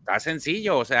 está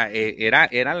sencillo, o sea,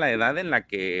 era la edad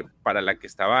para la que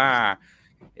estaba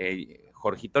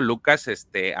Jorgito Lucas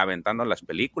aventando las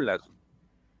películas.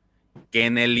 Que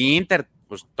en el Inter,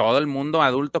 pues todo el mundo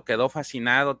adulto quedó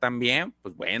fascinado también,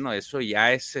 pues bueno, eso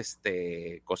ya es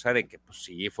cosa de que pues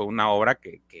sí, fue una obra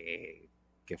que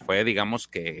fue, digamos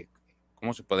que,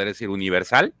 ¿cómo se podría decir?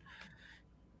 Universal,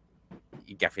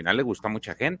 y que al final le gustó a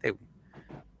mucha gente.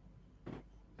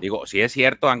 Digo, sí es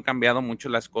cierto, han cambiado mucho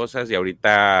las cosas y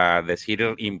ahorita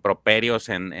decir improperios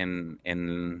en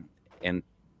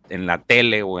la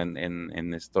tele o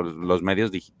en los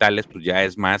medios digitales, pues ya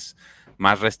es más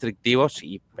restrictivo,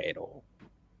 sí, pero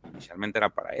inicialmente era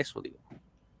para eso, digo.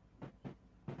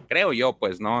 Creo yo,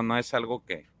 pues no es algo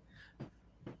que...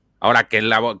 Ahora, que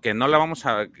no la vamos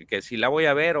a... que si la voy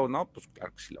a ver o no, pues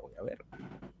claro que sí la voy a ver.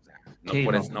 O sea,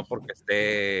 no porque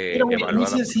esté evaluada. Muy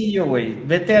sencillo, güey.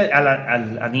 Vete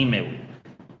al anime, güey.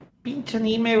 Pinche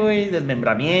anime, güey,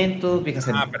 desmembramientos, viejas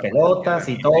en pelotas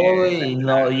y todo,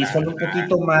 y son un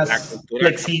poquito más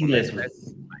flexibles, güey.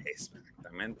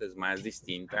 Exactamente, es más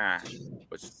distinta,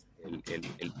 pues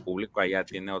el público allá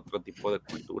tiene otro tipo de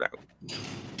cultura, güey.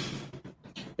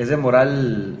 Es de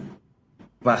moral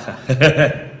baja.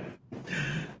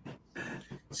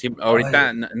 Sí,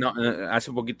 ahorita,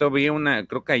 hace poquito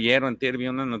creo que ayer o antier vi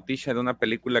una noticia de una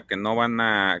película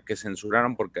que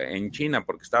censuraron en China,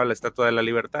 porque estaba la Estatua de la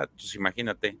Libertad. Entonces,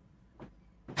 imagínate.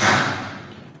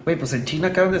 Güey, pues en China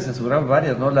acaban de censurar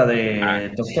varias, ¿no? La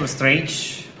de Doctor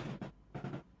Strange.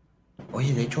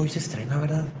 Oye, de hecho hoy se estrena,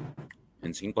 ¿verdad?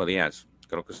 En 5 días.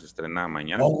 Creo que se estrena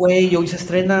mañana. No, güey, hoy se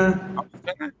estrena.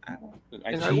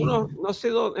 En algunos, no sé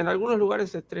en algunos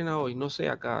lugares se estrena hoy. No sé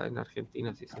acá en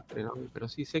Argentina si se estrena hoy, pero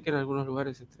sí sé que en algunos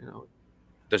lugares se estrena hoy.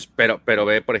 Entonces, pero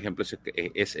ve, por ejemplo,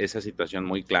 es esa situación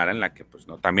muy clara en la que, pues,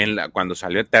 no, también cuando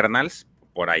salió Eternals,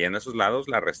 por allá en esos lados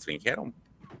la restringieron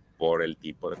por el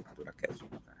tipo de cultura que es.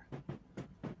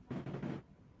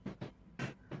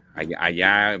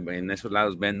 Allá en esos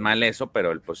lados ven mal eso,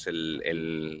 pero el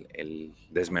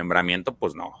desmembramiento,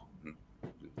 pues no,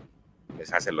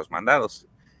 les hace los mandados.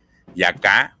 Y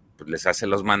acá, pues les hace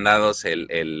los mandados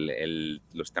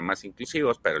los temas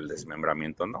inclusivos, pero el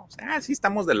desmembramiento no. O sea, sí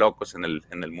estamos de locos en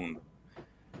el mundo.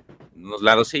 En unos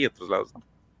lados sí y otros lados no.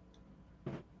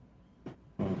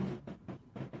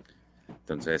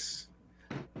 Entonces,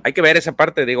 hay que ver esa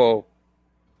parte, digo.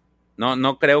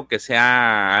 No creo que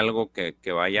sea algo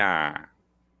que vaya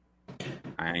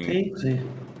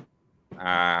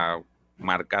a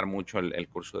marcar mucho el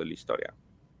curso de la historia.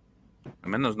 Al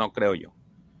menos no creo yo.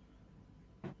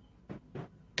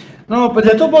 No, pues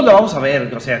de todos modos lo vamos a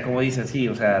ver, o sea, como dicen, sí,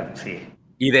 o sea, sí.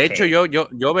 Y de hecho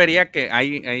yo vería que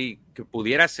hay que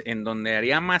pudieras, en donde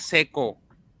haría más eco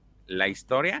la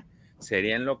historia,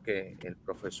 sería en lo que el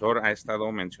profesor ha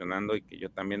estado mencionando y que yo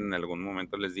también en algún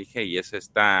momento les dije, y es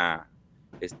esta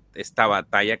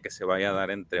batalla que se vaya a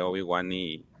dar entre Obi-Wan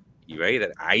y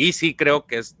Vader. Ahí sí creo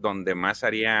que es donde más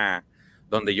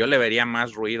donde yo le vería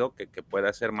más ruido que pueda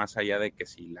hacer, más allá de que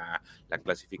si la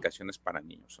clasificación es para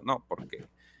niños o no, porque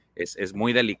es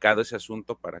muy delicado ese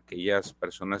asunto para aquellas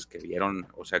personas que vieron,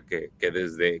 o sea,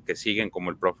 que siguen como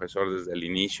el profesor desde el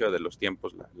inicio de los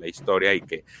tiempos la historia, y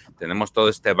que tenemos todo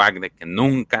este back de que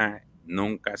nunca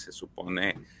se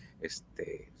supone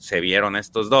se vieron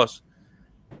estos dos.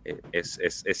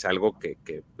 Es algo que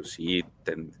pues sí,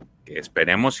 que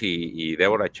esperemos y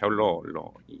Deborah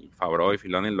Chow y Favreau y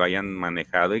Filoni lo hayan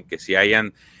manejado, y que sí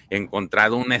hayan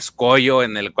encontrado un escollo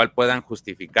en el cual puedan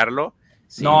justificarlo.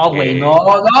 No, güey, no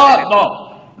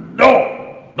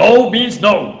means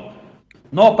no.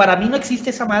 No, para mí no existe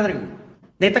esa madre, güey.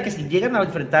 Neta, que si llegan a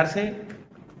enfrentarse...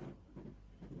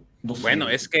 No sé. Bueno,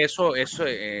 es que eso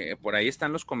por ahí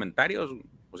están los comentarios.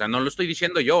 O sea, no lo estoy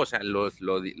diciendo yo, o sea, lo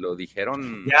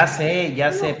dijeron. Ya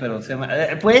sé, pero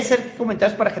puede ser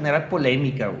comentarios para generar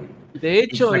polémica, güey. De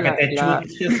hecho,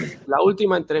 la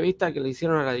última entrevista que le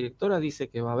hicieron a la directora dice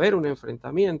que va a haber un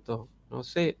enfrentamiento. No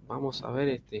sé, vamos a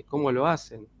ver cómo lo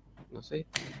hacen. No sé.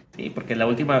 Sí, porque la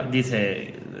última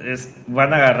dice,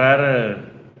 van a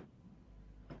agarrar...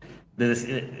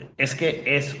 Es que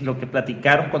es lo que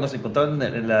platicaron cuando se encontraron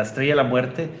en la Estrella de la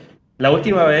Muerte. La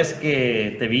última vez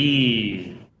que te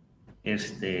vi,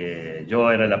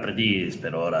 yo era el aprendiz,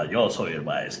 pero ahora yo soy el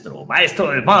maestro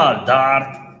del mal,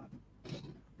 Darth.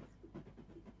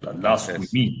 The last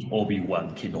meet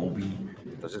Obi-Wan Kenobi.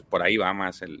 Entonces por ahí va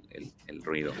más el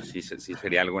ruido. Sí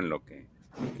sería algo en lo que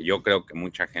yo creo que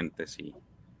mucha gente sí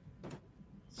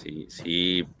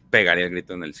pegaría el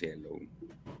grito en el cielo.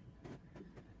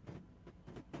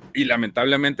 Y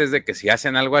lamentablemente es de que si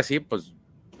hacen algo así, pues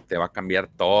te va a cambiar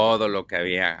todo lo que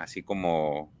había, así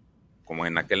como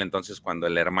en aquel entonces cuando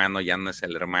el hermano ya no es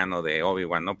el hermano de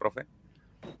Obi-Wan, ¿no, profe?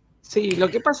 Sí, lo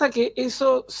que pasa que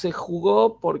eso se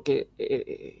jugó porque,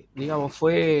 digamos,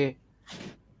 fue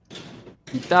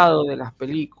quitado de las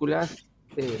películas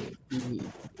y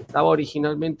estaba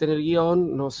originalmente en el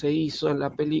guión, no se hizo en la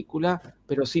película,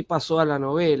 pero sí pasó a la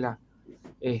novela.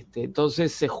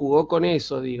 Entonces se jugó con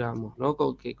eso, digamos, ¿no?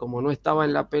 Con que como no estaba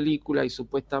en la película y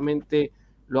supuestamente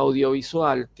lo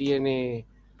audiovisual tiene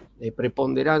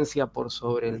preponderancia por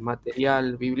sobre el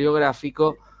material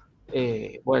bibliográfico,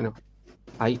 bueno,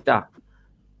 ahí está.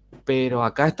 Pero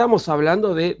acá estamos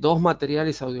hablando de dos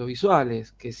materiales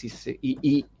audiovisuales que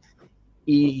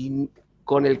y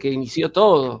con el que inició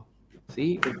todo,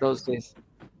 ¿sí? Entonces,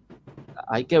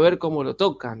 hay que ver cómo lo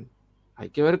tocan, hay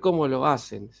que ver cómo lo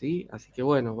hacen, ¿sí? Así que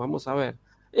bueno, vamos a ver.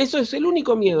 Eso es el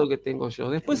único miedo que tengo yo.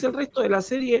 Después el resto de la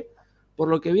serie, por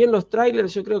lo que vi en los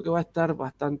trailers, yo creo que va a estar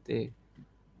bastante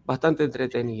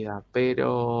entretenida,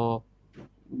 pero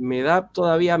me da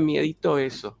todavía miedito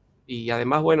eso. Y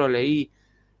además, bueno, leí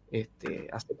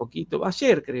hace poquito,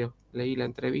 ayer creo, leí la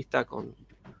entrevista con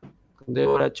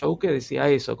Débora Chow, que decía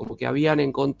eso, como que habían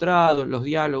encontrado en los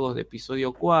diálogos de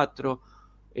episodio 4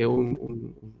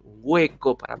 un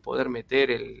hueco para poder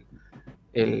meter el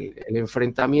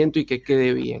enfrentamiento y que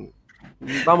quede bien.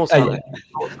 Vamos a ver.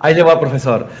 Ahí le va,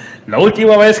 profesor. La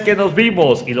última vez que nos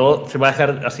vimos, y luego se va a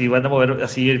dejar así, van a mover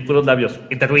así puros labios.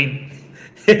 Interwin.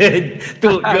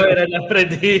 Yo era el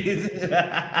aprendiz.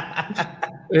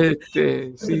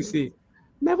 Sí.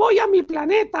 Me voy a mi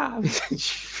planeta.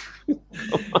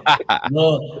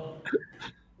 No.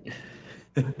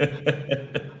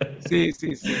 Sí.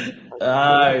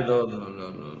 Ay, no.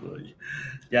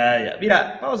 Ya.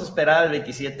 Mira, vamos a esperar el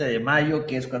 27 de mayo,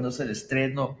 que es cuando es el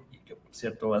estreno, y que por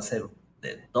cierto va a ser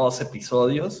de 2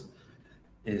 episodios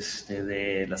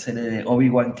de la serie de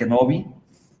Obi-Wan Kenobi,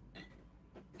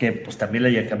 que pues también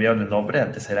le cambiaron el nombre,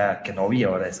 antes era Kenobi,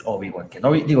 ahora es Obi-Wan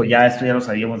Kenobi. Digo, esto ya lo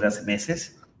sabíamos de hace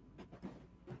meses.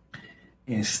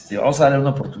 Vamos a darle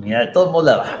una oportunidad, de todos modos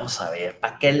la vamos a ver,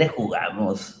 ¿para qué le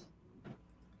jugamos?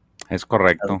 Es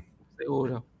correcto.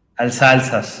 Seguro. Al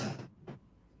salsas.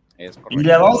 Es correcto. Y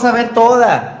la vamos a ver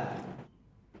toda.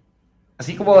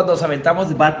 Así como nos aventamos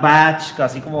de Bad Batch,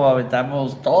 así como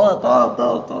aventamos todo.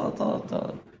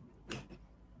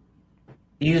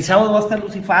 Y el sábado va a estar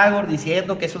Lucifagor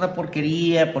diciendo que es una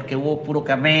porquería porque hubo puro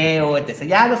cameo, etc.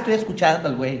 Ya lo estoy escuchando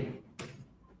al güey.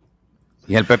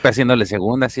 Y el Pepe haciéndole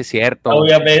segunda, sí es cierto.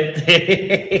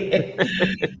 Obviamente.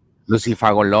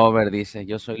 Lucifago Lover dice,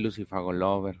 yo soy Lucifago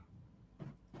Lover.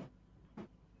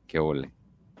 Qué ole.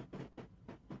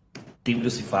 Team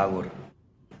Lucifagor.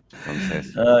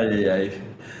 Entonces. Ay.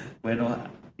 Bueno,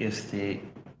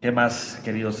 ¿qué más,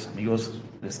 queridos amigos?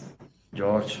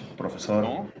 George, profesor.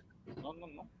 No.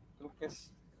 Creo que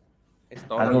es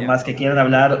todo. ¿Algo más que quieran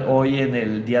hablar hoy en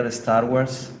el día de Star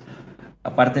Wars?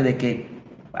 Aparte de que,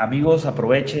 amigos,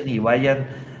 aprovechen y vayan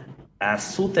a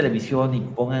su televisión y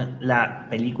pongan la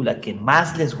película que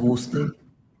más les guste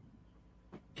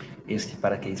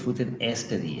para que disfruten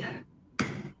este día.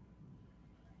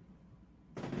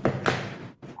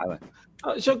 A ver.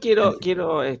 Yo quiero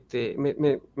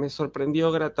me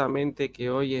sorprendió gratamente que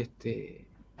hoy,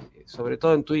 sobre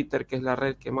todo en Twitter, que es la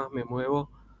red que más me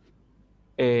muevo,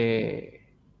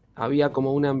 había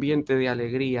como un ambiente de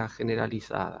alegría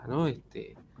generalizada, ¿no?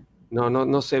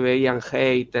 No se veían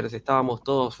haters, estábamos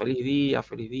todos feliz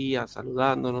día,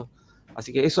 saludándonos.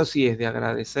 Así que eso sí es de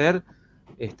agradecer.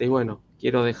 Y bueno,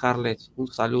 quiero dejarles un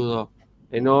saludo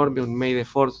enorme, un May the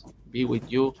Force be with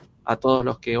you a todos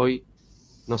los que hoy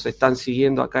nos están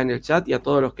siguiendo acá en el chat y a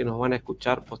todos los que nos van a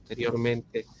escuchar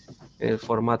posteriormente en el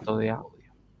formato de audio.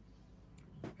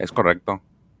 Es correcto.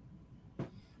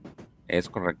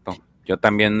 Yo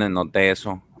también noté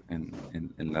eso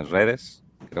en las redes.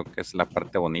 Creo que es la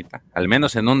parte bonita. Al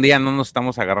menos en un día no nos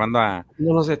estamos agarrando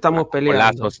no nos estamos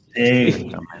peleando.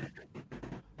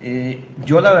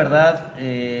 Yo la verdad,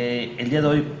 el día de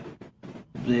hoy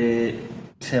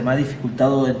se me ha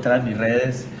dificultado entrar en mis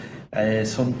redes.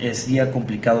 Es día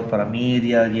complicado para mí,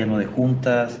 día lleno de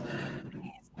juntas.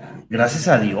 Gracias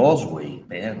a Dios, güey,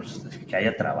 que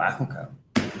haya trabajo, cabrón.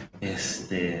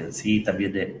 Sí,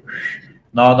 también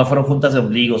no fueron juntas de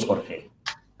ombligos, Jorge.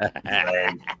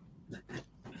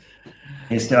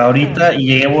 Ahorita, y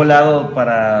llegué volado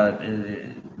para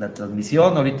la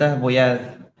transmisión. Ahorita voy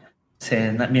a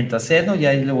cenar, mientras ceno,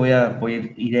 ya ahí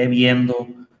iré viendo.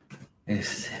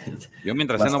 Yo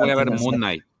mientras ceno voy a ver Moon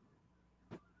Knight.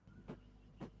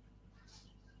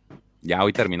 Ya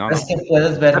hoy terminó, ¿no? Es que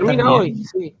puedes ver termina también. Hoy,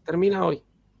 sí, termina hoy.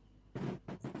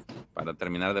 Para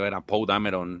terminar de ver a Poe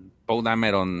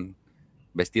Dameron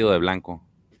vestido de blanco.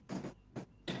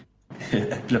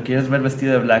 ¿Lo quieres ver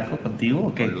vestido de blanco contigo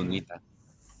o qué? Con lunita.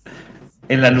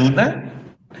 ¿En la luna?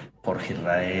 Jorge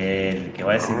Israel, ¿qué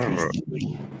va a decir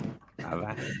Cristi?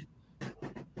 Nada.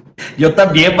 Yo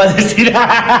también, vas a decir.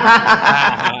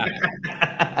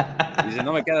 Y si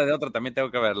no me queda de otro, también tengo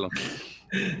que verlo.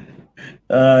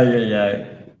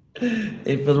 Ay.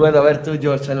 Pues bueno, a ver tú,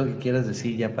 George, algo que quieras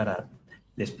decir ya para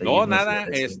despedirnos. No, nada,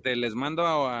 les mando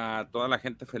a toda la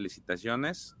gente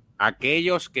felicitaciones.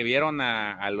 Aquellos que vieron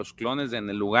a los clones en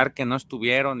el lugar que no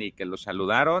estuvieron y que los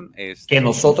saludaron. Que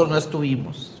nosotros no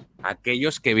estuvimos.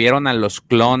 Aquellos que vieron a los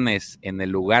clones en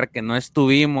el lugar que no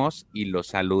estuvimos y los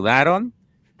saludaron,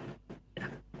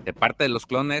 de parte de los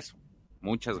clones,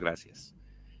 muchas gracias.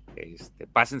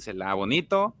 Pásensela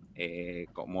bonito,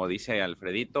 como dice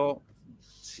Alfredito,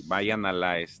 si vayan a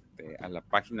la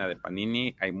página de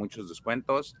Panini, hay muchos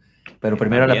descuentos. Pero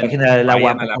primero la página de la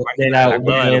Guapa. De la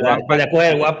Cueva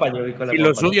del Guampa. Y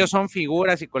los suyos son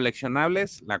figuras y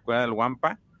coleccionables, la Cueva del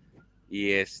Guampa.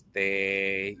 Y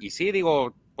sí,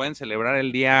 digo, pueden celebrar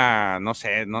el día, no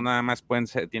sé, no nada más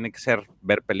tiene que ser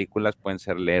ver películas, pueden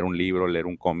ser leer un libro, leer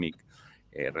un cómic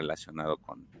relacionado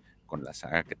con la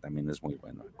saga, que también es muy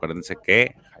bueno. Acuérdense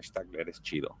que #leer es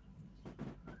chido.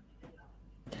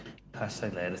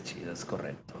 #leer es chido, es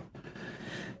correcto.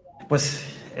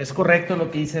 Pues es correcto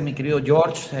lo que dice mi querido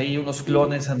George. Ahí unos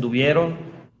clones anduvieron,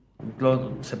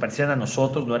 se parecían a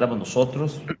nosotros, no éramos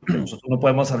nosotros. Nosotros no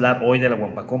podemos hablar hoy de la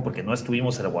Guampacón porque no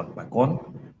estuvimos en la Guampacón.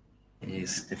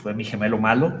 Fue mi gemelo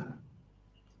malo.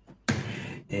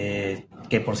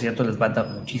 Que por cierto les manda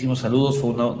muchísimos saludos. Fue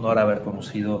un honor haber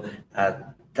conocido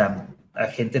a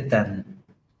gente tan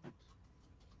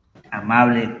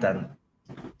amable, tan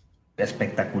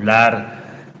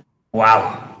espectacular.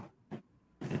 ¡Wow!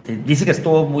 Dice que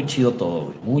estuvo muy chido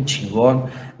todo, muy chingón.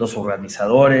 Los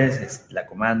organizadores, la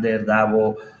Commander,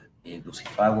 Davo,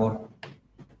 Lucifagor.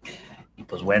 Y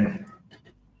pues bueno.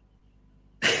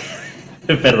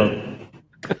 Perdón.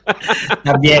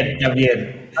 También.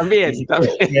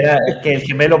 Era que el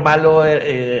gemelo malo,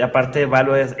 aparte de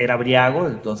malo, era briago,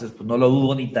 entonces pues no lo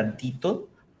dudo ni tantito.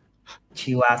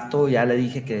 Chivato, ya le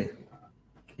dije que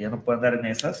ya no puede andar en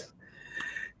esas.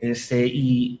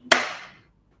 Y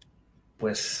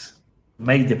pues,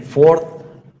 may the fourth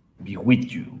be with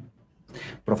you.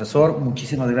 Profesor,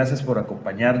 muchísimas gracias por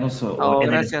acompañarnos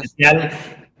gracias. El especial.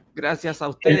 Gracias a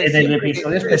ustedes. En el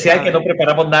episodio especial que no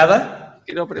preparamos nada.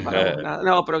 Que no preparamos nada.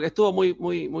 No, pero que estuvo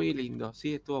muy lindo.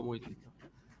 Sí, estuvo muy lindo.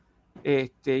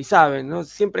 Y saben, ¿no?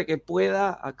 Siempre que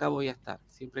pueda, acá voy a estar.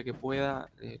 Siempre que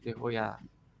pueda, les voy a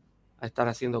estar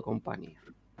haciendo compañía.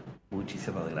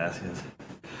 Muchísimas gracias.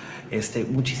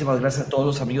 Muchísimas gracias a todos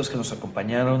los amigos que nos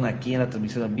acompañaron aquí en la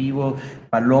transmisión en vivo.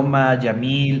 Paloma,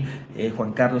 Yamil,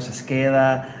 Juan Carlos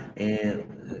Esqueda,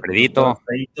 Fredito,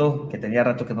 que tenía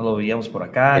rato que no lo veíamos por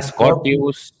acá.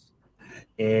 Scorpius,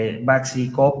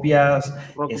 Baxi Copias,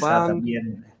 Rock está Band.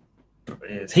 También,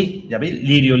 sí, Yamil,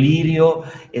 Lirio,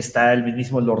 está el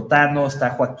mismo Lortano,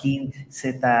 está Joaquín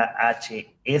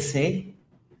ZHS.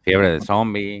 Fiebre de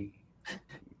Zombie.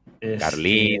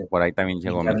 Carlín, por ahí también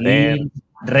llegó a meter.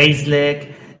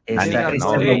 Reisleck, está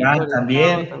Cristian Román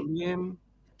también.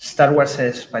 Star Wars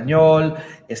Español,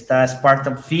 está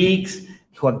Spartan Fix,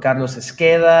 Juan Carlos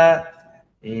Esqueda,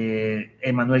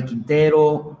 Emanuel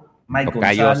Quintero, Mike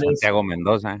González, Santiago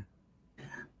Mendoza,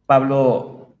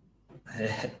 Pablo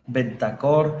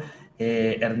Ventacor,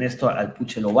 Ernesto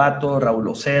Alpuche Lobato, Raúl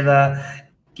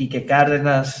Oceda, Quique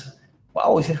Cárdenas.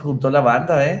 Wow, hoy se juntó la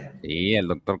banda, Sí, el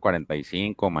Doctor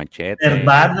 45, Machete.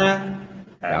 Hermana.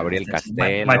 Gabriel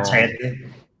Castelo. Machete.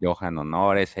 Johan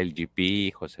Honores,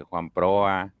 LGP, José Juan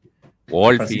Proa,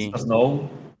 Wolfie. Snow.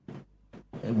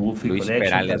 Luis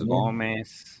Perales también.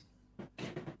 Gómez.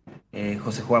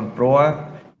 José Juan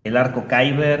Proa. El Arco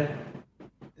Kyber.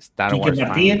 Star Quique Wars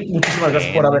Martín, fan. muchísimas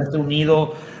gracias por haberte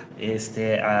unido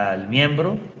al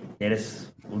miembro.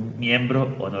 Eres un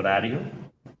miembro honorario.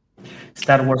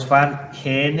 Star Wars Fan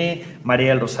GN, María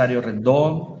del Rosario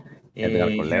Rendón,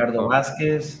 Gerardo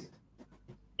Vázquez,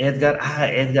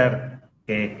 Edgar,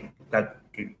 que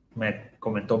me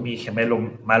comentó mi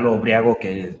gemelo malo briago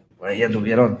que por ahí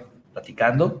anduvieron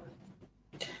platicando.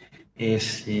 Y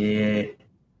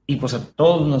pues a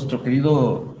todos nuestros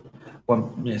queridos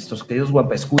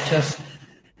guapaescuchas.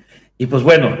 Y pues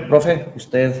bueno, profe,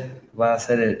 usted va a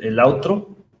hacer el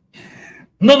outro.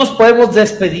 No nos podemos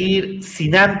despedir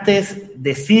sin antes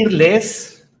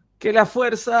decirles que la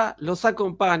fuerza los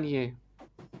acompañe.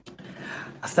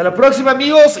 Hasta la próxima,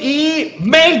 amigos, y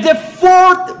may the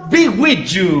fourth be with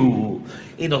you.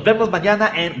 Y nos vemos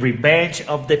mañana en Revenge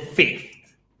of the Fifth.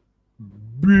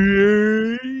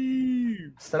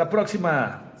 Hasta la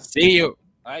próxima. See you.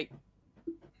 Bye.